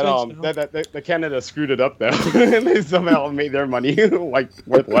though that Canada screwed it up though, and they somehow made their money like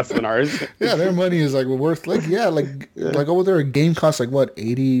worth less than ours. Yeah, their money is like worth like over there a game costs like what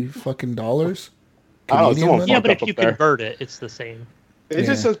 $80 fucking dollars. Yeah, but if you convert it, it's the same. It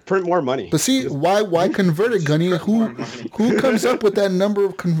just says print more money. But see, why convert it, Gunny? Who comes up with that number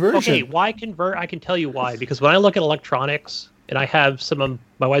of conversion? Okay, why convert? I can tell you why. Because when I look at electronics, and I have some of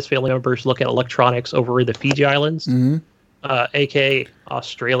my wife's family members look at electronics over in the Fiji Islands, aka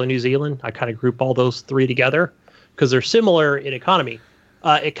Australia, New Zealand. I kind of group all those three together because they're similar in economy.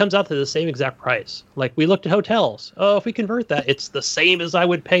 It comes out to the same exact price. Like we looked at hotels. Oh, if we convert that, it's the same as I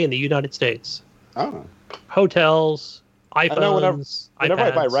would pay in the United States. Oh. Hotels, iPhones, know whenever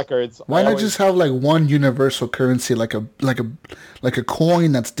I buy iPads. records, Why I not always- just have like one universal currency, like a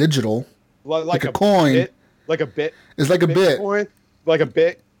coin that's digital? like a coin. bit, like a bit. It's like a bit. Bitcoin, like a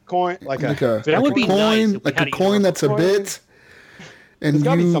Bitcoin, like That a would be coin, nice if we like had a a coin that's a universal bit. And There's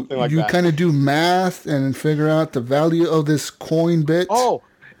gotta be something like you that. kind of do math and figure out the value of this coin bit. Oh,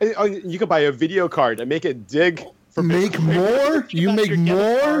 you could buy a video card and make it dig for Make Bitcoin. more? You about make your debit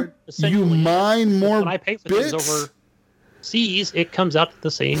more? card, You essentially. mine more When I pay for things bits? over seas, it comes out to the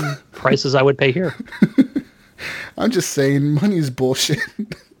same price as I would pay here. I'm just saying, money's bullshit.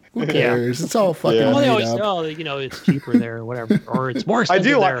 Who cares? It's all fucking Yeah. Well, they made always up. say, oh, it's cheaper there or whatever, or it's more I expensive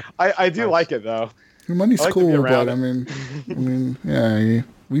do there. like I do like it though. Money's I like to be cool, around but it. yeah,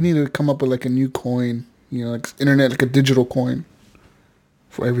 we need to come up with like a new coin, like internet, like a digital coin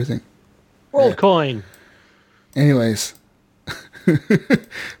for everything. World coin. Anyways,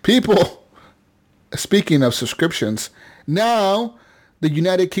 people, speaking of subscriptions, now the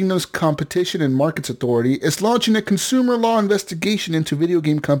United Kingdom's Competition and Markets Authority is launching a consumer law investigation into video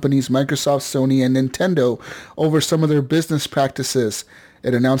game companies Microsoft, Sony, and Nintendo over some of their business practices,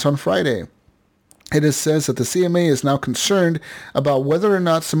 it announced on Friday. It says that the CMA is now concerned about whether or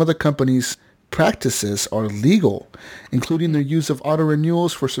not some of the companies' practices are legal, including their use of auto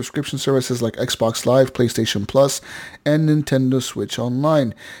renewals for subscription services like Xbox Live, PlayStation Plus, and Nintendo Switch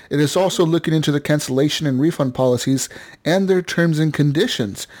Online. It is also looking into the cancellation and refund policies and their terms and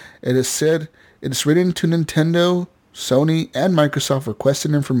conditions. It is said it is written to Nintendo, Sony, and Microsoft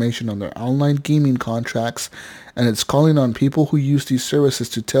requesting information on their online gaming contracts, and it's calling on people who use these services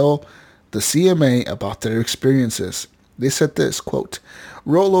to tell the CMA about their experiences. They said this, quote,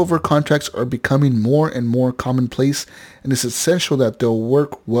 rollover contracts are becoming more and more commonplace, and it's essential that they'll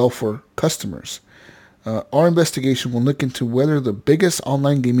work well for customers. Our investigation will look into whether the biggest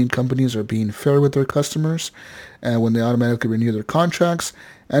online gaming companies are being fair with their customers when they automatically renew their contracts,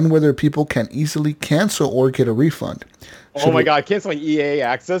 and whether people can easily cancel or get a refund. Oh my god, canceling EA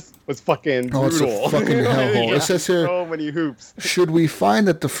access was fucking brutal. Oh, it's a fucking hellhole. It says here, so many hoops. should we find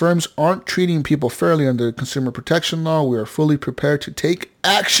that the firms aren't treating people fairly under consumer protection law, we are fully prepared to take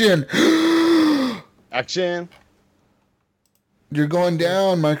action. Action. You're going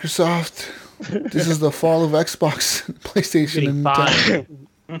down, Microsoft. This is the fall of Xbox, PlayStation, Getting and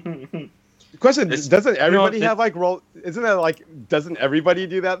Nintendo. fined. Question: doesn't everybody this- have like roll? Isn't that like? Doesn't everybody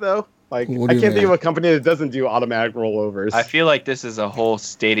do that though? Like, What do I you can't think mean? of a company that doesn't do automatic rollovers. I feel like this is a whole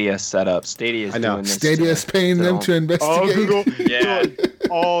Stadia setup. Stadia's I know. doing this. Stadia's paying them to Oh, investigate. Google. Yeah.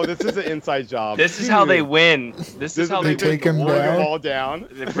 Oh, this is an inside job. This is how they Dude, win. This is how they they take him Lug them down? all down.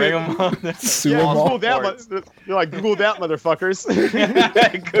 They bring them on. Sue Yeah, them all. Google that. You're like Google that, motherfuckers.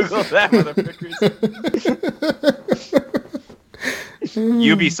 Google that, motherfuckers.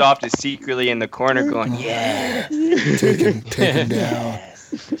 Ubisoft is secretly in the corner going, yeah. Take him down.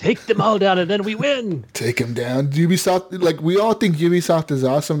 Take them all down, and then we win. Take him down. Ubisoft, like, we all think Ubisoft is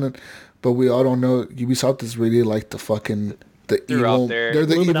awesome, but we all don't know Ubisoft is really like the fucking, the They're evil, out there. they're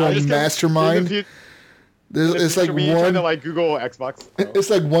the Illuminati. evil mastermind. It's like we trying to one, like Google Xbox. it's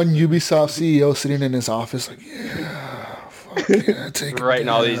like one Ubisoft CEO sitting in his office like, yeah, fuck yeah, take him writing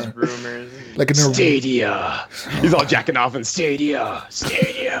all these down. rumors. Like in a Stadia. He's all jacking off and Stadia.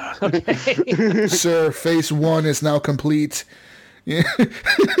 Stadia. sir, phase 1 is now complete. Yeah.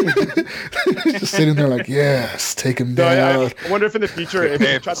 Just sitting there like, yes, take him So down. I wonder if in the future,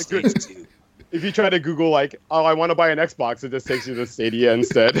 if you try to Google like, oh, I want to buy an Xbox, it just takes you to Stadia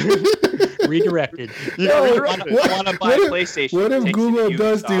instead. Redirected. You got No, redirected. what- I want to buy what a if- PlayStation. What if Takes you Google to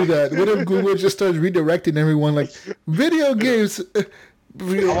does do Ubisoft. that? What if Google just starts redirecting everyone like video games? I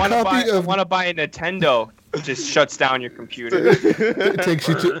want to buy a Nintendo. Just shuts down your computer. It takes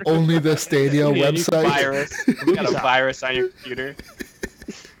you to only the Stadia website. Virus. You got a virus on your computer.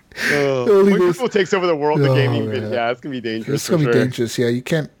 Only When this- Google takes over the world of Oh, gaming, man. yeah, it's gonna be dangerous. It's gonna for be sure. dangerous. Yeah, you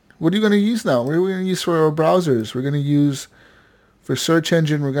can't. What are you gonna use now? What are we gonna use for our browsers? We're gonna use for search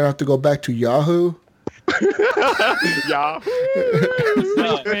engine. We're gonna have to go back to Yahoo. Yeah.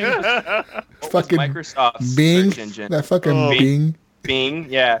 Fucking Microsoft's Bing. search engine. That fucking Oh. Bing. Bing,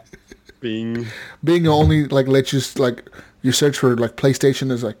 yeah. Bing. Bing only like lets you like you search for like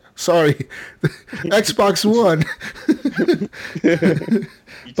PlayStation is like sorry, Xbox One.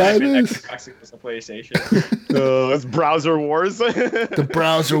 You Buy type in this. Xbox equals a PlayStation. It's browser wars. The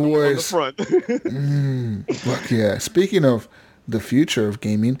browser On the wars. front. Fuck yeah. Speaking of the future of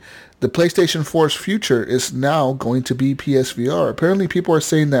gaming, the PlayStation 4's future is now going to be PSVR. Apparently people are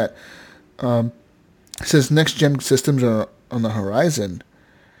saying that since next gen systems are on the horizon,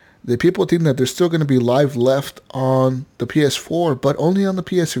 The people think that there's still going to be live left on the PS4, but only on the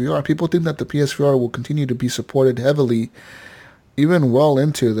PSVR. People think that the PSVR will continue to be supported heavily, even well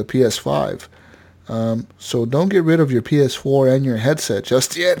into the PS5. So don't get rid of your PS4 and your headset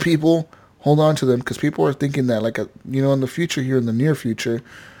just yet, people. Hold on to them, because people are thinking that, like, in the future here, in the near future,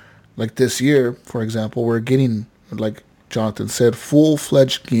 like this year, for example, we're getting, like Jonathan said,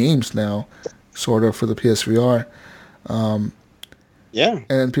 full-fledged games now, sort of, for the PSVR. Yeah.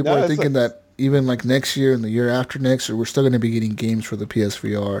 And people are thinking that even like next year and the year after next, we're still going to be getting games for the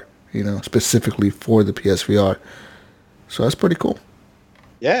PSVR, specifically for the PSVR. So that's pretty cool.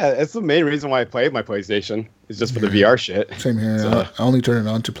 Yeah, it's the main reason why I played my PlayStation. Is just for the VR shit. Same here. So. I only turn it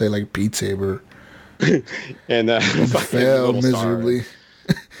on to play like Beat Saber. And fail miserably.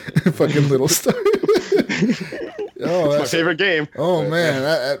 Fucking Little Star. That's my favorite game. Oh man,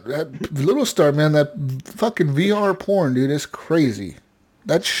 that Little Star, man, that fucking VR porn, dude, is crazy.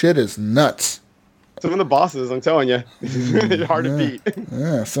 That shit is nuts. Some of the bosses, I'm telling you, they're hard to beat.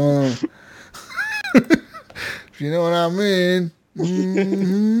 Yeah, so if you know what I mean.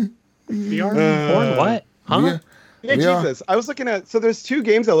 Mm-hmm. VR porn? What? Huh? Yeah, Jesus. I was looking at. So there's two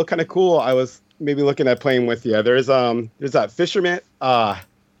games that look kind of cool. I was maybe looking at playing with you. There's that Fisherman. Oh,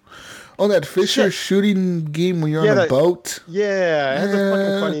 that Fisher shooting game when you're on a boat? Yeah, it has a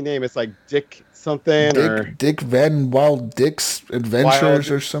fucking funny name. It's like Dick something Dick Van Wild Dick's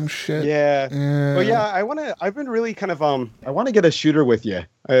Adventures or some shit. Yeah. But yeah, I've been really kind of I want to get a shooter with you.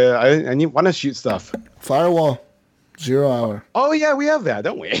 I want to shoot stuff. Firewall. 0 Hour. Oh yeah, we have that,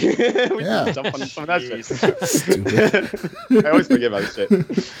 don't we? We jump on some of that shit. Stupid. I always forget about this shit.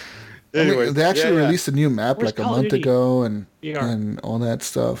 Anyways, they actually released a new map Where's like a month ago and all that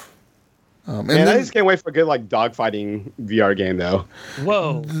stuff. And then, I just can't wait for a good like dogfighting VR game though.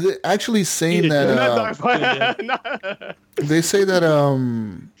 Whoa! Actually, saying that they say that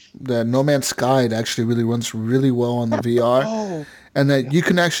that No Man's Sky actually really runs really well on the VR, and that you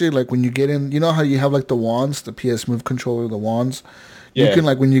can actually like when you get in, you know how you have like the wands, the PS Move controller, the wands. Yeah. You can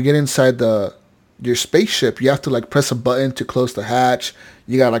like when you get inside your spaceship, you have to like press a button to close the hatch.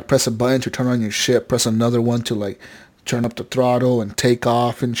 You gotta like press a button to turn on your ship. Press another one to like turn up the throttle and take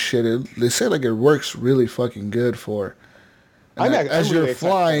off and shit. They say like it works really fucking good for. As you're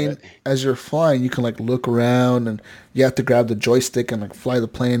flying, you can like look around and you have to grab the joystick and like fly the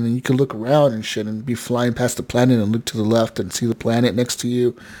plane, and you can look around and shit and be flying past the planet and look to the left and see the planet next to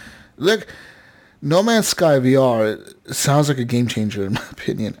you. Look, No Man's Sky VR it sounds like a game changer in my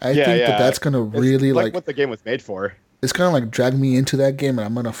opinion. I think that's gonna really like what the game was made for. It's gonna like drag me into that game, and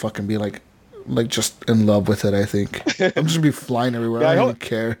I'm gonna fucking be like just in love with it. I think I'm just gonna be flying everywhere. I don't even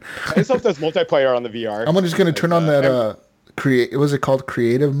care. I just hope there's multiplayer on the VR. I'm just gonna turn on that was it called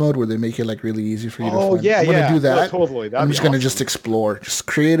creative mode, where they make it like really easy for you to fly? I'm gonna do that. No, totally. I'm just gonna just explore, just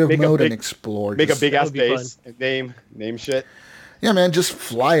creative mode and explore. Make a big ass base and name shit. Yeah, man, just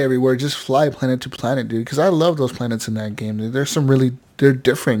fly everywhere. Just fly planet to planet, dude. Because I love those planets in that game. There's some they're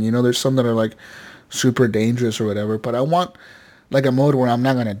different. There's some that are like super dangerous or whatever. But I want like a mode where I'm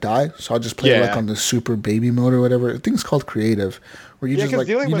not gonna die, so I'll just play like on the super baby mode or whatever. I think it's called creative, where you just like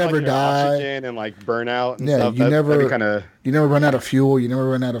you never like, die, oxygen and like burnout. And stuff. You never run out of fuel. You never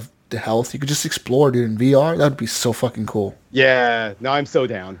run out of the health. You could just explore, dude. In VR, that'd be so fucking cool. Yeah, no, I'm so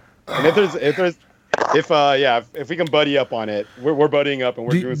down. And if we can buddy up on it, we're buddying up and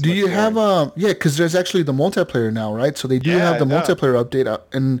we're doing. Do you have because there's actually the multiplayer now, right? So they do have the multiplayer update out,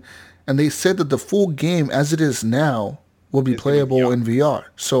 and they said that the full game as it is now will be playable in VR.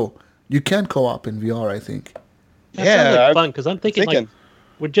 So you can co-op in VR, I think. That sounds like fun, because I'm thinking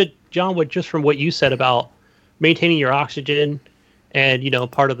like, John, just from what you said about maintaining your oxygen,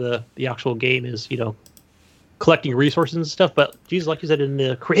 and part of the actual game is collecting resources and stuff. But Jesus, like you said, in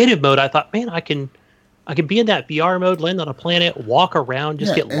the creative mode, I thought, man, I can be in that VR mode, land on a planet, walk around,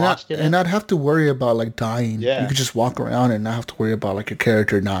 just get lost in it, and not have to worry about like dying. Yeah. You could just walk around and not have to worry about like your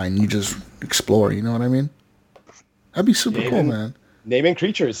character dying. You just explore. You know what I mean? That'd be super cool, man. Naming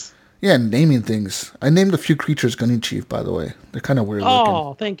creatures. Yeah, naming things. I named a few creatures Gunny Chief, by the way. They're kind of weird looking.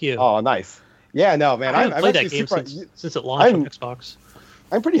 Oh, thank you. Oh, nice. Yeah, no, man. I haven't played that game since it launched on Xbox.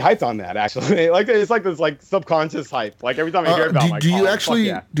 I'm pretty hyped on that, actually. Like, it's like this like subconscious hype. Like every time I hear about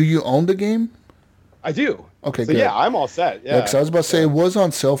it, do you own the game? I do. Okay, so good. Yeah, I'm all set. Yeah, because I was about to say it was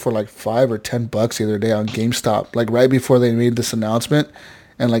on sale for like $5 or $10 the other day on GameStop, like right before they made this announcement,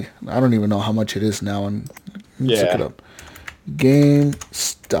 and like I don't even know how much it is now. And let's look it up.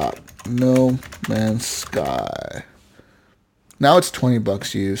 GameStop, No Man's Sky. Now it's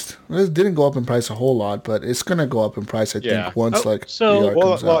 $20 used. It didn't go up in price a whole lot, but it's gonna go up in price. I think once VR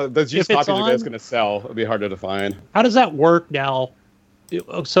comes out. The used copies are just gonna sell. It'll be harder to find. How does that work now?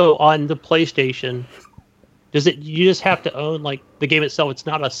 So on the PlayStation, you just have to own like the game itself? It's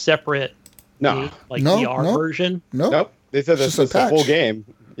not a separate No. game, like No, VR no. version? Nope. They said It's this just a is a full patch. game.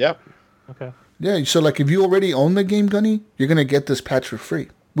 Yep. Okay. Yeah, so like if you already own the game, Gunny, you're gonna get this patch for free,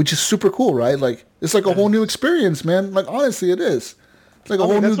 which is super cool, right? Like it's like a whole new experience, man. Like honestly, it is. It's like a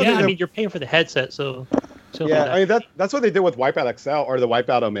whole new that's what Yeah, game. I mean, you're paying for the headset, so Yeah, I mean that's what they did with Wipeout XL or the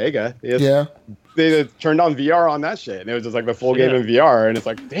Wipeout Omega. Yeah, They turned on VR on that shit, and it was just like the full game in VR, and it's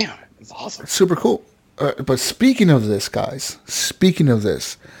like, damn, it's awesome. it's super cool. But speaking of this, guys,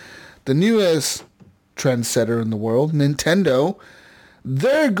 the newest trendsetter in the world, Nintendo,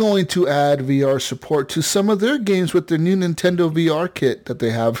 they're going to add VR support to some of their games with their new Nintendo VR kit that they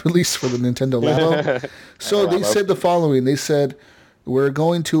have released for the Nintendo Labo. So they said the following. They said, we're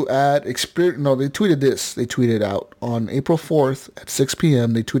going to add experience. No, they tweeted this. They tweeted out on April 4th at 6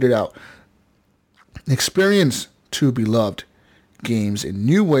 p.m. They tweeted out, experience two beloved games in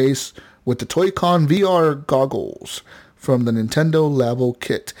new ways with the Toy-Con VR goggles from the Nintendo Labo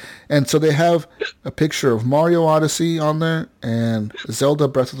kit. And so they have a picture of Mario Odyssey on there and Zelda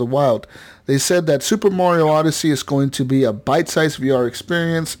Breath of the Wild. They said that Super Mario Odyssey is going to be a bite-sized VR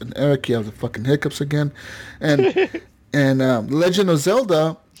experience. And Eric, you have the fucking hiccups again. And Legend of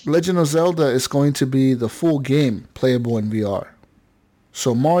Zelda is going to be the full game playable in VR.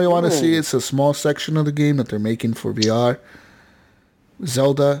 So Mario Odyssey, it's a small section of the game that they're making for VR.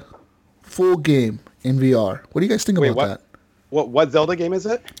 Zelda, full game in VR. What do you guys think about that? What Zelda game is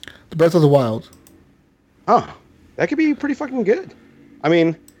it? The Breath of the Wild. Oh, that could be pretty fucking good. I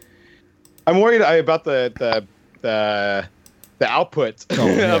mean, I'm worried about the output of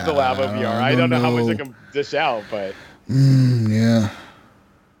the Labo VR. I don't know how much it can dish out, but Yeah.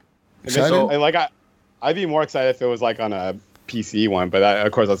 Excited? I'd be more excited if it was like on a PC one, but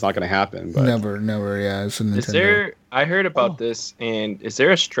of course that's not going to happen. But Never. Yeah, it's a Nintendo. I heard about this, and is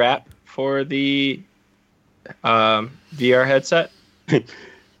there a strap for the VR headset?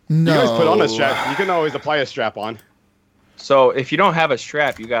 No. you guys put on a strap. You can always apply a strap on. So if you don't have a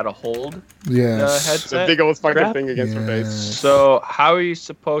strap, you gotta hold the Yes. The headset. big old fucking Strap? thing against your face. So how are you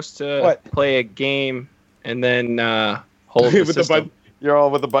supposed to What? play a game and then hold the with the system? button, you're all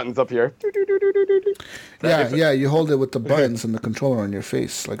with the buttons up here. Yeah, you hold it with the buttons and the controller on your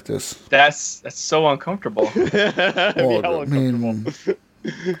face like this. That's so uncomfortable. It'd be Or, hella I mean, uncomfortable.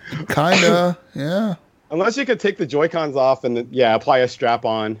 kinda, yeah. Unless you could take the Joy-Cons off and apply a strap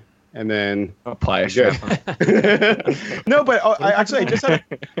on, and then Apply a Good. strap on. no, but I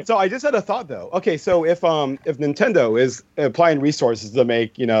just had a thought though. Okay, so if Nintendo is applying resources to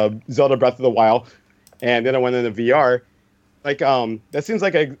make Zelda Breath of the Wild, and then I went into VR, like that seems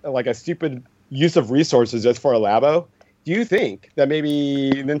like a stupid use of resources just for a Labo. Do you think that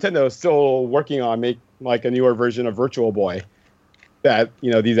maybe Nintendo is still working on make like a newer version of Virtual Boy that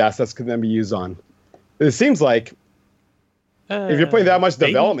these assets could then be used on? It seems like if you're putting that much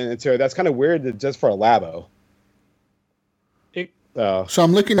development into it, that's kind of weird just for a Labo. So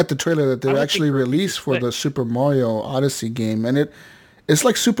I'm looking at the trailer that I they don't actually think we're released for quick. the Super Mario Odyssey game, and it's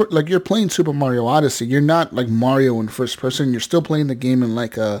like you're playing Super Mario Odyssey. You're not like Mario in first person. You're still playing the game in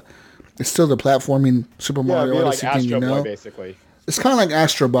it's still the platforming Super Yeah, Mario it'd be Odyssey like game, Astro Boy, basically. It's kind of like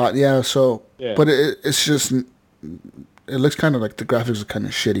Astrobot, yeah. So, Yeah. but it's just it looks kind of like the graphics are kind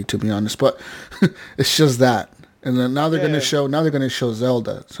of shitty, to be honest. But it's just that. And then now they're gonna show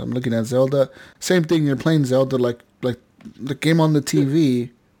Zelda. So I'm looking at Zelda. Same thing. You're playing Zelda like the game on the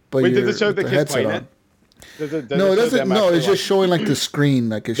TV, but Wait, you're does it show with the kids headset playing on. it? No, it doesn't. No, it's just showing like the screen,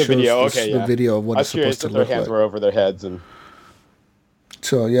 like it the shows video. the video of what I it's was curious supposed to if their look hands like. were over their heads, and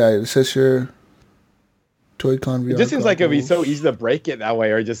So yeah, it says your Toy-Con VR. it just seems like it'd be so goggles. easy to break it that way,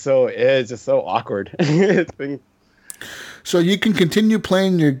 or it's just so awkward. It's been- So you can continue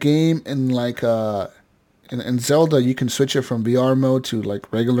playing your game in like in Zelda. You can switch it from VR mode to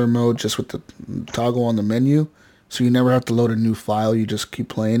like regular mode just with the toggle on the menu. So you never have to load a new file. You just keep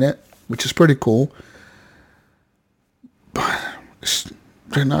playing it, which is pretty cool. But it's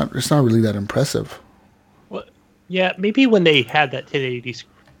not really that impressive. Well, yeah, maybe when they had that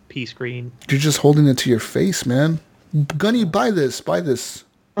 1080p screen. You're just holding it to your face, man. Gunny, buy this.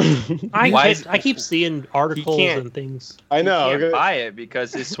 I keep seeing articles can't- and things. I know. You can't buy it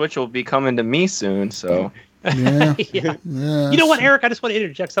because his Switch will be coming to me soon. So Yeah. Yeah. Yeah. You know what, Eric? I just want to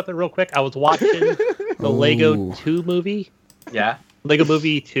interject something real quick. I was watching the Lego Ooh. 2 movie. yeah, Lego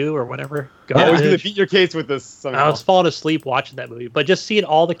Movie 2 or whatever. I was gonna Garbage. beat your case with this I somehow. was falling asleep watching that movie, but just seeing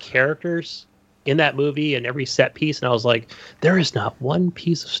all the characters in that movie and every set piece, and I was like, there is not one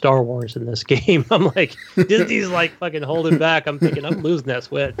piece of Star Wars in this game. I'm like, Disney's like fucking holding back. I'm thinking I'm losing that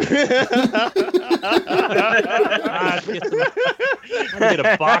Switch. I'm gonna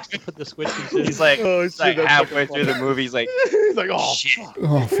get a box to put the Switch in. He's like, Oh, he's shit, like that's halfway fucking through the movie. He's like, He's like, oh, shit. fuck.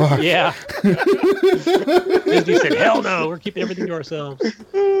 Oh, fuck. Yeah. Disney said, hell no, we're keeping everything to ourselves.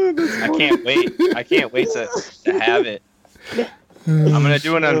 I can't wait. I can't wait to have it. I'm gonna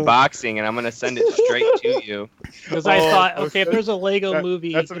do an unboxing and I'm gonna send it straight to you. Because I thought, okay, if there's a Lego That-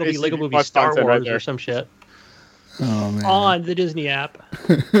 movie, that's it'll some be Lego HCP movie plus Star content Wars right there. or some shit Oh, man. on the Disney app.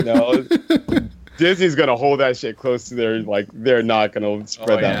 No, Disney's gonna hold that shit close to their like. They're not gonna spread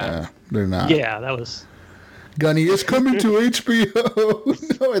Oh, that. yeah. Yeah, they're not. Yeah, that was. Gunny, it's coming to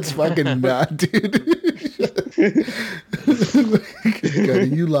HBO. No, it's fucking not, dude. Gunny,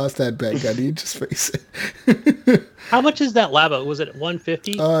 you lost that bet, Gunny. You just face it. How much is that Labo? Was it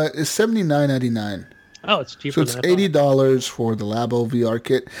 $150? It's $79.99. Oh, it's cheaper So it's than I thought. $80 for the Labo VR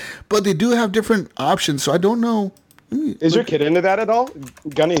kit, but they do have different options. So I don't know. Is your kid into that at all,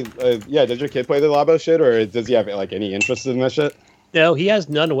 Gunny? Yeah, does your kid play the Labo shit, or does he have like any interest in that shit? No, he has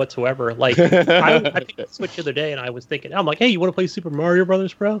none whatsoever. Like, I picked the Switch the other day, and I was thinking, I'm like, hey, you want to play Super Mario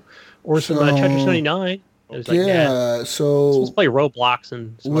Brothers, bro? Or some So- Tetris 99? It was like, yeah. So So let's play Roblox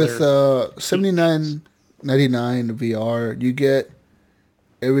and some with other... $79.99 VR, you get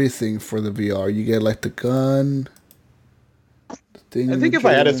everything for the VR. You get like the gun. The I think if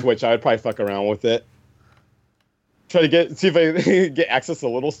I had a thingamajigger. Switch, I'd probably fuck around with it. Try to see if I get access to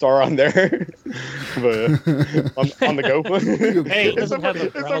Little Star on there, but on the go. Hey, it doesn't have a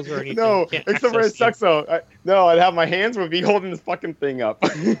browser or anything. No, You can't except for it access sucks though. No, I'd have my hands would be holding this fucking thing up.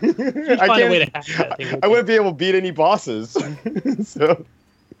 You find a way to hack that thing. I wouldn't be able to beat any bosses. So,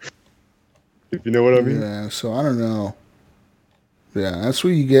 if you know what I mean. Yeah, so I don't know. Yeah, that's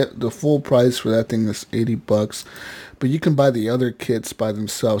where you get the full price for that thing is $80. But you can buy the other kits by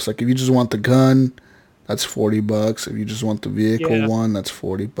themselves. Like if you just want the gun, that's $40. If you just want the vehicle Yeah. one, that's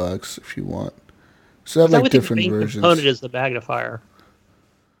 $40 if you want. So they have I like would think different the main versions. component is the magnifier,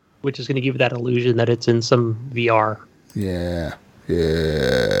 which is going to give you that illusion that it's in some VR. Yeah.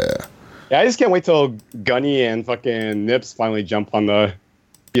 Yeah. Yeah, I just can't wait till Gunny and fucking Nips finally jump on the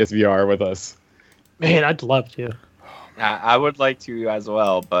PSVR with us. Man, I'd love to. I would like to as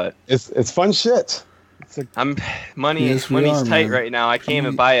well, but It's fun shit. money's PSVR, tight man. right now. I can't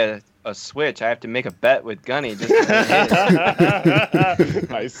even buy a Switch. I have to make a bet with Gunny just to get it.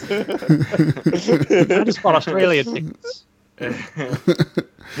 Nice. I just bought Australian tickets.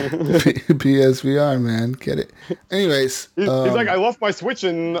 PSVR, man. Get it. Anyways. He's like, I left my Switch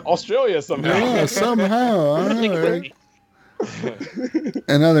in Australia somehow. yeah, somehow. I don't Take know, it with right? me.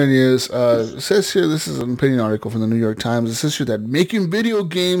 In other news, it says here, this is an opinion article from the New York Times. It says here that making video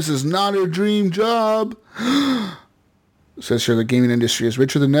games is not a dream job. It says here the gaming industry is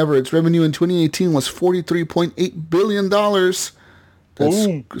richer than ever. Its revenue in 2018 was $43.8 billion.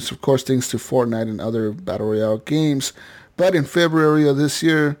 That's, of course, thanks to Fortnite and other Battle Royale games. But in February of this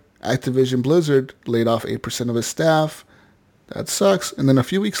year, Activision Blizzard laid off 8% of its staff. That sucks. And then a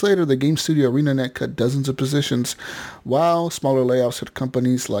few weeks later, the game studio ArenaNet cut dozens of positions, while smaller layoffs hit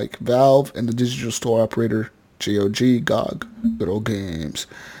companies like Valve and the digital store operator GOG, Good Old Games.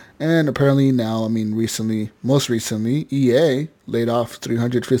 And apparently now, most recently, EA laid off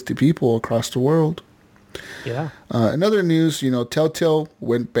 350 people across the world. Yeah. In other news, Telltale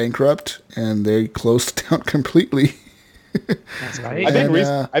went bankrupt and they closed down completely. That's right. I think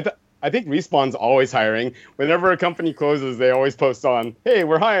And, I think Respawn's always hiring. Whenever a company closes, they always post on, "Hey,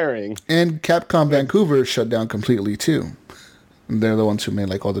 we're hiring." And Capcom Vancouver shut down completely too. And they're the ones who made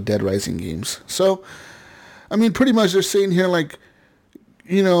like all the Dead Rising games. So, pretty much they're saying here like,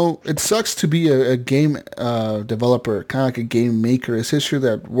 it sucks to be a game developer, kind of like a game maker. It says here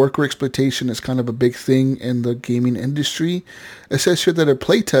that worker exploitation is kind of a big thing in the gaming industry. It says here that a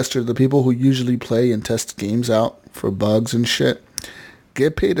playtester, the people who usually play and test games out for bugs and shit,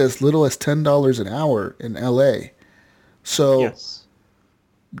 get paid as little as $10 an hour in LA. So Yes.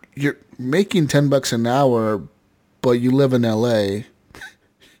 you're making $10 an hour, but you live in LA.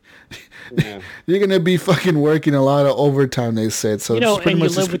 Yeah. You're gonna be fucking working a lot of overtime. They said so. And it's you pretty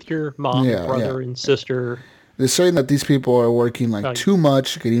much live with your mom, Yeah, brother, and sister. they're saying that these people are working like Oh, too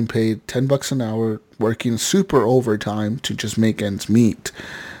much, getting paid $10 an hour, working super overtime to just make ends meet.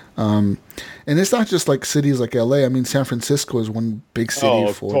 And it's not just like cities like LA. San Francisco is one big city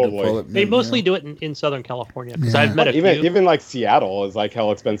Oh, for totally. development. They mostly yeah. do it in Southern California because Yeah. I've met a few. Even like Seattle is like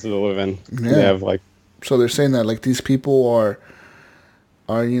hell expensive to live in. Yeah. They have like So they're saying that like these people are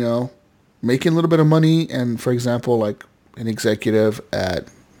making a little bit of money, and for example, like an executive at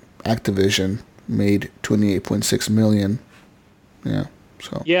Activision made $28.6 million. Yeah.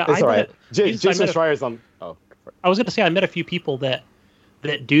 So Yeah, It's all right. Jesus, Jason Schreier's on. Oh, I was going to say I met a few people that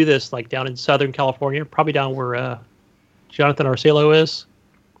do this, like down in Southern California, probably down where Jonathan Arcelo is,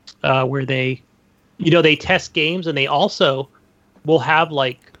 where they test games, and they also will have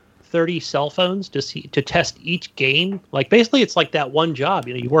like 30 cell phones to test each game. Like basically, it's like that one job.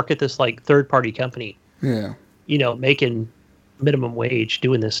 You work at this like third party company. yeah. Making minimum wage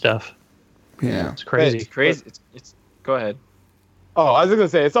doing this stuff. Yeah. It's crazy. It's crazy. It's go ahead. Oh, I was gonna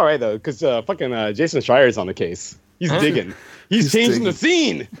say it's all right though, because fucking Jason Schreier's on the case. He's digging. He's changing the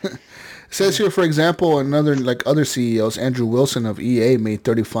scene. It says here, for example, other CEOs, Andrew Wilson of EA made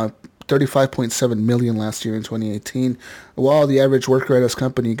 $35.7 million last year in 2018, while the average worker at his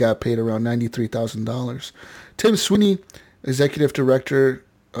company got paid around $93,000. Tim Sweeney, executive developer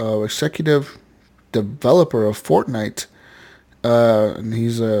of Fortnite, and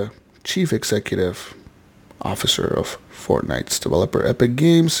he's a chief executive officer of Fortnite's developer Epic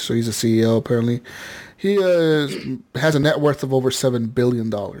Games, so he's a CEO apparently. He has a net worth of over $7 billion.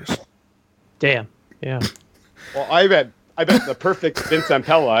 Damn. Yeah. Well, I bet the perfect Vince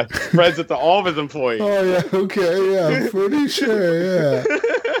Zampella spreads it to all of his employees. Oh yeah, okay, yeah, I'm pretty sure, yeah.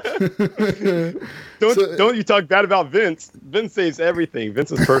 Don't you talk bad about Vince? Vince saves everything.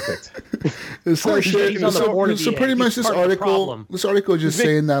 Vince is perfect. He's on the board of so EA. pretty much He's part of the problem. this article is just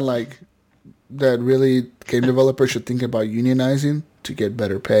saying that that really game developers should think about unionizing to get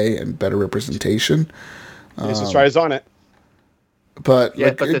better pay and better representation. Jason Schreier's on it. But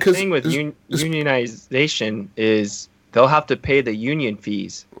Yeah, but the thing with unionization is they'll have to pay the union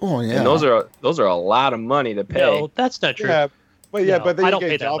fees, oh yeah, and those are a lot of money to pay. No, that's not true. Yeah, but No, but then I you don't get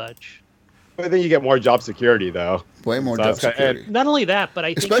pay that job, much. but then you get more job security though. way more So job that's kinda- security. Not only that, but I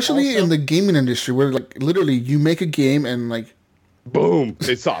think Especially also, in the gaming industry, where literally you make a game and Boom,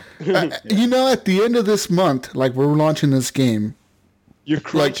 they stop. at the end of this month, we're launching this game. You're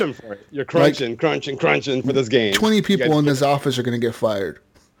crunching for it. You're crunching for this game. 20 people You in guys- this office are going to get fired.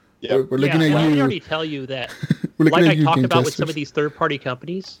 Yep. We're looking I at can you. already tell you that, We're looking like at I you, talked game about with some testers. of these third-party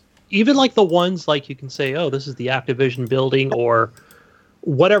companies, even like the ones like you can say, oh, this is the Activision building or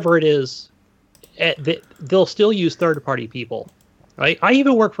whatever it is, they'll still use third-party people, right? I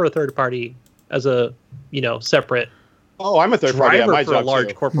even work for a third party as a separate Oh, I'm a third party at driver my for a job large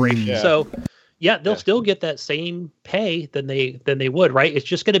too. corporation. Yeah. So yeah, they'll Yeah. still get that same pay than they would, right? It's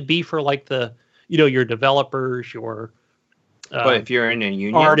just going to be for like the your developers, your But if you're in a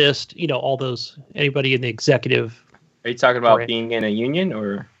union, artist, all those anybody in the executive. are you talking about Right. being in a union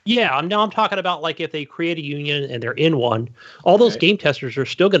or? Yeah, I'm talking about like if they create a union and they're in one, all those Right. game testers are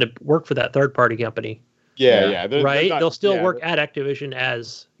still going to work for that third party company, Yeah. They're right? not- They'll still yeah, work at Activision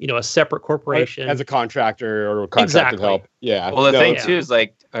as a separate corporation. as a contractor or contracted Exactly. help. Yeah. Well, the No, thing it's- too is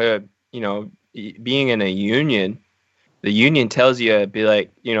being in a union, the union tells you to be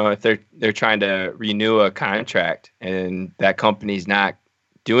like, if they're trying to renew a contract and that company's not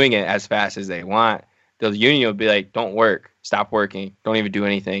doing it as fast as they want, the union will be like, don't work, stop working, don't even do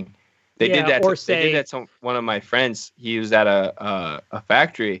anything. They Yeah, did that. or They did that to one of my friends. He was at a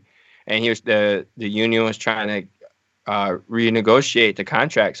factory, and the union was trying to renegotiate the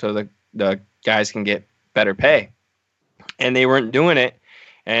contract so the guys can get better pay, and they weren't doing it.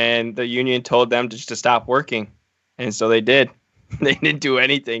 And the union told them just to stop working, and so they did. They didn't do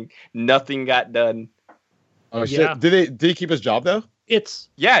anything. Nothing got done. Oh shit! Yeah. Did he keep his job though? It's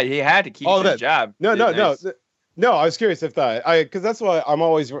Yeah, he had to keep his job. No. Nice. No, I was curious if because that's why I'm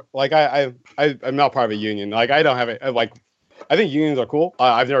always like I'm not part of a union. Like I don't have it. Like I think unions are cool.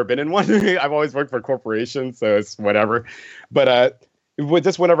 I've never been in one. I've always worked for corporations, so it's whatever. But with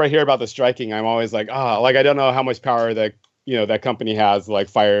just whenever I hear about the striking, I'm always like, like I don't know how much power that that company has. Like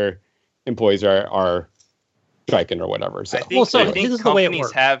fire employees are striking or whatever. So I think, so I think this is the way it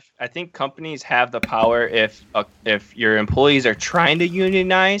companies works. I think companies have the power if your employees are trying to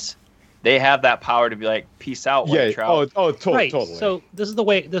unionize, they have that power to be like, peace out, white yeah. trout. right. Totally. So this is the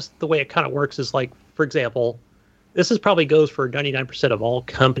way it kind of works is like, for example, this is probably goes for 99% of all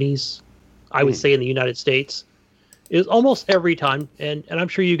companies, I would say in the United States, is almost every time, and I'm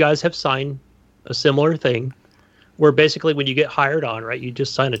sure you guys have signed a similar thing, where basically when you get hired on, right, you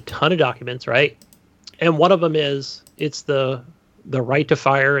just sign a ton of documents, right? And one of them is it's the right to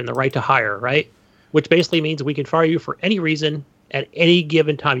fire and the right to hire, right? Which basically means we can fire you for any reason at any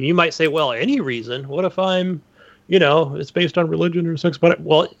given time. You might say, well, any reason? What if I'm, it's based on religion or sex? But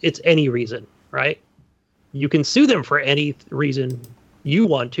well, it's any reason, right? You can sue them for any reason you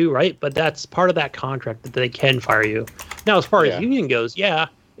want to, right? But that's part of that contract that they can fire you. Now, as far as union goes,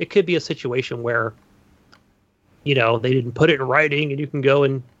 it could be a situation where, they didn't put it in writing and you can go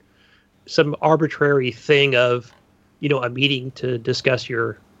and some arbitrary thing of, a meeting to discuss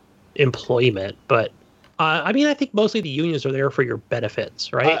your employment. But I mean, I think mostly the unions are there for your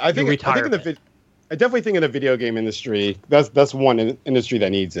benefits, right? I think I definitely think in the video game industry, that's one industry that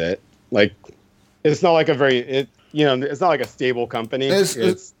needs it. Like, it's not like it's not like a stable company.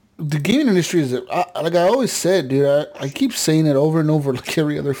 The gaming industry is, like I always said, dude. I keep saying it over and over, like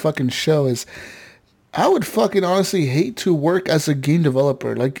every other fucking show. Is I would fucking honestly hate to work as a game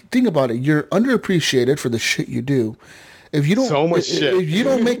developer. Like, think about it. You're underappreciated for the shit you do. If you don't, so much shit. If you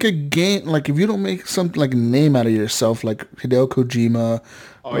don't make a game, like if you don't make something like a name out of yourself, like Hideo Kojima,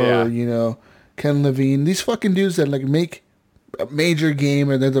 Ken Levine, these fucking dudes that like make a major game,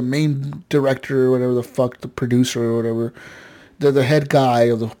 or they're the main director or whatever the fuck, the producer or whatever, they're the head guy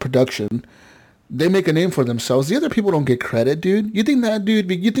of the production. They make a name for themselves. The other people don't get credit, dude. You think that dude?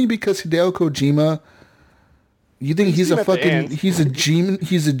 You think because Hideo Kojima, you think he's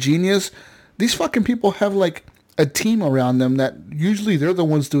a genius? These fucking people have like a team around them that usually they're the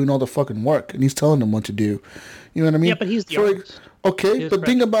ones doing all the fucking work, and he's telling them what to do. You know what I mean? Yeah, but he's the artist. Okay, but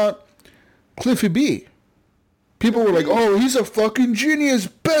think about Cliffy B. People were like, "Oh, he's a fucking genius,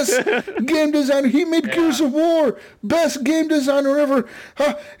 best game designer. He made Gears of War, best game designer ever.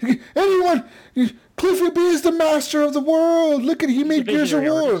 Cliffy B is the master of the world. Look at he made Gears of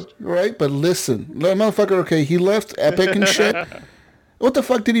War, artist. Right?" But listen, that motherfucker. Okay, he left Epic and shit. What the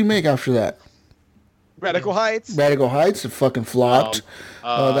fuck did he make after that? Radical Heights. Radical Heights, it fucking flopped.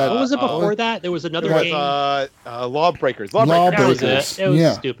 What was it before that? There was another game. Lawbreakers. Lawbreakers. It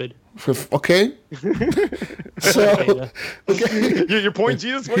was stupid. Okay. So, okay. Your point,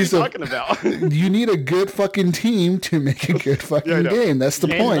 Jesus. What are you talking about? You need a good fucking team to make a good fucking game. That's the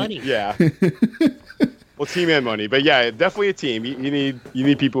point. Money. Yeah. Well, team and money, but yeah, definitely a team. You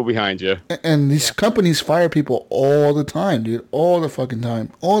need people behind you. And these companies fire people all the time, dude. All the fucking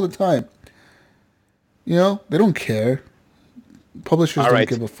time. All the time. They don't care. Publishers don't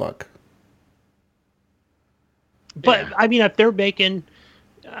give a fuck. But, I mean, if they're making...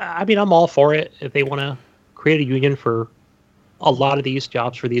 I'm all for it. If they want to create a union for a lot of these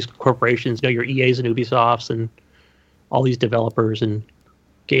jobs for these corporations, your EAs and Ubisofts and all these developers and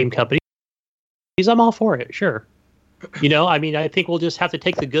game companies, I'm all for it, sure. I think we'll just have to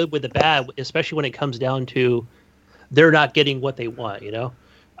take the good with the bad, especially when it comes down to they're not getting what they want,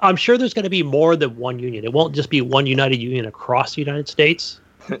 I'm sure there's going to be more than one union. It won't just be one united union across the United States.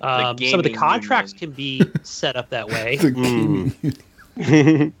 Some of the contracts can be set up that way.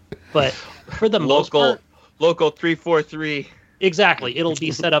 But for the most part, local 343. Exactly. It'll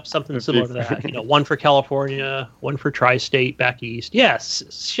be set up something similar to that. One for California, one for Tri-State back east. Yes,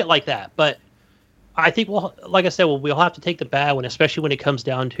 shit like that. But I think like I said, we'll have to take the bad one, especially when it comes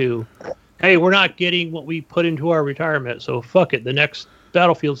down to, hey, we're not getting what we put into our retirement, so fuck it. The next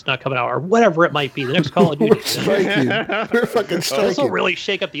Battlefield's not coming out, or whatever it might be. The next Call of Duty. We're striking. We're fucking striking. This will really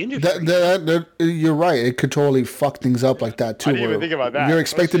shake up the industry. You're right. It could totally fuck things up like that too. I didn't even think about that. You're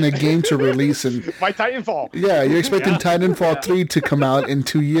expecting a game to release and my Titanfall. Yeah, you're expecting Titanfall 3 to come out in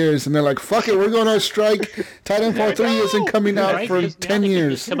 2 years, and they're like, "Fuck it, we're going on strike." Titanfall 3 isn't coming out for 10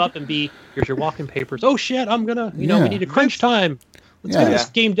 years. Just come up and be, here's your walking papers. Oh shit, I'm gonna, we need a crunch time. Let's get this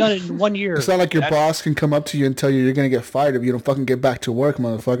game done in 1 year. It's not like your boss can come up to you and tell you you're going to get fired if you don't fucking get back to work,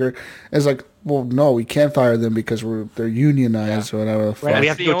 motherfucker. It's like, well, no, we can't fire them because they're unionized or whatever. Right, we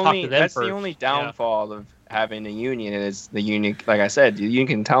have to go talk to them That's first. the only downfall of having a union is the union. Like I said, you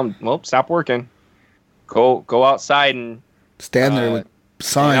can tell them, well, stop working. Go outside and stand there with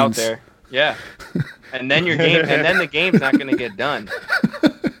signs out there. Yeah, and then the game's not going to get done.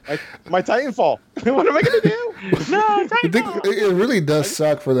 My Titanfall. What am I gonna do? No, Titanfall. It really does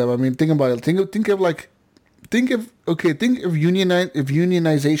suck for them. I mean, think about it. Think if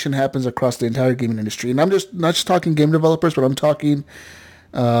unionization happens across the entire gaming industry, and I'm not just talking game developers, but I'm talking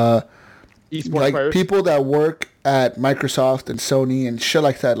like players. People that work at Microsoft and Sony and shit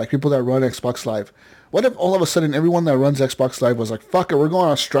like that, like people that run Xbox Live. What if all of a sudden everyone that runs Xbox Live was like, "Fuck it, we're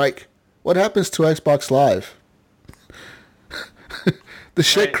going on strike"? What happens to Xbox Live? The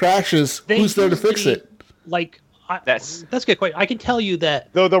shit crashes. Who's there to fix it? That's a good question. I can tell you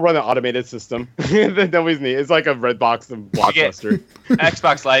that They'll run an automated system. Nobody's neat. It's like a red box and Blockbuster.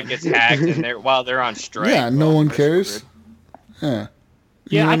 Xbox Live gets hacked while they're on strike. Yeah, no one cares. Yeah.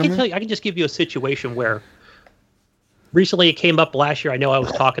 Yeah, I can tell you. I can just give you a situation where recently it came up last year. I know I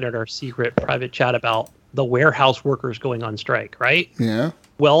was talking at our secret private chat about the warehouse workers going on strike, right? Yeah.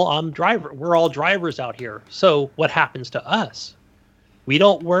 Well, we're all drivers out here. So what happens to us? We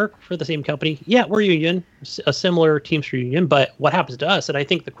don't work for the same company. Yeah, we're union, a similar Teamster union, but what happens to us? And I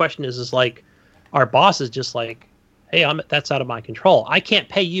think the question is like, our boss is just like, hey, that's out of my control. I can't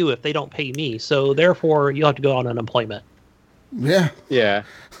pay you if they don't pay me. So therefore, you'll have to go on unemployment. Yeah. Yeah.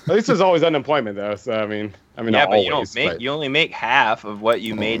 At least there's always unemployment though. So I mean, yeah, not but always. you only make half of what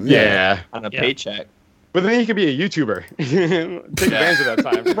you made Yeah. on a paycheck. But then you could be a YouTuber. Take advantage of that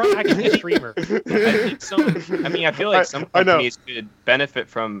time. Right, I can be a streamer. I feel like some companies could benefit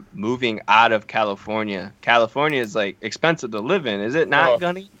from moving out of California. California is like expensive to live in, is it not,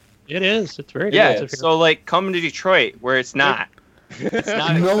 Gunny? It is. It's very Yeah. expensive. So like, come to Detroit where it's not. It's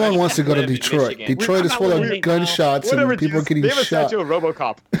not No one wants to go to live in Detroit. Michigan. Detroit is full of gunshots and people getting they have a shot. statue of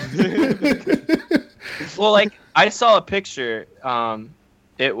RoboCop. Well, like I saw a picture.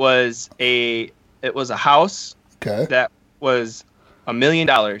 It was a house Okay. that was $1 million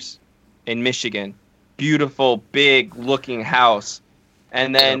in Michigan. Beautiful, big looking house.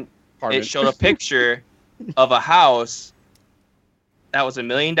 And then it showed a picture of a house that was $1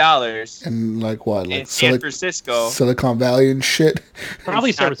 million And like what? Like in San Francisco. Silicon Valley and shit.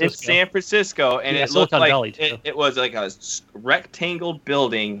 Probably San In Francisco. San Francisco, and Yeah, it looked Silicon like Valley, too. it was like a rectangle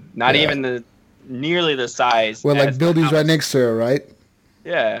building, not Yeah. even nearly the size. Well, like as the buildings house. right next to it, right?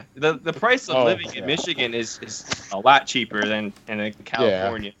 Yeah, the price of living in yeah. Michigan is a lot cheaper than in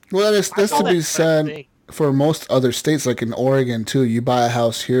California. Well, that's I saw to be that said thing. for most other states, like in Oregon too. You buy a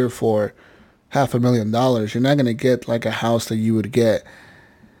house here for $500,000. You're not gonna get like a house that you would get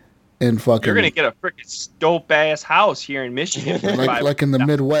in fucking You're gonna get a freaking dope ass house here in Michigan, for like in the $500,000,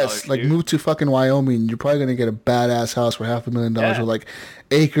 Midwest. Like dude. move to fucking Wyoming, you're probably gonna get a badass house for $500,000 Yeah. with like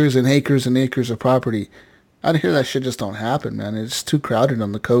acres and acres and acres of property. I hear that shit just don't happen, man. It's too crowded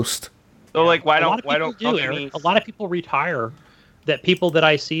on the coast. So like, why A lot don't of people do, Eric. companies? A lot of people retire. That people that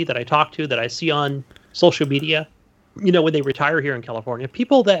I see, that I talk to, that I see on social media, when they retire here in California,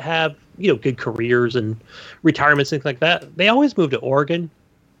 people that have good careers and retirements, things like that, they always move to Oregon,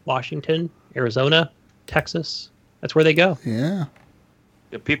 Washington, Arizona, Texas. That's where they go. Yeah.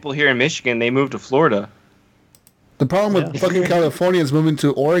 The people here in Michigan, they move to Florida. The problem with fucking Californians moving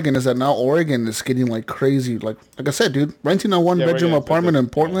to Oregon is that now Oregon is getting like crazy. Like I said, dude, renting a one-bedroom Oregon's apartment in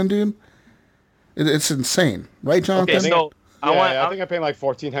expensive. Portland, dude, it's insane, right, Jonathan? Okay, so I think I paid like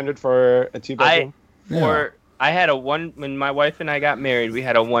 $1,400 for a 2-bedroom. I had when my wife and I got married, we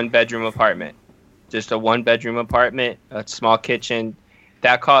had a 1-bedroom apartment. Just a 1-bedroom apartment, a small kitchen.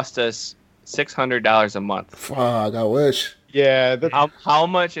 That cost us $600 a month. Fuck, I wish. Yeah, How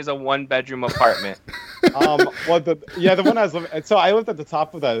much is a 1-bedroom apartment? the one I was living. So I lived at the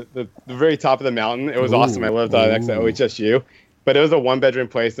top of the very top of the mountain. It was awesome. I lived next to OHSU, but it was a 1-bedroom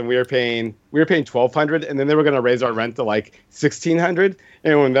place, and we were paying $1,200, and then they were gonna raise our rent to like $1,600,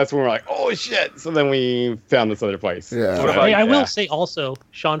 and that's when we were like, oh shit! So then we found this other place. Yeah. So, What about- I will say also,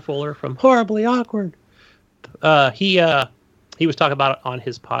 Sean Fuller from Horribly Awkward. He was talking about it on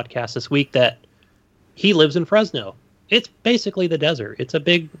his podcast this week that he lives in Fresno. It's basically the desert. It's a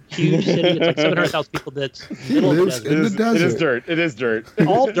big, huge city. It's like 700,000 people. That's middle of the lives desert. in the desert. It is dirt. It is dirt.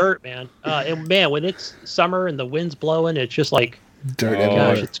 All dirt, man. And man, when it's summer and the wind's blowing, it's just like, Dirt Oh,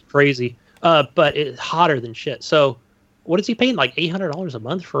 everywhere. gosh, it's crazy. But it's hotter than shit. So, what is he paying? Like $800 a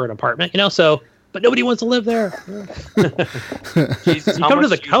month for an apartment, So, but nobody wants to live there. Jesus, You how come to much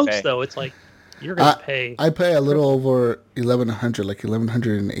the do you coast, pay? though, it's like you're gonna pay. I pay a little over 1,100, like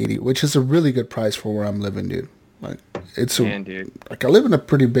 1,180, which is a really good price for where I'm living, dude. Like it's Man, dude. like I live in a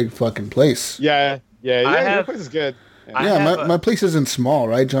pretty big fucking place. Yeah. Your have- place is good. I Yeah, have my place isn't small,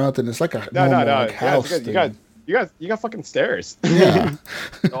 right, Jonathan? It's like a No. normal like, Yeah, house. it's good. You got fucking stairs. Yeah.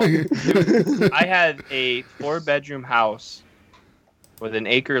 Dude, I had a 4-bedroom house with an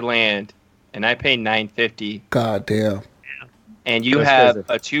acre land, and I paid $950. God damn. And you That's have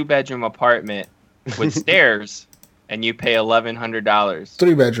crazy. a 2-bedroom apartment with stairs, and you pay $1,100.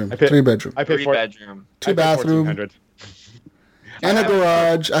 3-bedroom. I pay- 3-bedroom. I paid 3-bedroom. 2-bathroom. $1,400. And a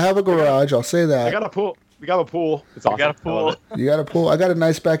garage. I have a garage. I'll say I that. got a pool. We got a pool. It's awesome. got a I love pool. it. You got a pool. I got a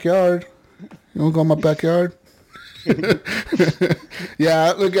nice backyard. You want to go in my backyard?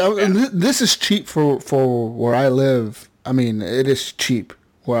 Yeah, look, this is cheap for where I live. I mean, it is cheap.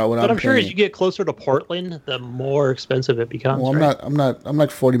 What But I'm sure as paying. you get closer to Portland, the more expensive it becomes. Well, right? I'm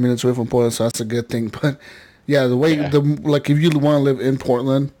like 40 minutes away from Portland, so that's a good thing. But yeah, like if you want to live in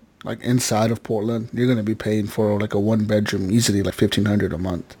Portland, like inside of Portland, you're gonna be paying for like a 1-bedroom easily like $1,500 a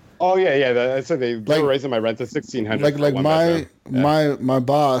month. Oh yeah. That's what they Like- were raising my rent to $1,600. Like for one my bedroom. my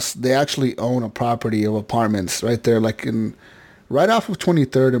boss, they actually own a property of apartments right there, like right off of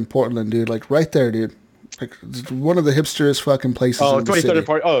 23rd in Portland, dude. Like right there, dude. Like it's one of the hipsterest fucking places Oh, in the 23rd city. and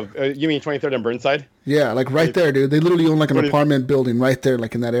part. Oh, you mean 23rd and Burnside? Yeah, like right there, dude. They literally own like an 20 apartment building right there,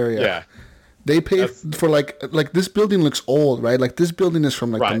 like in that area. Yeah. They pay for like this building looks old, right? Like this building is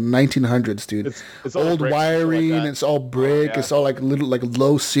from like Right. the 1900s, dude. It's all old brick and shit like wiring, that. it's all brick, yeah. it's all like little like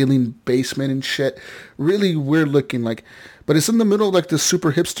low ceiling basement and shit. Really weird looking, like, but it's in the middle of like this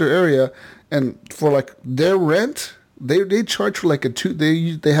super hipster area, and for like their rent, they charge for like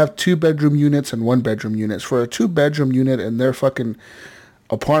they have 2-bedroom units and 1-bedroom units. For a 2-bedroom unit in their fucking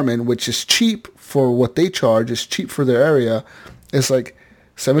apartment, which is cheap for what they charge, is cheap for their area, it's like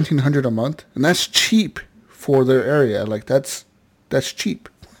 $1,700 a month, and that's cheap for their area. Like that's cheap.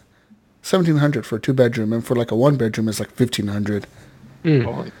 $1,700 for a 2-bedroom, and for like a 1-bedroom is like $1,500.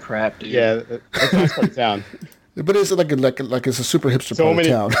 Holy crap, dude. Yeah, that's a nice part of town. But it's like it's a super hipster So part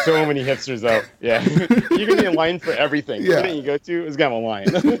many, of town. so many hipsters out. Yeah, you're gonna be in line for everything. Yeah. Everything you go to is gonna have a line.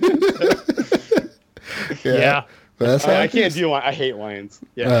 Yeah. But that's how I it can't is. do line. I hate lines.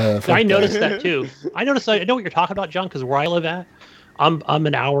 Yeah. Fuck I that. noticed that too. I know what you're talking about, John, because where I live at, I'm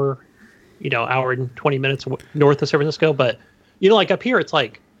an hour, hour and 20 minutes north of San Francisco. But like up here, it's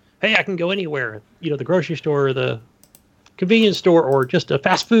like, hey, I can go anywhere. The grocery store, or the convenience store, or just a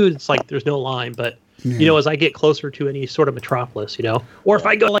fast food. It's like there's no line. But as I get closer to any sort of metropolis, or if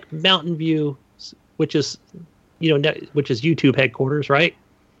I go like Mountain View, which is which is YouTube headquarters, right?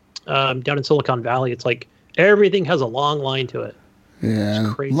 Down in Silicon Valley, it's like everything has a long line to it. Yeah,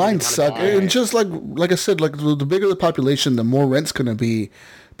 It's crazy lines amount of suck. time. And just like I said, like the bigger the population, the more rent's gonna be.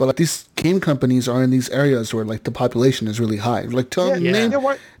 But like these game companies are in these areas where like the population is really high. Like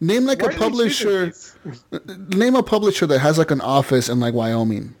name like a publisher. Name a publisher that has like an office in like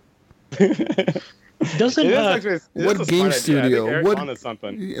Wyoming. Doesn't What game studio? What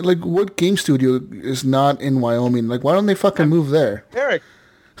something? Like what game studio is not in Wyoming? Like why don't they fucking move there? Eric,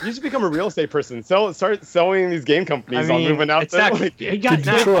 you should become a real estate person. Start selling these game companies on moving out it's there. actually- Like, you got To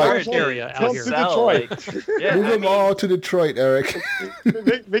Detroit. forest area out Tell here. them to Detroit. Yeah, Move them all to Detroit, Eric.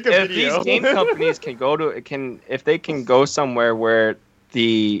 make a if video. these game companies can go to if they can go somewhere where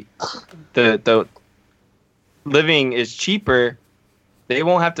the living is cheaper, they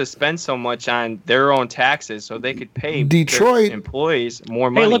won't have to spend so much on their own taxes, so they could pay Detroit- their employees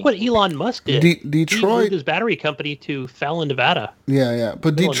more money. Hey, look what Elon Musk did. He Detroit. moved his battery company to Fallon, Nevada. Yeah.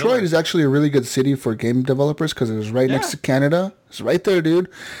 But Middle of Detroit nowhere. is actually a really good city for game developers because it was right next to Canada. It's right there, dude.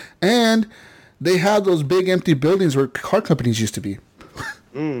 And they have those big empty buildings where car companies used to be.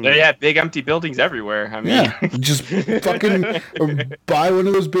 They have big empty buildings everywhere. I mean, Yeah. Just fucking buy one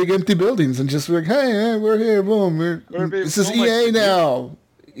of those big empty buildings and just be like, hey, we're here. Boom. This is so much EA to do. now.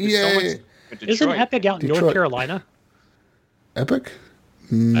 there's so much EA. in Detroit. Isn't Epic out in Detroit. North Carolina? Epic?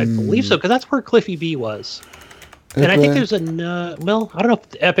 I believe so, because that's where Cliffy B was. And I think Epic. there's I don't know if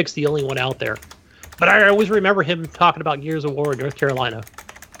Epic's the only one out there. But I always remember him talking about Gears of War in North Carolina.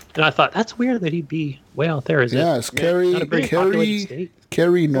 And I thought, that's weird that he'd be way out there. Is Yeah, it? it's Cary, Not a very populated state.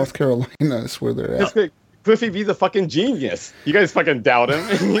 Cary, North Carolina is where they're at. Cliffy B's a fucking genius. You guys fucking doubt him.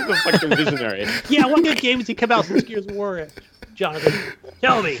 He's a fucking visionary. Yeah, what good game has he come out since Gears of War, Jonathan?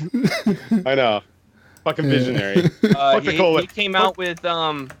 Tell me. I know. Fucking visionary. Fuck the he coalition. came out with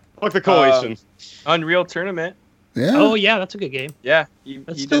Fuck the coalition. Unreal Tournament. Yeah. Oh, yeah, that's a good game. Yeah,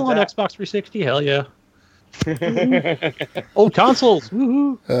 It's he still did on that. Xbox 360. Hell yeah. Old consoles.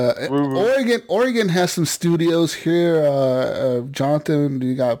 Woohoo. Oregon has some studios here. Jonathan,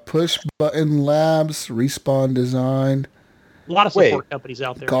 you got Push Button Labs, Respawn Design, A lot of support companies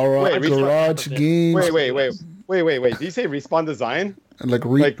out there. Wait, Garage Games. Wait. Did you say Respawn Design? And like,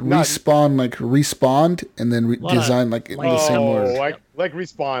 Like, not- Respawn, like Respawned, and then Lot of Design, like in the same Oh, word. like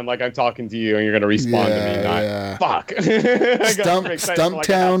Respawn, like I'm talking to you and you're gonna respawn to me. Not Yeah. fuck. I got Stump- very excited for like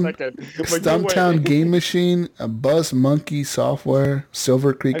a half Stumptown- second. Like, no Stumptown way. Game Machine, Buzz Monkey Software,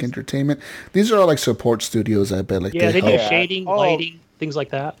 Silver Creek Entertainment. These are all like support studios, I bet. Like Yeah, they do help. shading, Oh. lighting, things like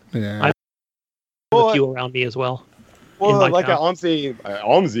that. Yeah. I- Well, a few around me as well. in Well, my like at town.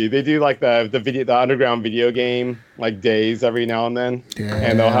 OMSI, they do like the underground video game like days every now and then,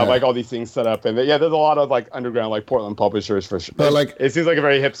 and they'll have like all these things set up, and there's a lot of like underground like Portland publishers for sure. But, like- it seems like a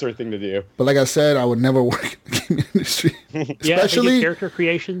very hipster thing to do. But like I said, I would never work in the gaming industry. Yeah, they especially, do character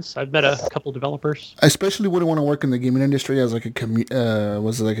creations. I've met a couple developers. I especially wouldn't want to work in the gaming industry as like a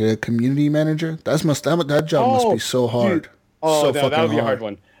community manager. That job must be so hard. Oh, so no, fucking that would be a hard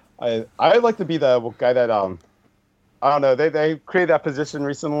one. I'd like to be the guy that I don't know. They created that position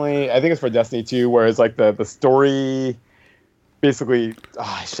recently. I think it's for Destiny 2, where it's like the story, basically.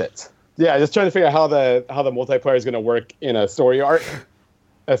 Shit. Yeah, just trying to figure out how the multiplayer is going to work in a story arc.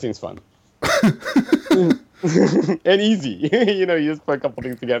 That seems fun. And easy. You just put a couple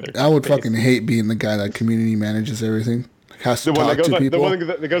things together. I would fucking hate being the guy that community manages everything. has to The one talk that goes to on, people. the one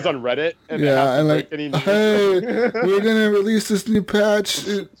that goes on Reddit. And Yeah, and like, any news. hey, we're gonna release this new patch.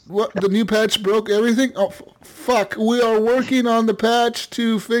 What, the new patch broke everything? Oh, fuck! We are working on the patch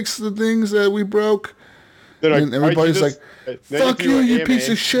to fix the things that we broke. They're like, And everybody's "Alright, like, then "Fuck do you, an you AMA." piece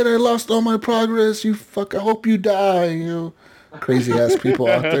of shit! I lost all my progress. You fuck! I hope you die. You crazy ass people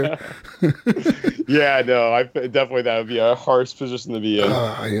out there." Yeah, no, definitely that would be a harsh position to be in.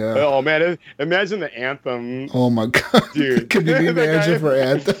 Oh yeah. Oh man, imagine the anthem. Oh my god, Dude. Can you The imagine guy- for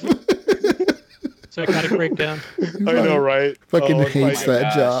Anthem? Psychotic breakdown. I know, right? Fucking Oh, it's hates like-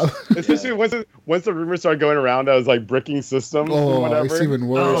 that job. Especially once the rumors started going around that was like bricking systems or Oh, whatever. it's even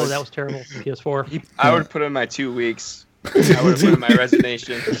worse. Oh, that was terrible. PS4. I would put in my 2 weeks. I would have put in my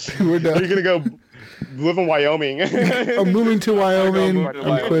resignation. We're You're done. gonna go live in Wyoming. I'm moving to Wyoming. move to I'm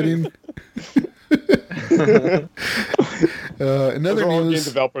Wyoming. quitting. That's Another where all game news.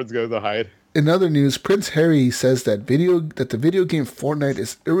 developers go to hide. In other news, Prince Harry says that the video game Fortnite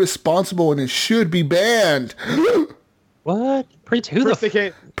is irresponsible and it should be banned. What? Prince? Who First the? they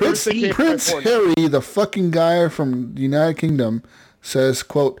can't. Prince first they can't Prince fight Fortnite. Harry, the fucking guy from the United Kingdom, says,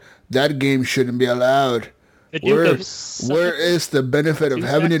 "quote That game shouldn't be allowed. The Duke Where, of Sussex? where is the benefit of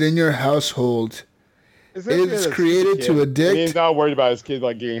Sussex? having it in your household? Is that It's good? created to Kid. addict- I mean, he's not worried about his kid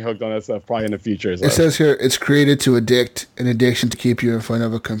like getting hooked on that stuff probably in the future. So. It says here, it's created to addict, an addiction to keep you in front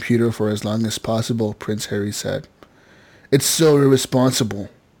of a computer for as long as possible, Prince Harry said. It's so irresponsible.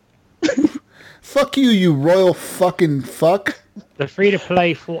 Fuck you, you royal fucking fuck. The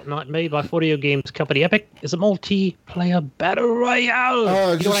free-to-play Fortnite made by video games company Epic is a multiplayer battle royale.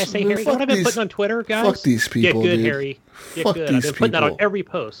 Oh, You know what I just- say, Harry? You know what I've been fuck putting on Twitter, guys? fuck these people, Get good, dude. Harry. Get Fuck good. these I've been putting that on people. every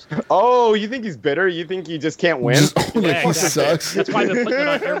post. Oh, you think he's bitter? You think he just can't win? Just, oh, Yeah, he exactly. sucks. That's why I've been putting it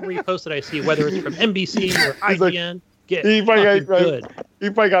on every post that I see, whether it's from NBC or He's like- IGN. Get he probably fucking got- good. He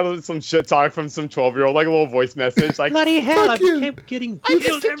probably got some shit talk from some 12-year-old, like a little voice message, like Bloody hell, I fuck you. keep getting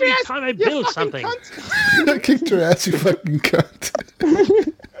killed every time I build something. I kicked your ass, you fucking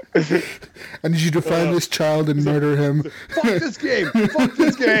cunt. I need you to find this child and murder him. "Fuck this game! Fuck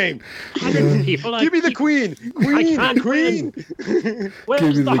this game! Hundreds of people. I Give me the keep- queen! can't Queen! Where's Give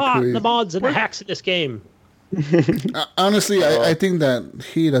me the the heart, queen. the mods, and the hacks in this game? Honestly, I think that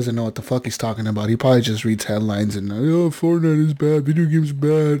he doesn't know what the fuck he's talking about. He probably just reads headlines and, oh, Fortnite is bad, video games are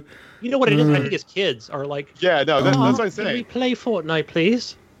bad. You know what it is? I think his kids are like, Yeah, no, that's what I'm can we saying. play Fortnite,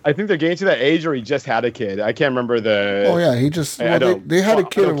 please? I think they're getting to that age where he just had a kid. I can't remember the. Oh, yeah, he just, I well, don't- they had a I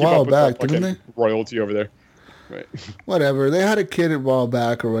kid a don't keep while up with that back, didn't they? fucking royalty over there. Right. Whatever. They had a kid a while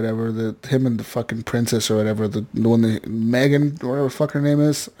back or whatever. Him and the fucking princess or whatever. The one that Megan or whatever the fuck her name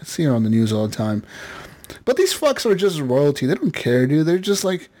is. I see her on the news all the time. But these fucks are just royalty. They don't care, dude. They're just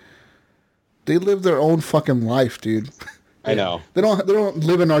like they live their own fucking life, dude. I know. They don't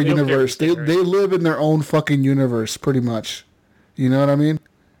live in our They don't care universe. if They they're- live in their own fucking universe, pretty much. You know what I mean?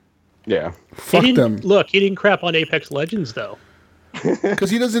 Yeah. Fuck he them. didn't, Look, he didn't crap on Apex Legends, though. Because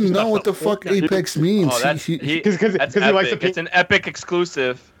he doesn't know what the fuck Apex means. Oh, that's, He- that's 'cause he likes epic. the It's an epic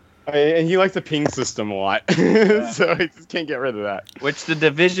exclusive, And he likes the ping system a lot, so he just can't get rid of that. which the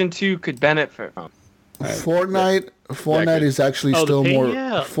Division 2 could benefit from. Fortnite good. is actually Oh, the still ping? more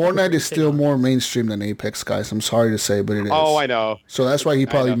Yeah. Fortnite is still more mainstream than Apex, guys. I'm sorry to say, but it is. Oh, I know. So that's why he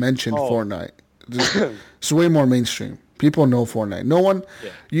probably know. mentioned Oh. Fortnite. It's way more mainstream. People know Fortnite. No one,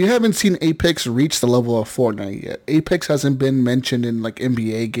 you haven't seen Apex reach the level of Fortnite yet. Apex hasn't been mentioned in like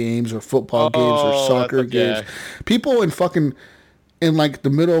NBA games or football games or Oh, soccer that's okay. games. People in like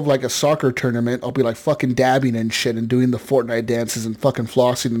the middle of like a soccer tournament, I'll be like fucking dabbing and shit and doing the Fortnite dances and fucking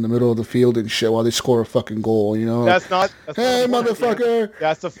flossing in the middle of the field and shit while they score a fucking goal, you know? That's not. Hey, not the Fortnite motherfucker!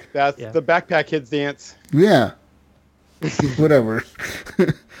 dance. That's Yeah. the backpack kids dance. Yeah. Whatever.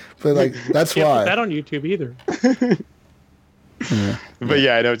 But like, that's Can't put why. that on YouTube either. But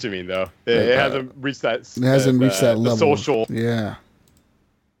yeah, I know what you mean though. It hasn't reached that. It hasn't reached that level. Social. Yeah.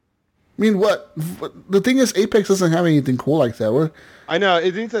 I mean, what? The thing is, Apex doesn't have anything cool like that. What? I know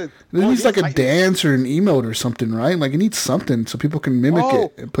it needs a. It needs like a I- dance or an emote or something, right? Like it needs something so people can mimic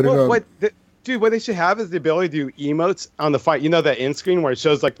it and put it on. Dude, what they should have is the ability to do emotes on the fight. You know that end screen where it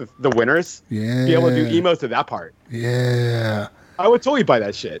shows like the winners? Yeah. Be able to do emotes to that part. Yeah. I would totally buy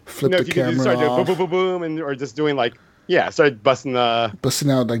that shit. Flip you know, the if you could just camera start doing off. boom, boom, boom, boom, and or just doing like, start busting the Busting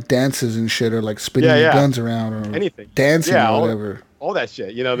out like dances and shit or like spinning Yeah, your yeah. guns around or anything. dancing Yeah, or all- whatever. All that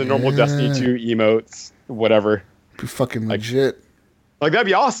shit. You know, the normal Yeah. Destiny 2 emotes, whatever. Be fucking legit. Like that'd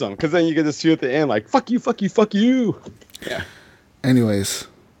be awesome because then you get to see at the end like, fuck you, fuck you, fuck you. Yeah. Anyways,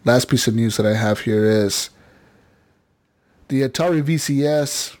 last piece of news that I have here is the Atari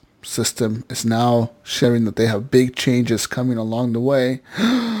VCS system is now sharing that they have big changes coming along the way.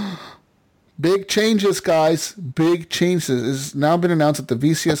 Big changes, guys. Big changes. It's now been announced that the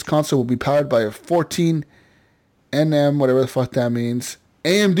VCS console will be powered by a 14 NM, whatever the fuck that means,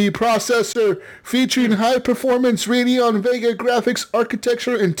 AMD processor featuring high-performance Radeon Vega graphics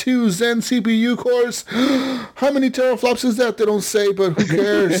architecture and 2 Zen CPU cores. How many teraflops is that? They don't say, but who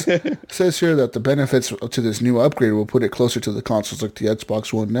cares? It says here that the benefits to this new upgrade will put it closer to the consoles like the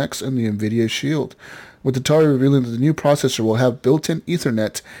Xbox One X and the Nvidia Shield. With Atari revealing that the new processor will have built-in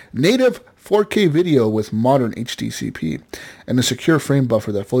Ethernet, native 4K video with modern HDCP, and a secure frame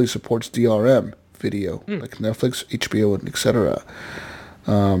buffer that fully supports DRM video, like Netflix, HBO, and etc.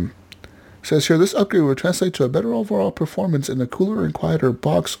 Says here, this upgrade will translate to a better overall performance in a cooler and quieter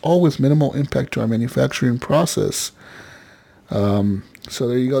box, all with minimal impact to our manufacturing process. So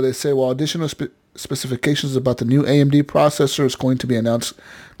there you go. They say, while additional specifications about the new AMD processor is going to be announced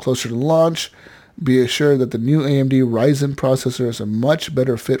closer to launch, be assured that the new AMD Ryzen processor is a much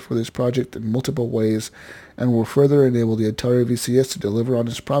better fit for this project in multiple ways and will further enable the Atari VCS to deliver on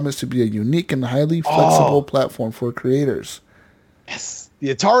its promise to be a unique and highly flexible platform for creators. Yes,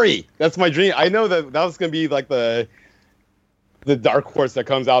 the Atari. That's my dream. I know that was gonna be like the dark horse that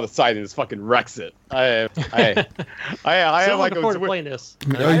comes out of the side and just fucking wrecks it. I have like a playing this.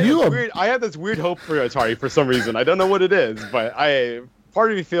 I have this weird hope for Atari for some reason. I don't know what it is, but part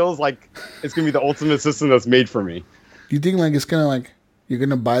of me feels like it's gonna be the ultimate system that's made for me. You think like it's gonna like you're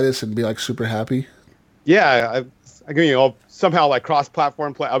gonna buy this and be like super happy? Yeah, I mean, somehow like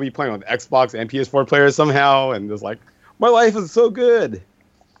cross-platform play. I'll be playing with Xbox and PS4 players somehow, and just like my life is so good.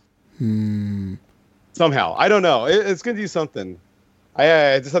 Somehow, I don't know. It's gonna do something.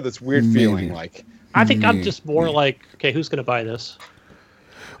 I just have this weird feeling. Like I think I'm just more like, okay, who's gonna buy this?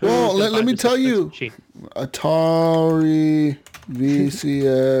 Well, let me tell you, Atari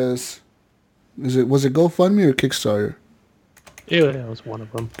VCS. Was it GoFundMe or Kickstarter? Yeah, it was one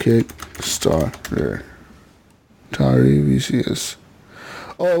of them. Kickstarter. Atari VCS.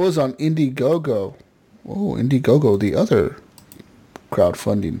 Oh, it was on Indiegogo. Oh, Indiegogo, the other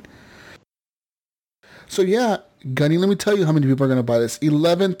crowdfunding. So yeah, Gunny, let me tell you how many people are going to buy this.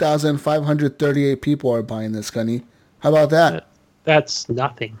 11,538 people are buying this, Gunny. How about that? That's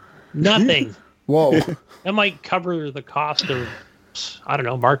nothing. Nothing. Whoa. That might cover the cost of, I don't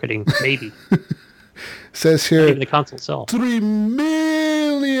know, marketing, maybe. Says here, even the console itself. $3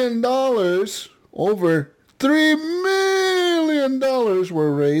 million, over $3 million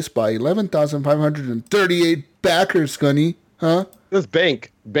were raised by 11,538 backers, Gunny. Huh? This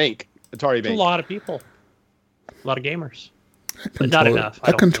bank, Atari Bank. A lot of people. A lot of gamers. But not enough.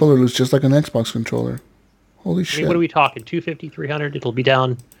 That controller looks just like an Xbox controller. Holy shit. What are we talking? 250, 300? It'll be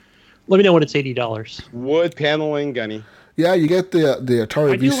down. Let me know when it's $80. Wood paneling, Gunny. Yeah, you get the Atari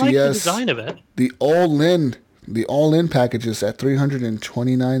VCS. I do like the design of it. The all-in package is at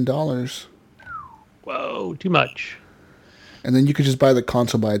 $329. Whoa, too much. And then you could just buy the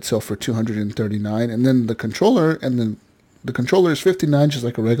console by itself for $239, and then the controller is $59, just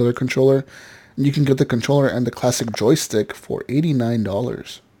like a regular controller. And you can get the controller and the classic joystick for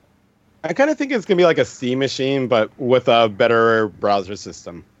 $89. I kind of think it's gonna be like a Steam machine, but with a better browser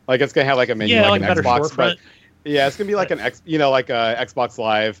system. Like it's gonna have like a menu like an Xbox, but yeah, it's gonna be like an like a Xbox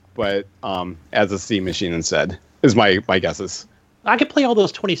Live, but as a Steam machine instead. Is my guesses. I can play all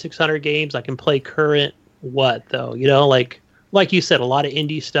those 2600 games. I can play current though, like you said, a lot of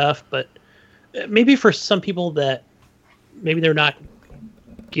indie stuff, but maybe for some people that maybe they're not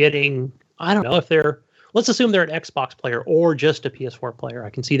getting, I don't know if let's assume they're an Xbox player or just a PS4 player. I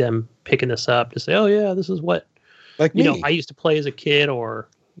can see them picking this up to say, oh yeah, this is what, like me. I used to play as a kid, or,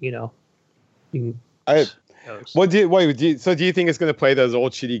 do you think it's going to play those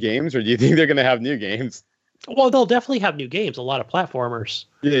old shitty games, or do you think they're going to have new games? Well, they'll definitely have new games, a lot of platformers.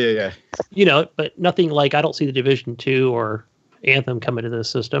 Yeah. But nothing like, I don't see the Division 2 or Anthem coming to this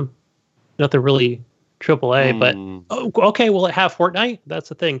system. Nothing really AAA, but okay, will it have Fortnite? That's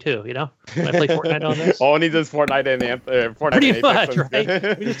the thing too, Can I play Fortnite on this? All it needs is Fortnite and Anthem. Pretty much,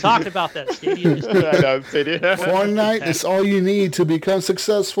 right? We just talked about that. Stadia. Fortnite is all you need to become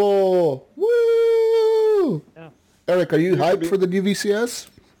successful. Woo! Yeah. Eric, are you hyped for the new VCS?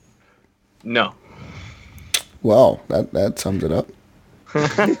 No. Wow, that sums it up.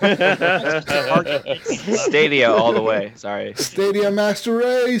 Stadia all the way. Sorry. Stadia Master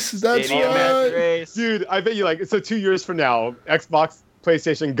Race. That's Stadia right. Master Race. Dude, I bet you so 2 years from now, Xbox,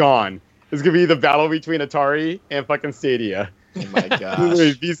 PlayStation gone. It's gonna be the battle between Atari and fucking Stadia. Oh my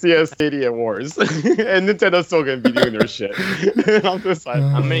gosh. VCS Stadia Wars. And Nintendo's still gonna be doing their shit. I'm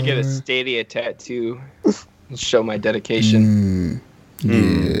gonna get a Stadia tattoo and show my dedication.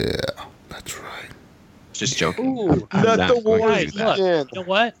 Yeah, that's right. Just joking. Ooh, let the wars begin. You know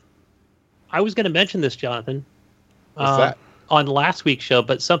what? I was going to mention this, Jonathan, What's that? on last week's show,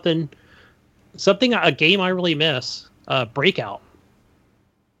 but something a game I really miss. Breakout.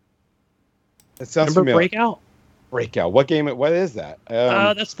 It sounds Remember familiar. Breakout? Breakout. What game? What is that?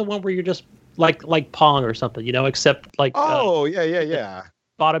 That's the one where you're just like Pong or something, except like yeah.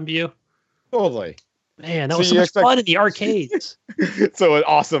 bottom view. Totally. Man, that So was so you much expect- fun in the arcades. So an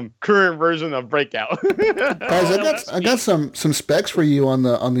awesome current version of Breakout. Guys, I got some specs for you on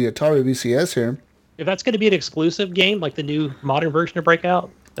the Atari VCS here. If that's going to be an exclusive game, like the new modern version of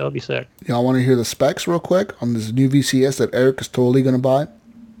Breakout, that would be sick. Y'all want to hear the specs real quick on this new VCS that Eric is totally gonna buy?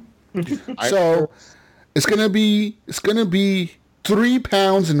 So it's gonna be 3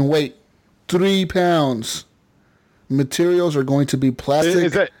 pounds in weight. 3 pounds. Materials are going to be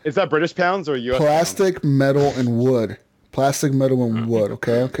plastic. Is that British pounds or US Plastic, metal, and wood. Plastic, metal, and wood.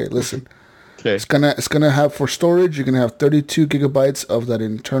 Okay. Listen. pounds? Okay. It's gonna have for storage. You're gonna have 32 gigabytes of that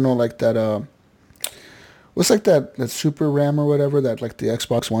internal, like that. What's like that super RAM or whatever that like the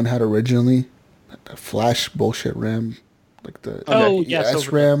Xbox One had originally. That flash bullshit RAM, like the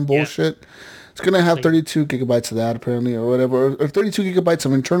SRAM bullshit. It's gonna have 32 gigabytes of that apparently, or whatever, or 32 gigabytes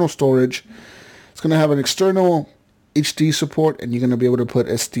of internal storage. It's gonna have an external HD support, and you're gonna be able to put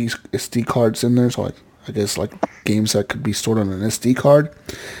SD cards in there. So like, I guess like games that could be stored on an SD card.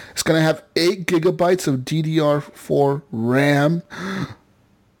 It's gonna have 8 gigabytes of DDR4 RAM.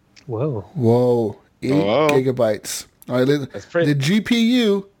 Whoa. 8 Whoa. gigabytes. All right, That's pretty- the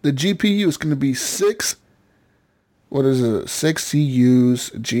GPU is gonna be 6 CUs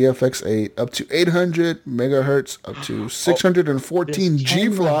GFX 8 up to 800 megahertz up to 614 G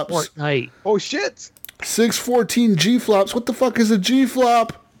flops. Fortnite. Oh shit! 614 G flops. What the fuck is a G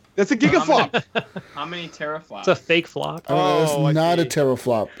flop? That's a gigaflop. How many teraflops? It's a fake flop. It's I not see. a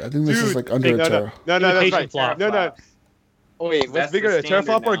teraflop. I think this is Dude, like under a tera. No, that's Imitation right. flop. No. Oh, wait, what's That's bigger, the a teraflop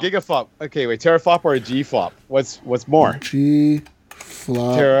standard or a now. gigaflop? Okay, wait, teraflop or a G flop? What's more? G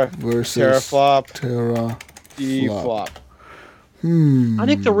flop versus Teraflop, tera. G flop. flop. I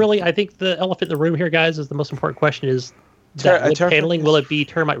think the elephant in the room here, guys, is the most important question is Ter- that a wood teraflop paneling, is- will it be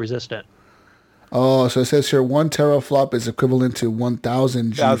termite resistant? Oh, so it says here 1 teraflop is equivalent to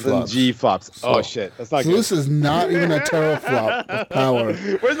 1,000 G 1,000 flops. G flops. Oh So- shit, that's not So good. this is not even a teraflop of power.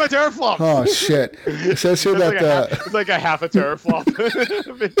 Where's my teraflop? Oh shit! It says here that It's like a half a teraflop.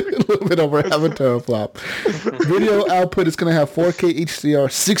 a little bit over half a teraflop. Video output is going to have 4K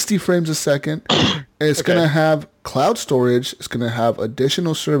HDR, 60 frames a second. It's going to have cloud storage. It's going to have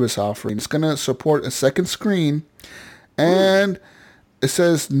additional service offerings. It's going to support a second screen, and it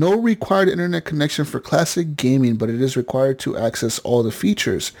says no required internet connection for classic gaming, but it is required to access all the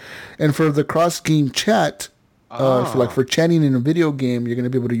features. And for the cross-game chat, for chatting in a video game, you're going to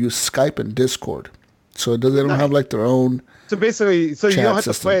be able to use Skype and Discord. So they don't have like their own. So basically, you Chat don't have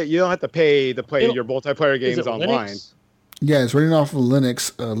system. to play. You don't have to pay to play It'll- your multiplayer Is games it online. Linux? Yeah, it's running off of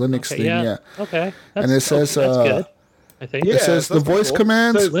Linux Okay, thing. Yeah. Okay. And it says, that's good. I think. Yeah, It says the that's pretty voice cool.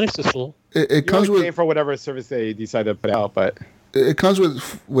 commands. So Linux is cool. It You comes only pay with for whatever service they decide to put out, but it comes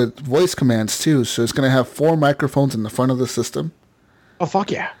with voice commands too. So it's going to have 4 microphones in the front of the system oh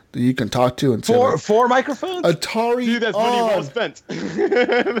fuck yeah, that you can talk to and say like, four microphones. Atari. Dude, that's money well on. spent.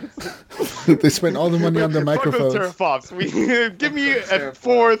 They spent all the money on the Fuck those microphones. teraflops. Give me a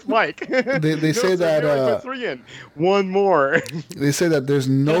fourth mic. They say that, we only put 3 in. One more. They say that there's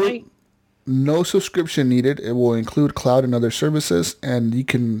Can no I- no subscription needed. It will include cloud and other services, and you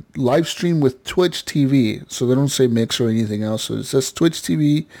can live stream with Twitch TV. So they don't say Mix or anything else. So it says Twitch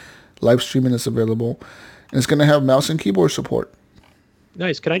TV, live streaming is available, and it's going to have mouse and keyboard support.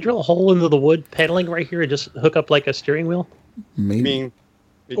 Nice. Can I drill a hole into the wood paneling right here and just hook up like a steering wheel? Maybe.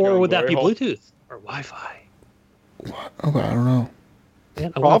 Or would that be glory hole? Bluetooth or Wi-Fi? Oh, I don't know.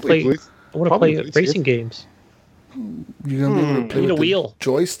 Man, I want to Probably play. Bluetooth. I want to probably play Bluetooth. racing games. You're going to be able to play I need with a the wheel.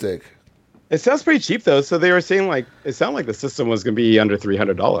 joystick. It sounds pretty cheap though. So they were saying like it sounded like the system was gonna be under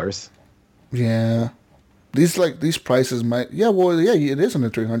 $300. Yeah. These prices might. Yeah, well, yeah, it is under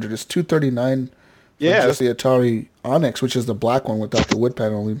 300. It's 239. Yeah, just the Atari Onyx, which is the black one without the wood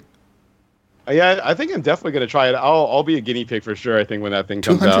paneling. Yeah, I think I'm definitely gonna try it. I'll be a guinea pig for sure. I think when that thing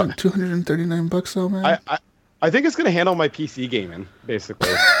comes out, 239 bucks though, man. I think it's gonna handle my PC gaming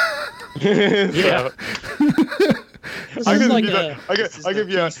basically. Yeah. This I is could like give a. I'll give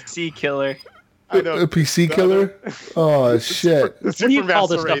you a. PC killer. I know. A PC killer? Oh shit! What do you Super call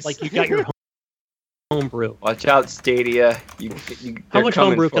this Master stuff? Race. Like you got your home brew. Watch out, Stadia. How they're much coming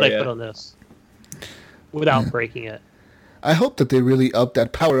homebrew for could I ya. put on this without breaking it? I hope that they really up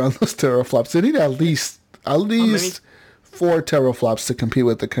that power on those teraflops. They need at least 4 teraflops to compete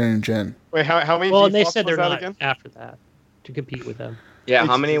with the current gen. Wait, how many? Well, and they G-flops said was they're that not again? after that to compete with them. Yeah,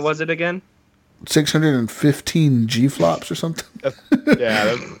 how many was it again? 615 G flops or something. That's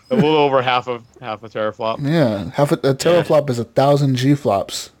a little over half a teraflop. Yeah, a teraflop is 1,000 G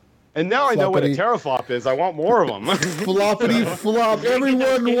flops. And now I know what a Floppity. teraflop is. I want more of them. Floppity flop.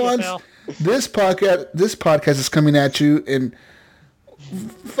 Everyone wants this podcast. This podcast is coming at you in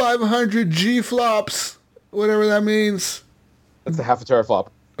 500 G flops, whatever that means. That's a half a teraflop.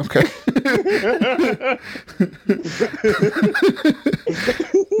 Okay.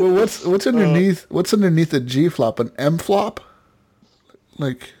 Well, what's underneath? What's underneath a G flop? An M flop?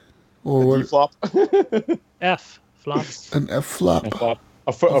 Like, or what? Flop. F flop. An F flop?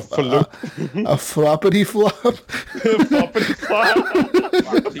 A floop. A floppity flop? Floppity flop.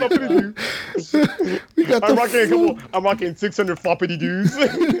 We got I'm rocking 600 floppity doos.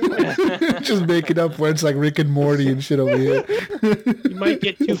 just making up words like Rick and Morty and shit over here. You might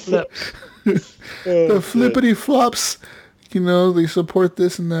get 2 flips. The flippity flops, they support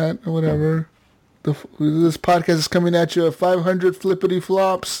this and that or whatever. This podcast is coming at you at 500 flippity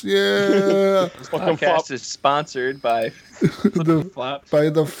flops. Yeah. This podcast is sponsored by Flops. By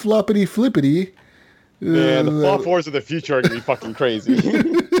the floppity flippity. Man, the flop wars of the future are going to be fucking crazy.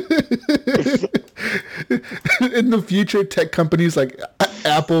 In the future, tech companies like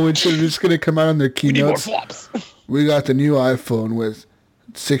Apple and shit are just going to come out on their keynotes. We need more flops. We got the new iPhone with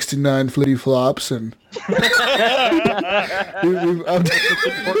 69 flitty flops and we've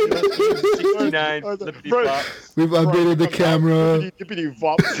updated the camera.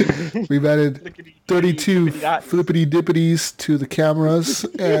 We've added 32 flippity dippities to the cameras,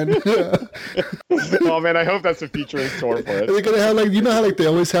 and oh man, I hope that's the future in store for us. they're gonna have how they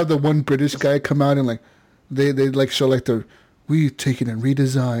always have the one British guy come out and they show we've taken and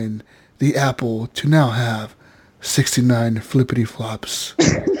redesigned the Apple to now have 69 flippity flops.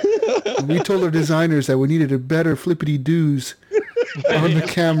 We told our designers that we needed a better flippity doos on the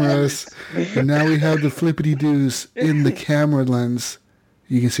cameras, and now we have the flippity doos in the camera lens.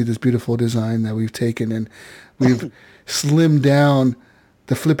 You can see this beautiful design that we've taken, and we've slimmed down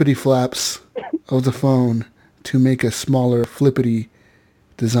the flippity flaps of the phone to make a smaller flippity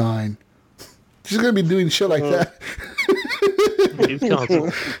design. She's gonna be doing shit like that. New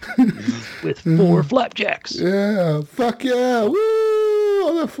console with 4 flapjacks. Yeah, fuck yeah, woo!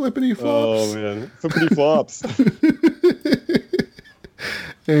 All the flippity flops. Oh man, flippity flops.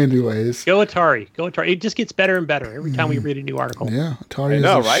 Anyways, Go Atari. It just gets better and better every time we read a new article. yeah, Atari I is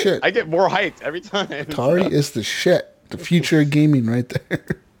know, the right? shit. I get more hyped every time. Atari is the shit. The future of gaming, right there.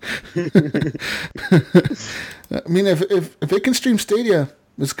 I mean, if it can stream Stadia,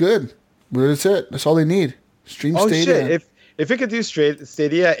 it's good. That's it. That's all they need. Stream Oh Stadia. shit! If it could do straight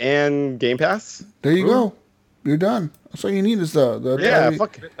Stadia and Game Pass, There you go. You're done. That's all you need is the yeah, Atari,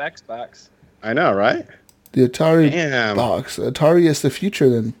 fuck. Xbox. I know, right? the Atari Damn. box. Atari is the future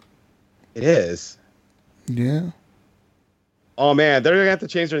then. It is. Yeah. Oh man, they're gonna have to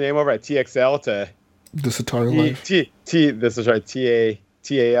change their name over at TXL to This Atari Life. This is right.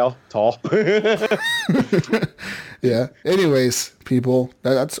 TAL. Tall. Yeah. Anyways, people,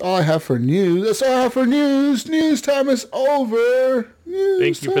 that's all I have for news. That's all I have for news. News time is over.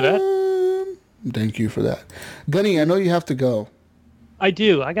 Thank you for that. Time. Thank you for that. Gunny, I know you have to go. I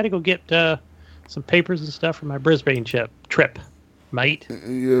do. I got to go get some papers and stuff for my Brisbane trip, mate.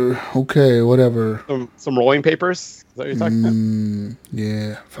 Okay, whatever. some rolling papers. Is that what you're talking about?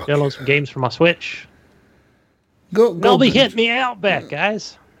 Yeah. Fuck. Download some games for my Switch. Go. They'll be hitting me out back,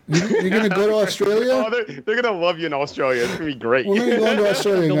 guys. You're gonna go to Australia? Oh, they're gonna love you in Australia. It's gonna be great. When are you going to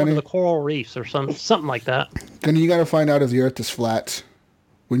Australia, Going to Gunny? the coral reefs or something like that. Gunny, you gotta find out if the Earth is flat.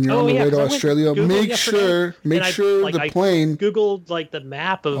 When you're on the way 'cause to I went Australia, Google make yesterday, sure and the I plane. Googled the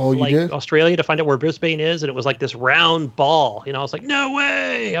map of Oh, you did? Australia to find out where Brisbane is, and it was like this round ball. I was like, no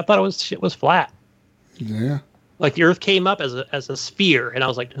way! I thought shit was flat. Yeah. Like the Earth came up as a sphere, and I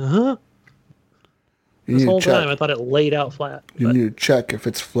was like, huh? You This need whole to check. time I thought it laid out flat. You But need to check if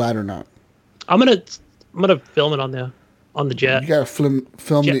it's flat or not. I'm gonna film it on the jet. You gotta film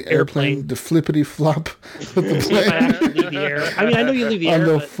Jet the airplane, airplane. the flippity flop of the See if I plane actually leave the air. I mean, I know you leave the on air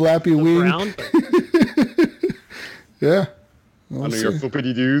the but flappy the wing. ground, but Yeah. We'll Under see. your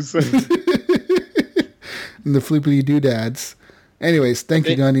flippity doos. And the flippity doodads. Anyways, thank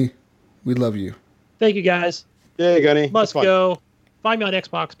you, Gunny. We love you. thank you guys. Yeah, Gunny. Must That's fun. go. Find me on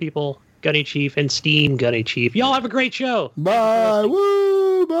Xbox, people. Gunny Chief and Steam Gunny Chief. Y'all have a great show. Bye.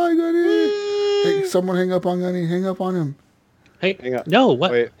 Woo. Bye, Gunny. Hey, someone hang up on Gunny. Hang up on him. Hey, Hang up. no,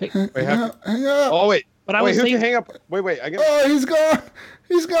 what? Wait. Hey, Wait, Hang up. Hang up. Oh wait. But I wait, was who saying, can hang up? Wait. I get. Oh, he's gone.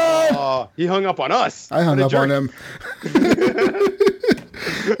 He's gone. Oh, he hung up on us. I hung What a up on jerk. him.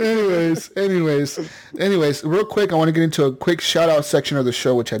 anyways, real quick, I want to get into a quick shout out section of the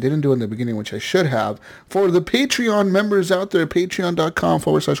show, which I didn't do in the beginning, which I should have. For the Patreon members out there,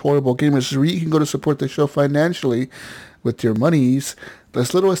 patreon.com/horrible gamers, where you can go to support the show financially with your monies.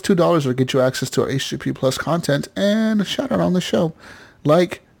 As little as $2 will get you access to our HGP Plus content and a shout out on the show.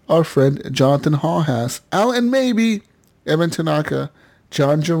 Like our friend Jonathan Hall has, Alan Maybe, Evan Tanaka,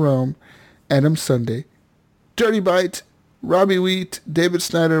 John Jerome, Adam Sunday, Dirty Bite, Robbie Wheat, David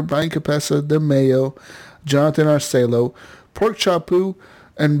Snyder, Brian Capessa, The Mayo, Jonathan Arcelo, Pork Chapu,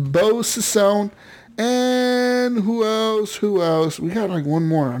 and Bo Sassoon. And who else? We got like one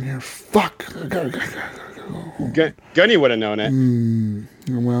more on here. Fuck. Gunny would have known it.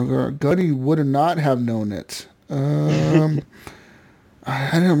 Well, Gunny would not have known it. I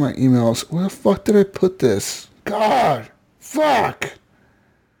had it on my emails. Where the fuck did I put this? God. Fuck.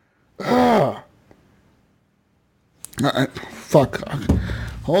 Fuck.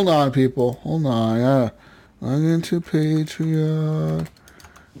 Hold on, people. Hold on. Log into Patreon.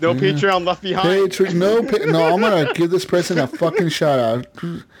 No Patreon left behind. No, I'm gonna give this person a fucking shout out.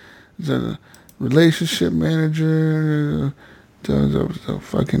 The relationship manager, the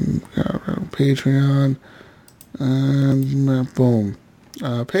fucking Patreon, and boom,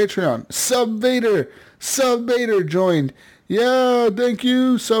 Patreon. Sub Vader joined. Yeah, thank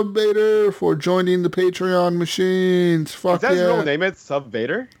you, Sub Vader, for joining the Patreon machines. Fuck Is that his yeah. real name? It's Sub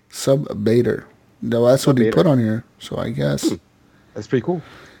Vader. Sub Vader. No, that's what he put on here. So I guess. That's pretty cool.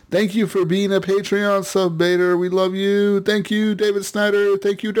 Thank you for being a Patreon Sub Vader. We love you. Thank you, David Snyder.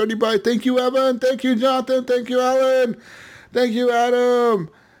 Thank you, Dirty Bite. Thank you, Evan. Thank you, Jonathan. Thank you, Alan. Thank you, Adam.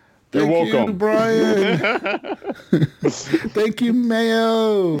 You're Thank welcome. you, Brian. Thank you,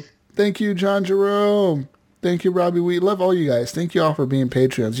 Mayo. Thank you, John Jerome. Thank you, Robbie. We love all you guys. Thank you all for being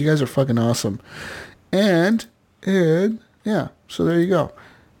Patreons. You guys are fucking awesome. And yeah, so there you go.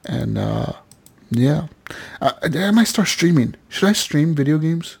 And yeah. I might start streaming. Should I stream video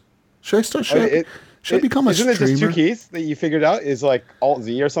games? Should I become a streamer? Isn't it just 2 keys that you figured out? Is like Alt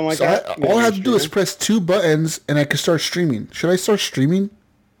Z or something like that? All I have to do is press 2 buttons and I can start streaming. Should I start streaming?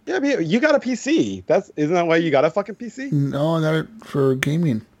 Yeah, but you got a PC. Isn't that why you got a fucking PC? No, I got it for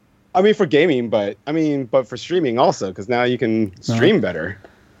gaming. I mean, for gaming, but for streaming also, because now you can stream better.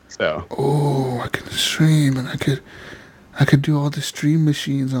 So. Oh, I can stream, and I could do all the stream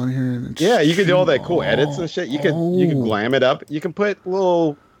machines on here. And yeah, you can do all that cool edits and shit. You can glam it up. You can put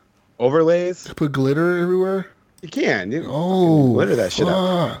little overlays. Put glitter everywhere. You can. Glitter that shit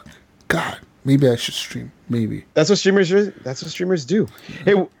up. God, maybe I should stream. Maybe. That's what streamers do.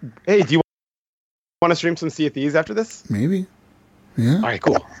 Hey, do you want to stream some Sea of Thieves after this? Maybe. Yeah. All right,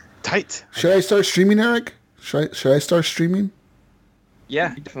 cool. Tight. Should I start streaming, Eric? Should I start streaming?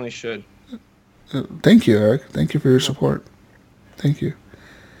 Yeah, you definitely should. Thank you, Eric. Thank you for your support. Thank you,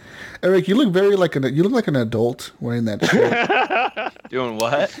 Eric. You look like an adult wearing that shirt. Doing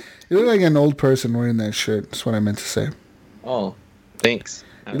what? You look like an old person wearing that shirt. That's what I meant to say. Oh, thanks.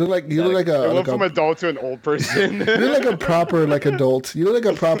 You look like I went from adult to an old person. You look like a proper adult. You look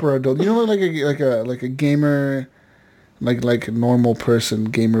like a proper adult. You look like a gamer, like a normal person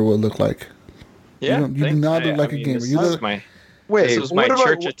gamer would look like. Yeah, you do not look like a gamer. This was my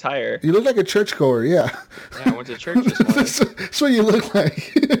church attire. You look like a churchgoer. Yeah. Yeah, I went to church this morning. That's what you look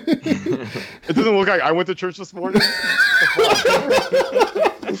like. It doesn't look like I went to church this morning.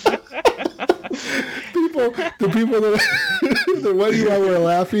 The people that the one why we're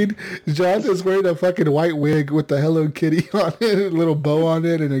laughing, Jonathan's wearing a fucking white wig with the Hello Kitty on it, a little bow on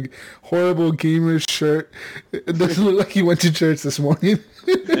it, and a horrible gamer shirt. It doesn't look like he went to church this morning.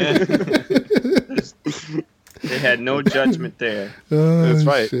 They had no judgment there. Oh, that's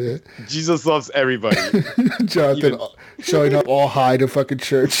right. Shit. Jesus loves everybody. Jonathan showing up all high to fucking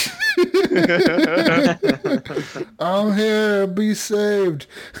church. I'm here. Be saved.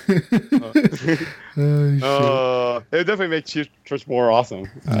 It would definitely make church more awesome.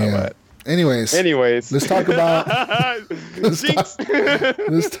 Yeah. Anyways, let's talk about let's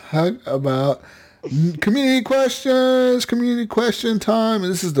talk about community questions. Community question time.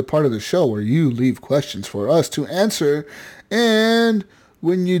 And this is the part of the show where you leave questions for us to answer, and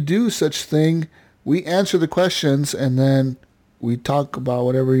when you do such thing, we answer the questions and then we talk about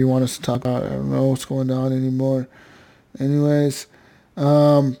whatever you want us to talk about. I don't know what's going on anymore. Anyways,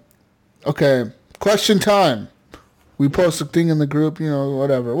 okay, question time. We post a thing in the group,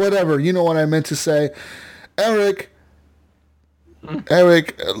 whatever. You know what I meant to say. Eric,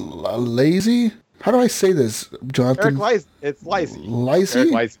 lazy? How do I say this, Jonathan? Eric it's Lazy. Lazy?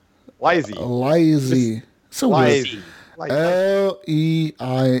 Lazy. Lazy. So Lazy. Leisy.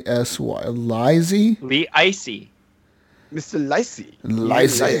 Lazy? Mr. Lacey.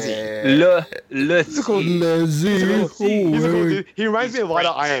 He's a cool dude. He reminds me a lot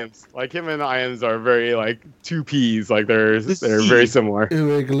of Iams. Like him and Iams are very like two P's. Like they're very similar.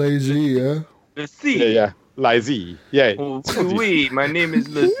 Eric Lazy, yeah. Yeah. Lazy. Yeah. Oh, oui, my name is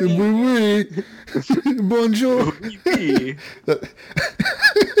Lazy. Oui, oui. Bonjour.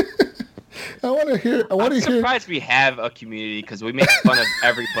 I'm surprised we have a community because we make fun of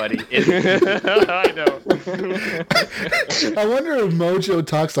everybody. I know. I wonder if Mojo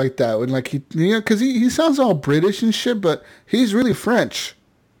talks like that when, like, because he sounds all British and shit, but he's really French.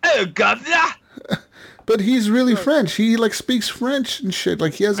 Oh, governor! But he's really French. He like speaks French and shit.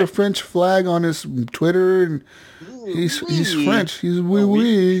 Like he has a French flag on his Twitter, and he's French. He's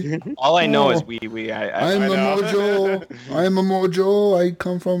oui. All I know is oui. I'm a Mojo. I'm a Mojo. I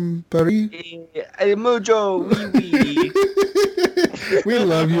come from Paris. Mojo, oui. We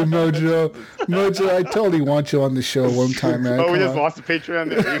love you, Mojo. Mojo, I totally want you on the show one time, man. We just lost the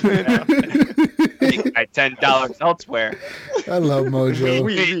Patreon. I think my $10 elsewhere. I love Mojo.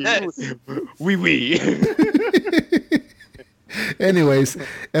 Oui. Anyways,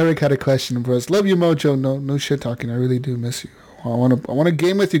 Eric had a question for us. Love you, Mojo. No shit talking. I really do miss you. I want to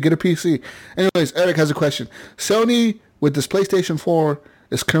game with you. Get a PC. Anyways, Eric has a question. Sony, with this PlayStation 4,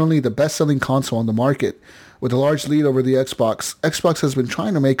 is currently the best-selling console on the market, with a large lead over the Xbox. Xbox has been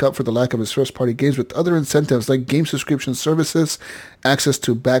trying to make up for the lack of its first-party games with other incentives like game subscription services, access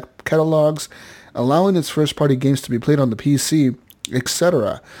to back catalogs, allowing its first-party games to be played on the PC,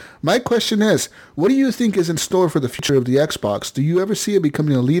 etc. My question is, what do you think is in store for the future of the Xbox? Do you ever see it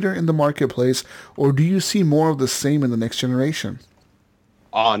becoming a leader in the marketplace, or do you see more of the same in the next generation?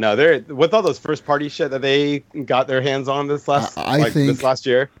 Oh no, they're with all those first-party shit that they got their hands on this last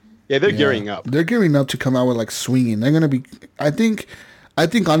year. Yeah, they're gearing up. They're gearing up to come out with like swinging. They're gonna be. I think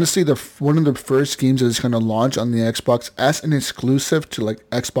honestly, one of the first games that is gonna launch on the Xbox as an exclusive to like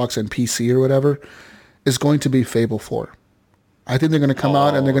Xbox and PC or whatever is going to be Fable 4. I think they're gonna come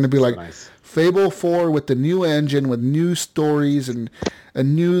out and they're gonna be like Fable 4 with the new engine, with new stories and a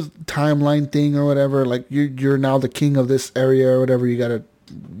new timeline thing or whatever. Like you're now the king of this area or whatever.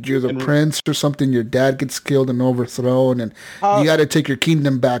 You're the prince or something. Your dad gets killed and overthrown, and you got to take your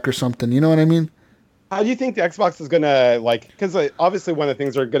kingdom back or something. You know what I mean? How do you think the Xbox is gonna like? Because obviously one of the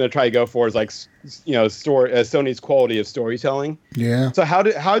things they're gonna try to go for is like Sony's quality of storytelling. Yeah. So how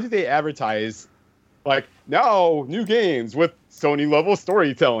do they advertise like now new games with Sony level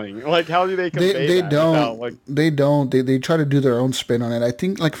storytelling? Like how do they convey they that don't. They don't. They try to do their own spin on it. I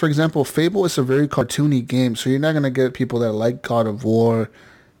think, like, for example, Fable is a very cartoony game, so you're not going to get people that like God of War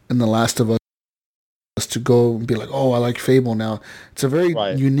and The Last of Us to go and be like, oh, I like Fable now. It's a very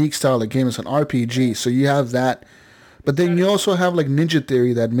unique style of game. It's an RPG, so you have that. But then you also have like Ninja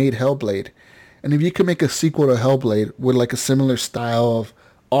Theory that made Hellblade. And if you could make a sequel to Hellblade with like a similar style of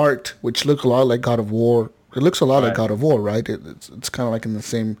art, which look a lot like God of War, it looks a lot like God of War, right? It's kind of like in the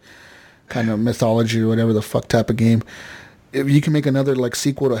same kind of mythology or whatever the fuck type of game. If you can make another like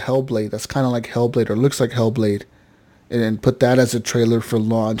sequel to Hellblade that's kind of like Hellblade or looks like Hellblade, and put that as a trailer for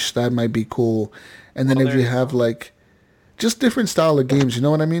launch, that might be cool. And then if you have like just different style of games, you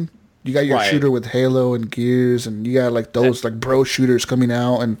know what I mean? You got your shooter with Halo and Gears, and you got like those like bro shooters coming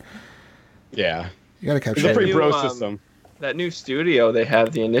out, and you got to capture. It's a pretty bro system. That new studio they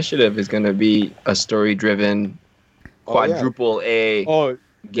have, the Initiative, is going to be a story-driven quadruple A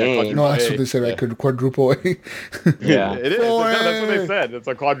game. No, that's what they said. I could quadruple A. Yeah, it is. That's what they said. It's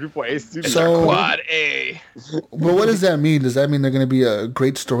a quadruple A studio. It's a quad A. But what does that mean? Does that mean they're going to be a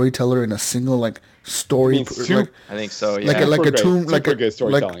great storyteller in a single like story? I think so. Yeah. Like a Tomb, super good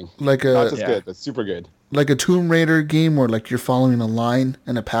storytelling. Like a not just good, but super good. Like a Tomb Raider game where like you're following a line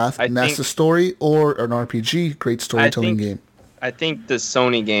and a path, and that's the story, or an RPG, great storytelling game. I think the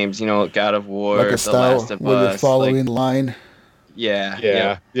Sony games, God of War, like a The style Last of where Us, you're following the line.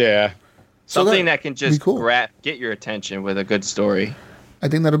 Yeah. Something that can just get your attention with a good story. I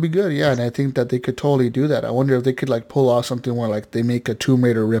think that'll be good, yeah, and I think that they could totally do that. I wonder if they could like pull off something where like they make a Tomb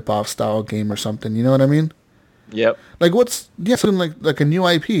Raider rip-off style game or something. You know what I mean? Yep. Like something like a new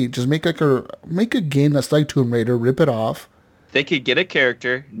IP. Just make a game that's like Tomb Raider, rip it off. They could get a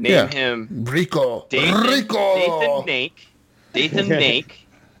character, name him Rico. Nathan Nake.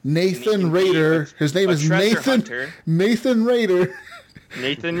 Nathan Raider. His name is Nathan. Hunter. Nathan Raider.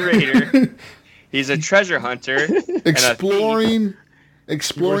 Nathan Raider. He's a treasure hunter. Exploring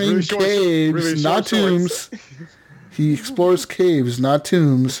caves, not tombs. He explores caves, not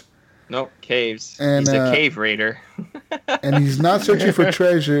tombs. Nope, caves. And, he's a cave raider. And he's not searching for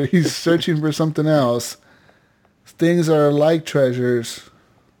treasure. He's searching for something else. Things are like treasures.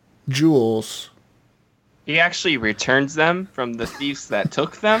 Jewels. He actually returns them from the thieves that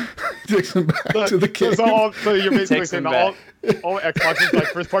took them. Takes them back to the game. So you're basically Takes saying them that all Xbox's like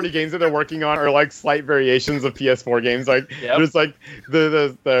first party games that they're working on are like slight variations of PS4 games. Like there's like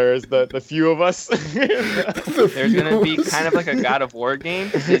there's the few of us. There's gonna be kind of like a God of War game.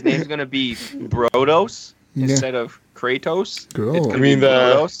 His name's gonna be Brodos instead of Kratos. It's gonna be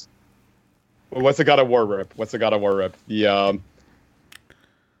Brodos. What's a God of War rip?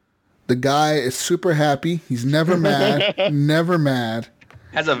 The guy is super happy. He's never mad. Never mad.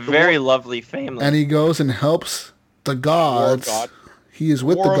 Has a very lovely family. And he goes and helps the gods. He is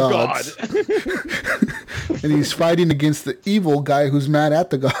with the gods. And he's fighting against the evil guy who's mad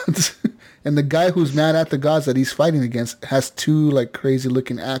at the gods. And the guy who's mad at the gods that he's fighting against has two like crazy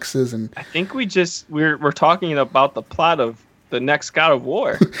looking axes. And I think we're talking about the plot of the next God of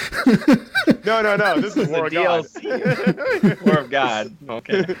War. No. This is War of God. War of God.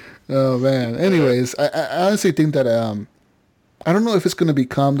 Okay. Oh man. Anyways, I honestly think that I don't know if it's going to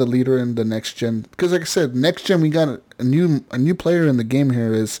become the leader in the next gen, because like I said, next gen we got a new player in the game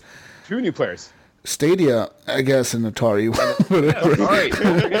here is 2 new players. Stadia, I guess, and Atari. Whatever. Atari.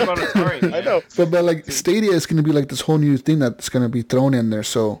 Don't forget about Atari. Man. I know. But like Stadia is going to be like this whole new thing that's going to be thrown in there.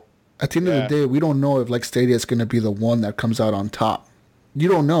 So at the end of the day, we don't know if like Stadia is going to be the one that comes out on top. You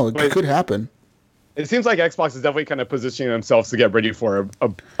don't know. It could happen. It seems like Xbox is definitely kind of positioning themselves to get ready for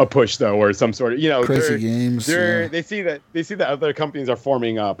a push though, or some sort of crazy games. They see that other companies are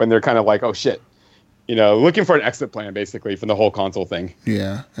forming up, and they're kind of like, oh shit, looking for an exit plan basically from the whole console thing.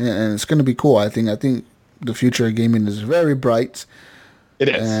 Yeah, and it's going to be cool. I think the future of gaming is very bright. It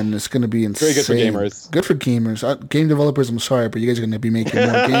is, and it's going to be insane. Very good for gamers. Good for gamers. Game developers, I'm sorry, but you guys are going to be making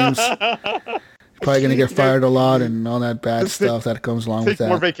more games. Probably going to get fired a lot and all that bad stuff that comes along with that. Take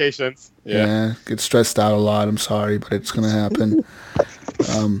more vacations. Yeah, get stressed out a lot. I'm sorry, but it's going to happen.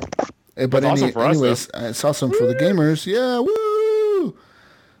 But anyways, it's awesome for the gamers. Yeah, woo!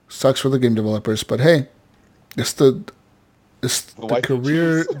 Sucks for the game developers, but hey, it's the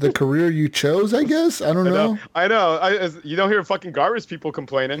career you chose, I guess. I don't know. I know. You don't hear fucking garbage people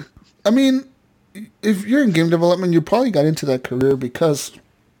complaining. I mean, if you're in game development, you probably got into that career because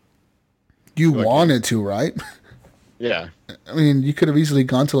you wanted to, right? Yeah. I mean, you could have easily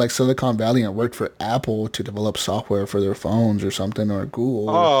gone to like Silicon Valley and worked for Apple to develop software for their phones or something, or Google.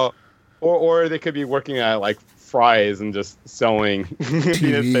 Oh, or they could be working at like Fry's and just selling,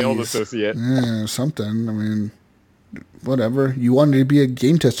 being a sales associate. Yeah, something. I mean, whatever. You wanted to be a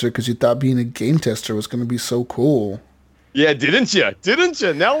game tester because you thought being a game tester was going to be so cool. Yeah, didn't you?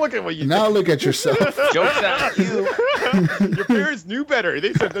 Now look at what you Now look at yourself. Joke's on you. Your parents knew better.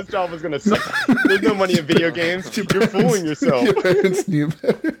 They said this job was going to suck. There's no money in video games. You're fooling yourself. Your parents knew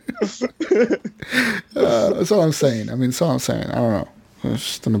better. That's all I'm saying. I don't know. It's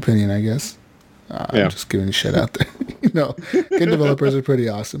just an opinion, I guess. I'm just giving shit out there. Game developers are pretty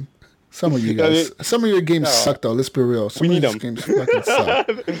awesome. Some of you guys. Some of your games suck, though. Let's be real. Some of these games fucking suck.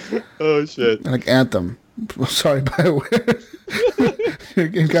 Oh, shit. Like Anthem. Sorry, BioWare. Your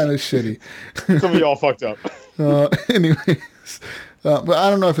game kind of shitty. Some of y'all fucked up. Anyways. But I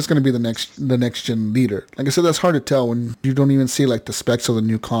don't know if it's going to be the next gen leader. Like I said, that's hard to tell when you don't even see like the specs of the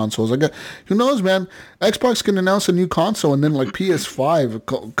new consoles. Like, who knows, man? Xbox can announce a new console and then like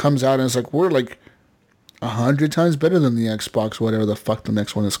PS5 comes out and it's like, we're like 100 times better than the Xbox, whatever the fuck the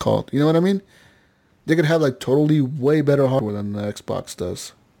next one is called. You know what I mean? They could have like totally way better hardware than the Xbox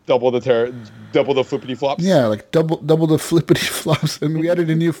does. Double the flippity flops. Yeah, like double the flippity flops, and we added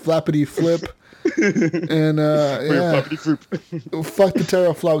a new flappity flip. And flappity flip. Fuck the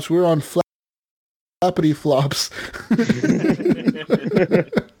teraflops. We're on flappity flops.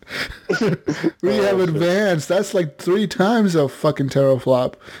 We have advanced. That's like 3 times a fucking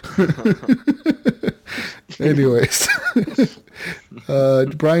teraflop. Anyways,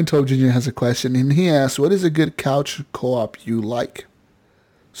 Brian Tobe Jr. has a question, and he asks, "What is a good couch co-op you like?"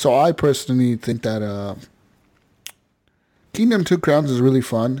 So I personally think that Kingdom 2 Crowns is really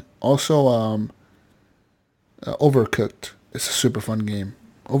fun. Also, Overcooked is a super fun game.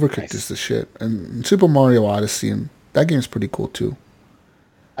 Overcooked is the shit. And Super Mario Odyssey, and that game's pretty cool too.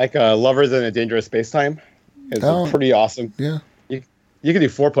 Like Lovers in a Dangerous Space Time is pretty awesome. Yeah. You can do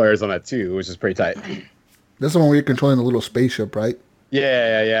 4 players on that too, which is pretty tight. That's the one where you're controlling the little spaceship, right?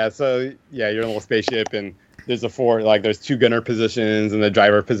 Yeah. So, you're in a little spaceship, and there's there's 2 gunner positions and the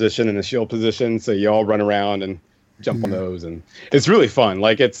driver position and the shield position. So you all run around and jump on those, and it's really fun.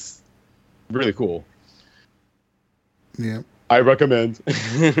 Like, it's really cool. Yeah. I recommend.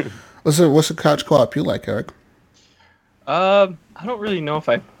 What's the couch co-op you like, Eric? I don't really know if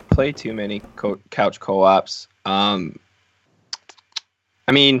I play too many couch co-ops. I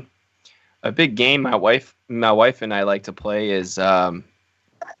mean, A big game my wife and I like to play is the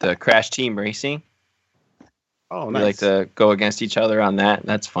Crash Team Racing. Oh, We nice. like to go against each other on that.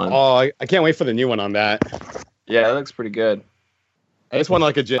 That's fun. Oh, I can't wait for the new one on that. Yeah, that looks pretty good. I just want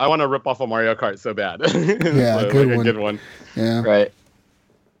I want to rip off a Mario Kart so bad. Yeah, So, good like, one. a good one. Yeah. Right.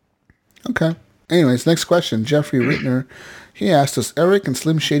 Okay. Anyways, next question. Jeffrey Rittner, he asked us, Eric and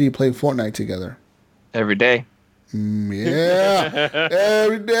Slim Shady play Fortnite together. Every day. Yeah.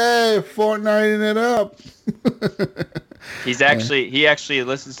 Every day, Fortniting it up. He actually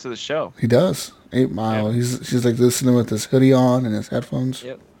listens to the show. He does. 8 Mile. He's like listening with his hoodie on and his headphones.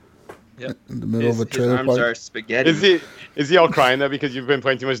 Yep. In the middle of a His trailer arms park. are spaghetti. Is he all crying though because you've been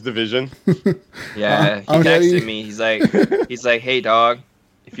playing too much Division? Yeah, he I'm ready. texted me. He's like, hey dog,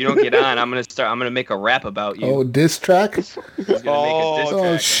 if you don't get on, I'm gonna make a rap about you. Oh, diss track? He's gonna make a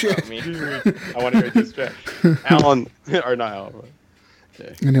Oh, diss track shit. about me. I want to hear this track. Alan, or not Alan.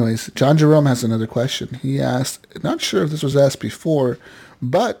 Anyways, John Jerome has another question. He asked, not sure if this was asked before,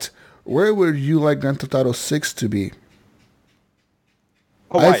 but where would you like Grand Theft Auto 6 to be?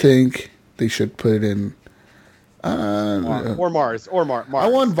 Hawaii. I think they should put it in... or Mars. Mars. I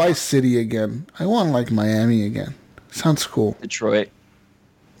want Vice City again. I want like Miami again. Sounds cool. Detroit.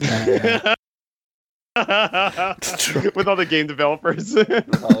 Uh, with all the game developers. All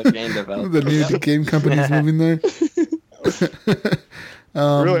the game developers. the new game company's moving there.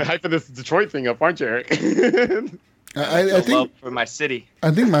 Really hyping this Detroit thing up, aren't you, Eric? I Love think for my city.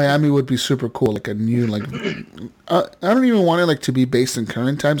 Miami would be super cool. Like a new I don't even want it like to be based in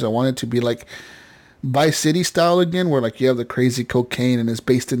current times. I want it to be like Vice City style again, where like you have the crazy cocaine and it's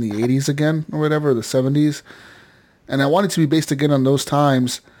based in the 80s again or whatever, the 70s. And I want it to be based again on those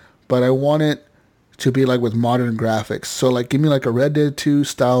times, but I want it to be like with modern graphics. So like give me like a Red Dead 2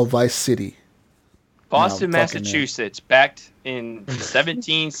 style Vice City. Boston, No, fucking Massachusetts, backed in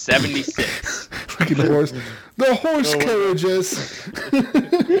 1776. Fucking horse. The horse carriages.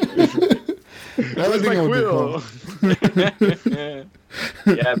 Where's my quill?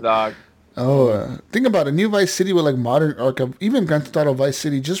 Yeah, dog. Oh, think about it. New Vice City with like modern, or like even Grand Theft Auto Vice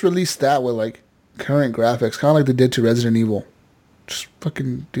City, just release that with like current graphics, kind of like they did to Resident Evil. Just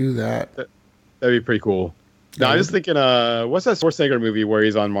fucking do that. That'd be pretty cool. No, I'm just thinking, what's that Schwarzenegger movie where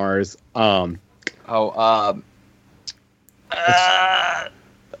he's on Mars?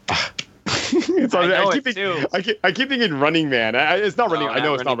 It's I on- know keep it thinking, too. I keep thinking Running Man. It's not Running. No, I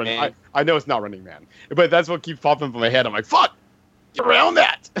know not it's not Running Running. Man. I know it's not Running Man. But that's what keeps popping up in my head. I'm like, fuck, get around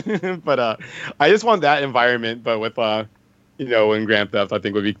that. But I just want that environment, but with in Grand Theft, I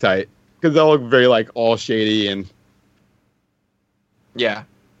think would be tight because they'll look very like all shady and Yeah,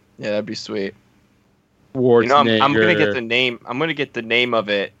 that'd be sweet. Schwarzenegger. I'm gonna get the name. I'm gonna get the name of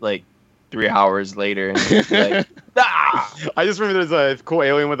it like 3 hours later. And just be like, ah! I just remember there's a cool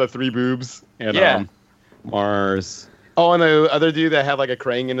alien with 3 boobs and Yeah. Mars. Oh, and the other dude that had like a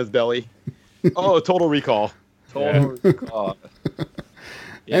crane in his belly. Oh, Total Recall. Total recall.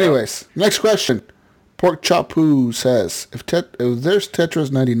 Yeah. Anyways, next question. Pork Chop Poo says, if there's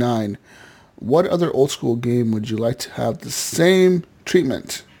Tetris 99, what other old school game would you like to have the same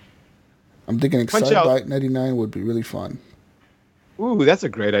treatment? I'm thinking Punch Out. Excitebike 99 would be really fun. Ooh, that's a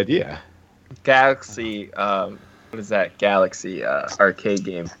great idea. Galaxy. What is that? Galaxy arcade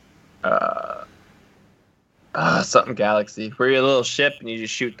game. Something Galaxy. Where you're a little ship and you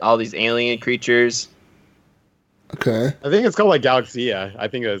just shoot all these alien creatures. Okay. I think it's called like Galaxia. I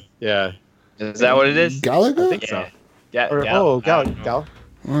think it's Is that what it is? Galaga? I think so. Yeah. Or,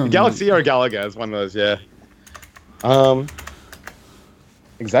 Galaxia or Galaga is one of those. Yeah.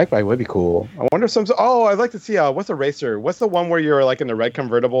 Excitebike would be cool. I wonder if I'd like to see what's a racer? What's the one where you're like in the red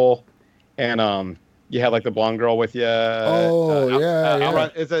convertible, and you have like the blonde girl with you? Yeah.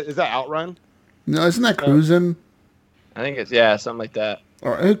 Outrun. Is that Outrun? No, isn't that cruising? I think it's something like that.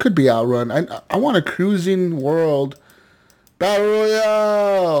 Or it could be Outrun. I want a cruising world battle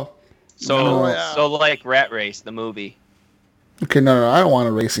royale. So like Rat Race, the movie. Okay, no, I don't want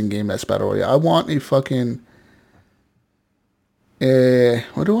a racing game that's battle royale. I want a fucking.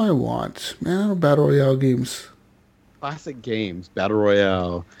 What do I want? Man, I don't know battle royale games. Classic games, battle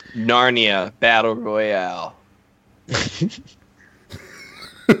royale. Narnia Battle Royale.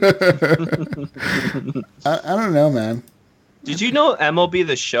 I don't know, man. Did you know MLB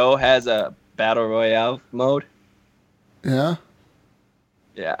The Show has a Battle Royale mode? Yeah,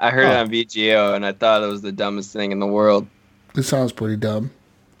 Yeah, I heard it on VGO and I thought it was the dumbest thing in the world. this sounds pretty dumb.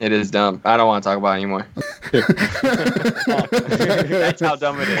 It is dumb. I don't want to talk about it anymore. That's how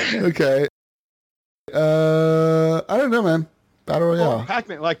dumb it is. Okay. I don't know, man. Battle Royale.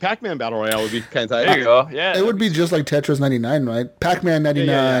 Pac-Man Battle Royale would be kind of tight. There you go. Yeah. It would be just like Tetris 99, right? Pac-Man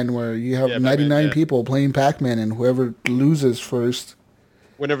 99, where you have Pac-Man, 99 people playing Pac-Man, and whoever loses first.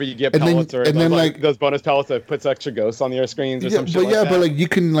 Whenever you get And then- pellets and then, like- those bonus pellets that puts extra ghosts on your screens or Yeah, some shit but like that. but like you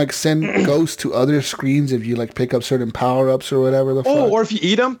can like send ghosts to other screens if you like pick up certain power-ups or whatever the fuck. or if you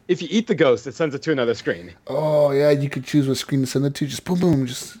eat them, if you eat the ghost, it sends it to another screen. Oh yeah, you could choose what screen to send it to. Just boom, boom,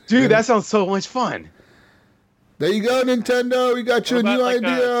 just. Dude, that sounds so much fun. There you go, Nintendo. We got you a What new about, like,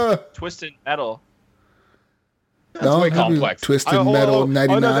 idea. Twisted Metal. That's No, way that'd be complex. Twisted Metal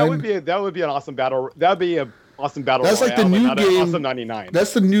 99. no, that would be an awesome battle. That'd be an awesome battle. That's like the Royale, new but not an game. Awesome 99.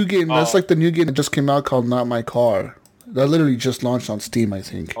 That's the new game. That's Oh. like the new game that just came out called Not My Car. That literally just launched on Steam, I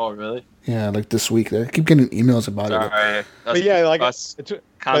think. Oh, really? Yeah, like this week. I keep getting emails about it. Sorry. But yeah, like us it's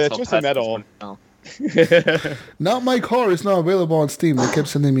console Twisted Metal. pests. Not My Car is not available on Steam. They kept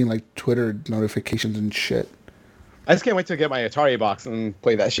sending me like Twitter notifications and shit. I just can't wait to get my Atari box and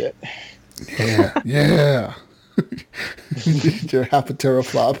play that shit. Yeah, yeah. Your half a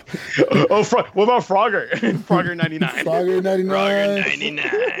teraflop. What about Frogger? Frogger 99. Frogger 99.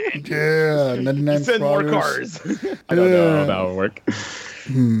 99. Yeah, 99 Send more Froggers. cars. I don't know if that would work.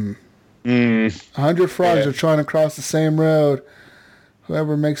 100 frogs Yeah. are trying to cross the same road.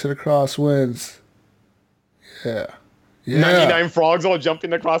 Whoever makes it across wins. Yeah. Yeah. 99 frogs all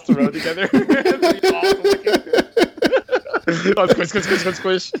jumping across the road together. That'd be awesome looking. Oh, squish, squish, squish, squish,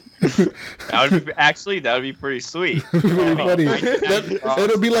 squish. That would be pretty sweet. Pretty funny.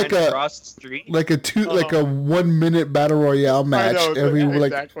 It'll be like a across the street. like a 1 minute battle royale match I know,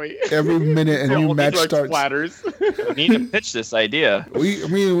 exactly. every minute a new All match these, like, starts. Splatters. We need to pitch this idea.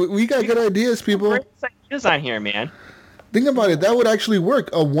 We got good ideas, people. Great ideas on here, man. Think about it. That would actually work.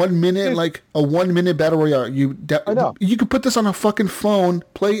 A 1 minute battle royale. I know. You could put this on a fucking phone,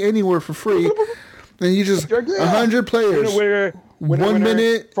 play anywhere for free, and you just 100 players. Winner, 1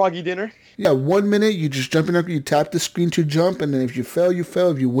 minute. Froggy dinner. Yeah, 1 minute. You just jump in there. You tap the screen to jump, and then if you fail, you fail.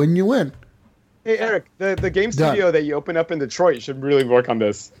 If you win, you win. Hey Eric, the game studio that you open up in Detroit should really work on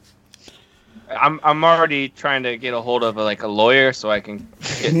this. I'm already trying to get a hold of a lawyer so I can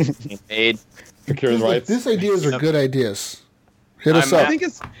get paid. Secure his rights. These ideas are good ideas. Hit us I'm up. I think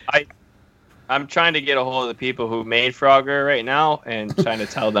it's I'm trying to get a hold of the people who made Frogger right now and trying to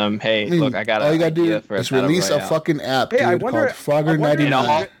tell them, hey, I mean, look, I got all an you gotta do idea for a is battle release a royale. fucking app, Hey, dude, I wonder- called Frogger I wonder- And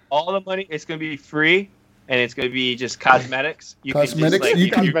 99. all the money, it's going to be free, and it's going to be just cosmetics. You Cosmetics? Can just,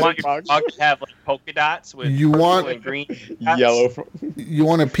 You can- you want your frog to have polka dots with You purple want- and green dots. yellow. You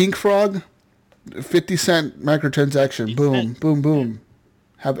want a pink frog? 50 cent microtransaction. 50 Boom, cent. boom, boom.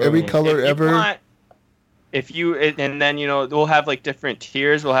 Have every color If you ever. want- and then we'll have different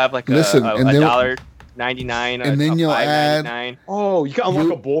tiers. We'll have Listen, a and then- $1.99, and then you'll add- $5.99. Oh, you can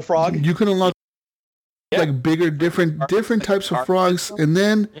unlock a bullfrog. You can unlock Yeah. like bigger, different types of frogs, and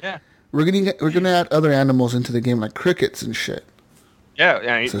then Yeah, we're gonna add other animals into the game like crickets and shit. yeah,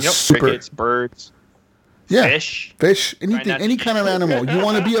 It's a super- crickets, birds, Yeah, fish. anything, not to any be- kind of animal. You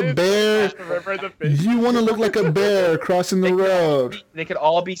want to be a bear? You want to look like a bear crossing the road? They could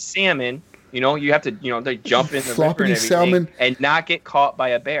all be salmon. You have to, they jump in the river and Floppity everything, salmon. and not get caught by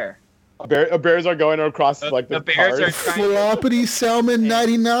a bear. Bears are going across like the bears cars. are trying to Floppity Salmon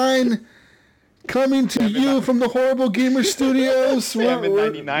 99 coming to you from the Horrible Gamer Studios. Salmon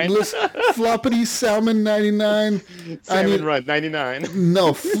 99. Listen, Floppity Salmon 99. Salmon Run 99.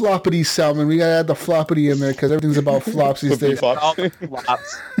 No, Floppity Salmon. We gotta add the floppity in there because everything's about flops these days. all the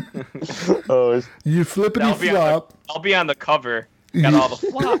flops. Oh, You flippity That'll be on flop. I'll be on the cover. Got all the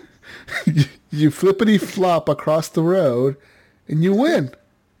flops. You flippity flop across the road, and you win.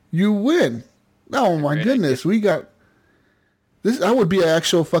 You win. Oh my Great goodness, we got this. That would be an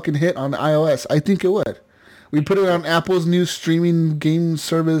actual fucking hit on iOS. I think it would. We put it on Apple's new streaming game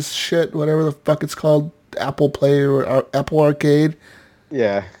service shit, whatever the fuck it's called, Apple Play or Apple Arcade.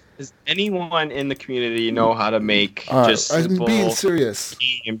 yeah. Does anyone in the community know how to make All right, just I'm simple being serious.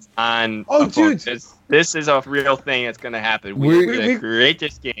 games on? Oh, a phone? dude. This is a real thing that's gonna happen. We- We're gonna create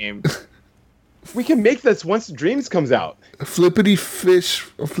this game. We can make this once Dreams comes out. Flippity fish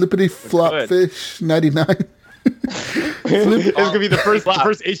or flippity flop good. fish 99. It's gonna be the first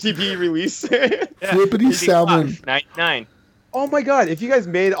HTTP release. Flippity salmon. 99. Oh my god! If you guys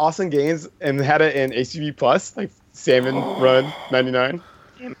made awesome games and had it in HTTP Plus, like Salmon Run 99,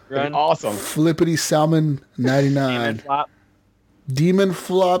 that'd Run. be awesome. Flippity salmon 99. Flop. Demon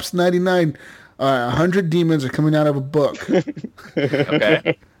flops 99. 100 demons are coming out of a book.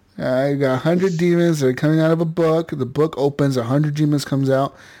 Okay. You got 100 demons that are coming out of a book. The book opens, 100 demons comes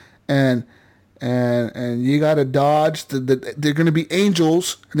out, and you gotta dodge. They're gonna be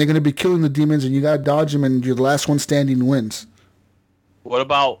angels, and they're gonna be killing the demons, and you gotta dodge them, and you're the last one standing wins. What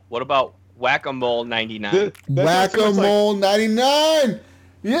about Whack-A-Mole 99? Whack-A-Mole 99.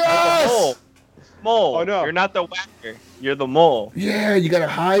 Yes. Mole. Oh, no. You're not the whacker. You're the mole. Yeah, you gotta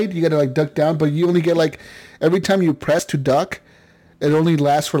hide. You gotta like duck down, but you only get like every time you press to duck, it only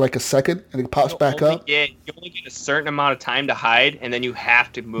lasts for like a second and it pops back up. You only get a certain amount of time to hide, and then you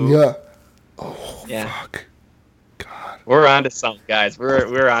have to move. Yeah. Oh Yeah. fuck. God. We're on to something, guys.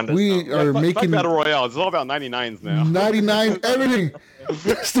 We're on to We something. are Fuck making Battle Royale. It's all about 99s now. 99 everything.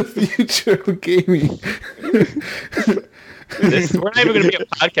 That's the future of gaming. We're not even going to be a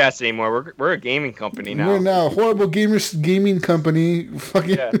podcast anymore. We're a gaming company now. We're now Horrible Gamers Gaming Company.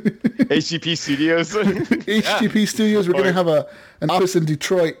 Fucking Yeah. HGP Studios. HTP Studios. We're gonna have an office in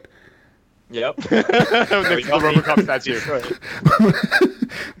Detroit. Yep. Next to the RoboCop statue.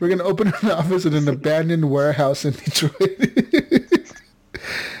 We're gonna open an office in an abandoned warehouse in Detroit.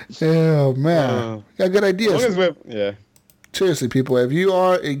 Oh man, got good As long ideas. as we yeah. Seriously, people, if you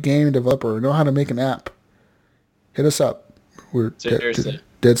are a game developer or know how to make an app, hit us up. We're Seriously.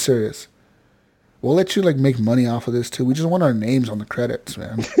 dead serious. We'll let you like make money off of this too. We just want our names on the credits,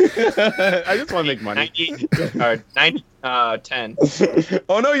 man. I just want to make money. 10.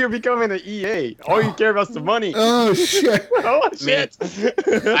 Oh no, you're becoming an EA. All you care about is the money. Oh shit! Oh shit.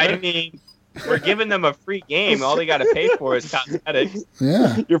 I mean, we're giving them a free game. All they got to pay for is cosmetics.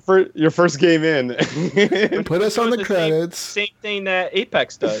 Yeah, Your first game in. put us on the Same- credits. Same thing that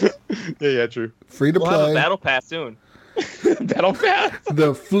Apex does. yeah, true. Free to We'll have a play. battle pass soon. Battle Pass.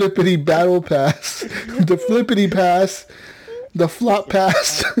 The flippity battle pass. The flippity pass. The flop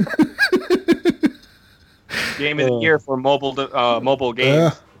pass. Game of the year for mobile games.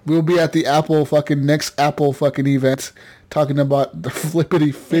 Yeah. We'll be at the next Apple fucking event talking about the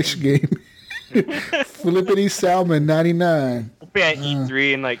flippity fish game. Flippity salmon 99. We'll be at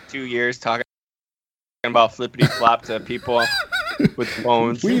E3 in like 2 years talking about flippity flop to people with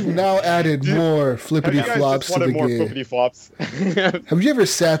phones. We've now added more Have flippity you guys flops just to the wanted more game. flippity flops? Have you ever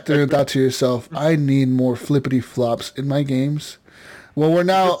sat there and thought to yourself, I need more flippity flops in my games? Well, we're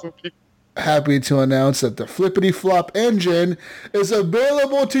now happy to announce that the flippity flop engine is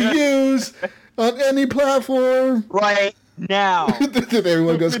available to use on any platform. Right now. Then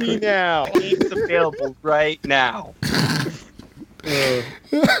everyone goes Flippity crazy. now. Game's available right now.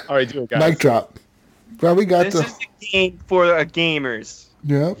 All right, do it, guys. Mic drop. Well, we got This the is the game for the gamers.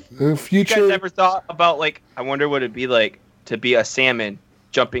 the You guys future. ever thought about like, I wonder what it'd be like to be a salmon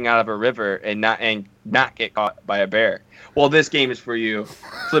jumping out of a river and not get caught by a bear? Well, this game is for you.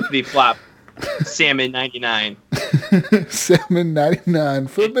 Flippity flop, salmon 99. Salmon 99.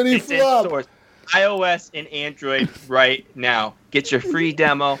 Flippity It's in flop. stores, iOS and Android right now. Get your free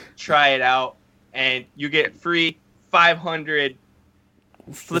demo, try it out, and you get free 500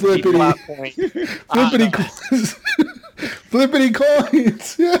 flippity flop points. Flippity coins. Flippity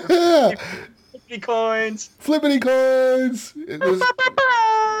coins. Yeah. Flippity coins. Flippity coins. It was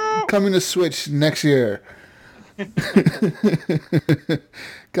coming to Switch next year.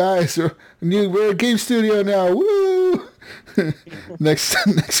 Guys, we're a game studio now. Woo!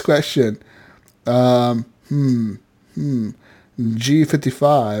 Next question.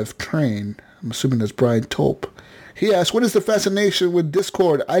 G55 train. I'm assuming that's Brian Tolp. He asks, what is the fascination with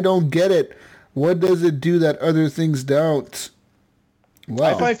Discord? I don't get it. What does it do that other things don't? I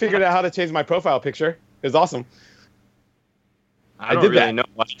Wow. finally figured out how to change my profile picture. It was awesome. I don't did really that. know.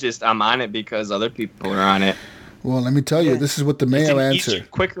 I'm on it because other people are on it. Well, let me tell you, this is what the It's Mayo an answer. easier,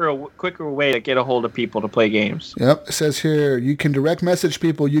 quicker way to get a hold of people to play games. Yep, it says here, you can direct message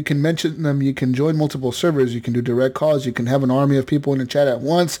people, you can mention them, you can join multiple servers, you can do direct calls, you can have an army of people in the chat at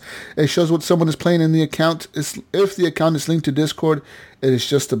once. It shows what someone is playing in the account. If the account is linked to Discord, it is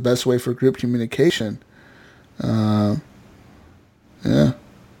just the best way for group communication. Yeah.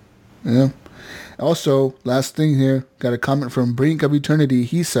 Also, last thing here, got a comment from Brink of Eternity.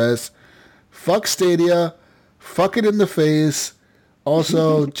 He says, fuck Stadia, fuck it in the face.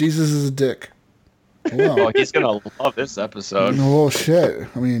 Also, Jesus is a dick. Wow. Oh, he's gonna love this episode. Oh shit!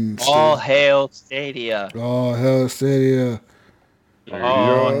 I mean, All hail Stadia. oh hell, Stadia,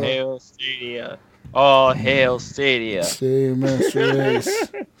 All hail Stadia. All hail Stadia. Stadia Master Race,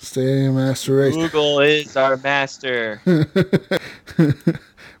 Stadia Master Race. Google is our master.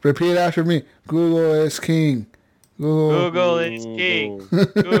 Repeat after me. Google is king. Google is king.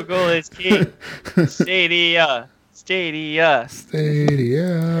 Google is king. Stadia. Stadia.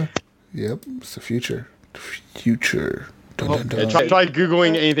 Stadia. Yep, it's the future. Future. Dun, dun, dun. Yeah, try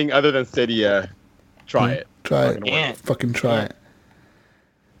Googling anything other than Stadia. Try it. Try it. Yeah. Fucking try it.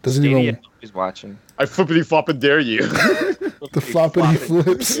 Doesn't Stadia even is watching. I flippity flop and dare you. the floppity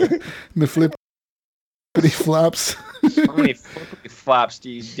flips, the flippity flops. How many flippity flops do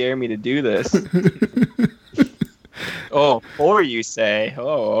you dare me to do this? Oh, 4 you say?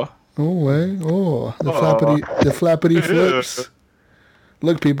 Oh. Oh, way. Oh, the flappity flips.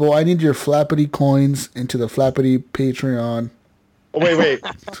 Look, people, I need your flappity coins into the flappity Patreon Oh, wait.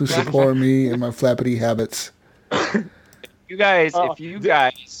 to support me and my flappity habits. If you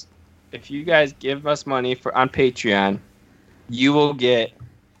guys give us money on Patreon, you will get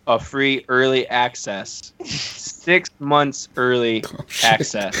a free early access, 6 months early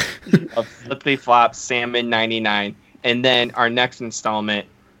access of Flippity Flop Salmon 99, and then our next installment,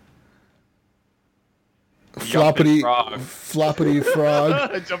 Floppity Jumping frog.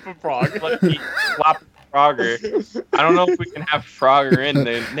 Jumping frog. Flippity Flop Frogger. I don't know if we can have Frogger in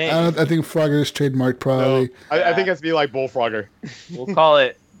the name. I think Frogger is trademarked, probably. No, I think it has to be like Bullfrogger. We'll call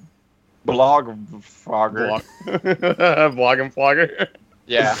it Blog Frogger. Vlog and Flogger.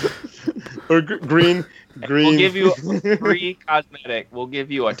 Yeah. Or green. We'll give you a free cosmetic. We'll give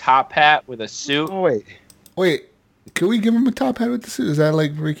you a top hat with a suit. Oh, wait. Wait, can we give him a top hat with the suit? Is that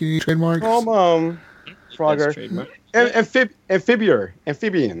like breaking trademarks? Frogger. That's trademark.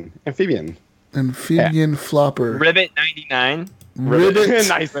 Amphibian flopper. Ribbit 99. Ribbit.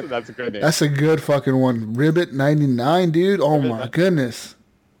 Nice. That's a good name. That's a good fucking one. Ribbit 99, dude. Oh Ribbit my goodness.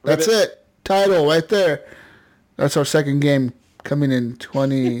 That's Ribbit. it. Title right there. That's our second game coming in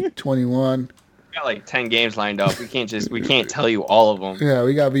 2021. We got like 10 games lined up. We can't tell you all of them. Yeah,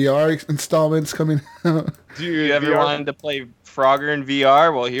 we got VR installments coming out. If you ever wanted to play Frogger in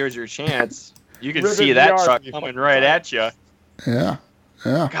VR, well, here's your chance. You can Ribbit see that VR truck would be coming fucking right fun. at you. Yeah.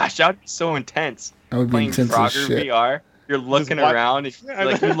 Gosh, that would be so intense. That would be Playing intense as Frogger shit. VR. You're looking watch- around, and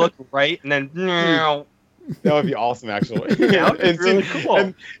like you look right, and then That would be awesome, actually. That would be really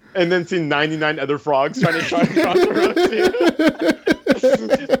cool. And then see 99 other frogs trying to cross the road.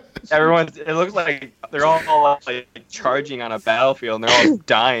 it looks like they're all like charging on a battlefield, and they're all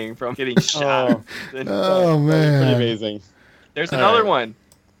dying from getting shot. Oh, Pretty man. amazing. There's another one,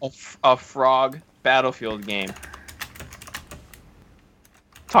 a frog battlefield game.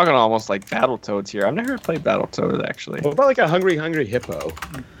 Talking almost like Battletoads here. I've never played Battletoads actually. What about like a hungry hippo?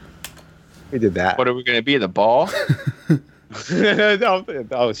 We did that. What are we gonna be? The ball?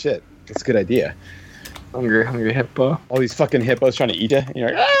 Oh shit, that's a good idea. Hungry hippo. All these fucking hippos trying to eat you. And you're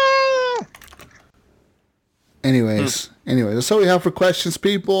like, ah! Anyways, that's all we have for questions,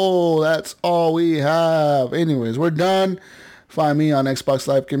 people. That's all we have. Anyways, we're done. Find me on Xbox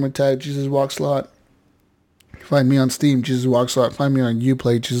Live Gamertag, Jesus Walk Slot. Find me on Steam, Jesus Walk Slot. Find me on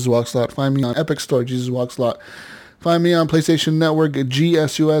Uplay, Jesus Walk Slot. Find me on Epic Store, Jesus Walk Slot. Find me on PlayStation Network,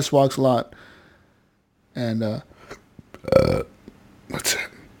 GSUS Walk Slot. And that's it.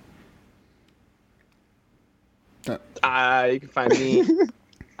 You can find me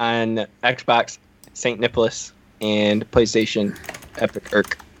on Xbox, St. Nicholas, and PlayStation, Epic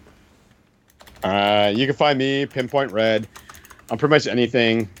Irk. You can find me, Pinpoint Red, on pretty much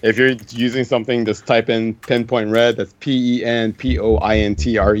anything. If you're using something, just type in Pinpoint Red. That's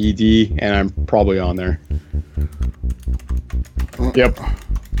PENPOINTRED, and I'm probably on there. Yep.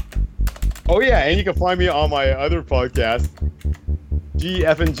 Oh yeah, and you can find me on my other podcast,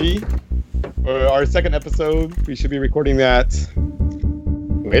 GF&G. Our second episode. We should be recording that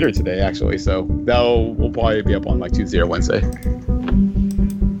later today, actually. So will probably be up on like Tuesday or Wednesday.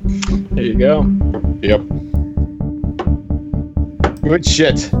 There you go. Yep. Good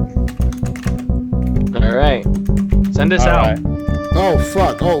shit. All right. Send us out. All right. Oh,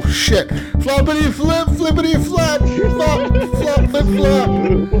 fuck. Oh, shit. Floppity flip, flippity flap. Flop, flop, flip, flop.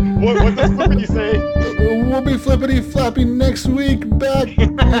 What does flippity say? We'll be flippity flappy next week back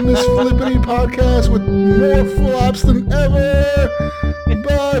on this flippity podcast with more flops than ever.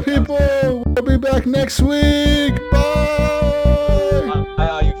 Bye, people. We'll be back next week. Bye. Bye,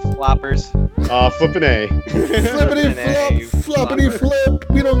 all you floppers. Flippin' A. Flippity flop, floppity flip.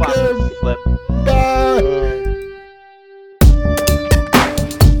 We don't care.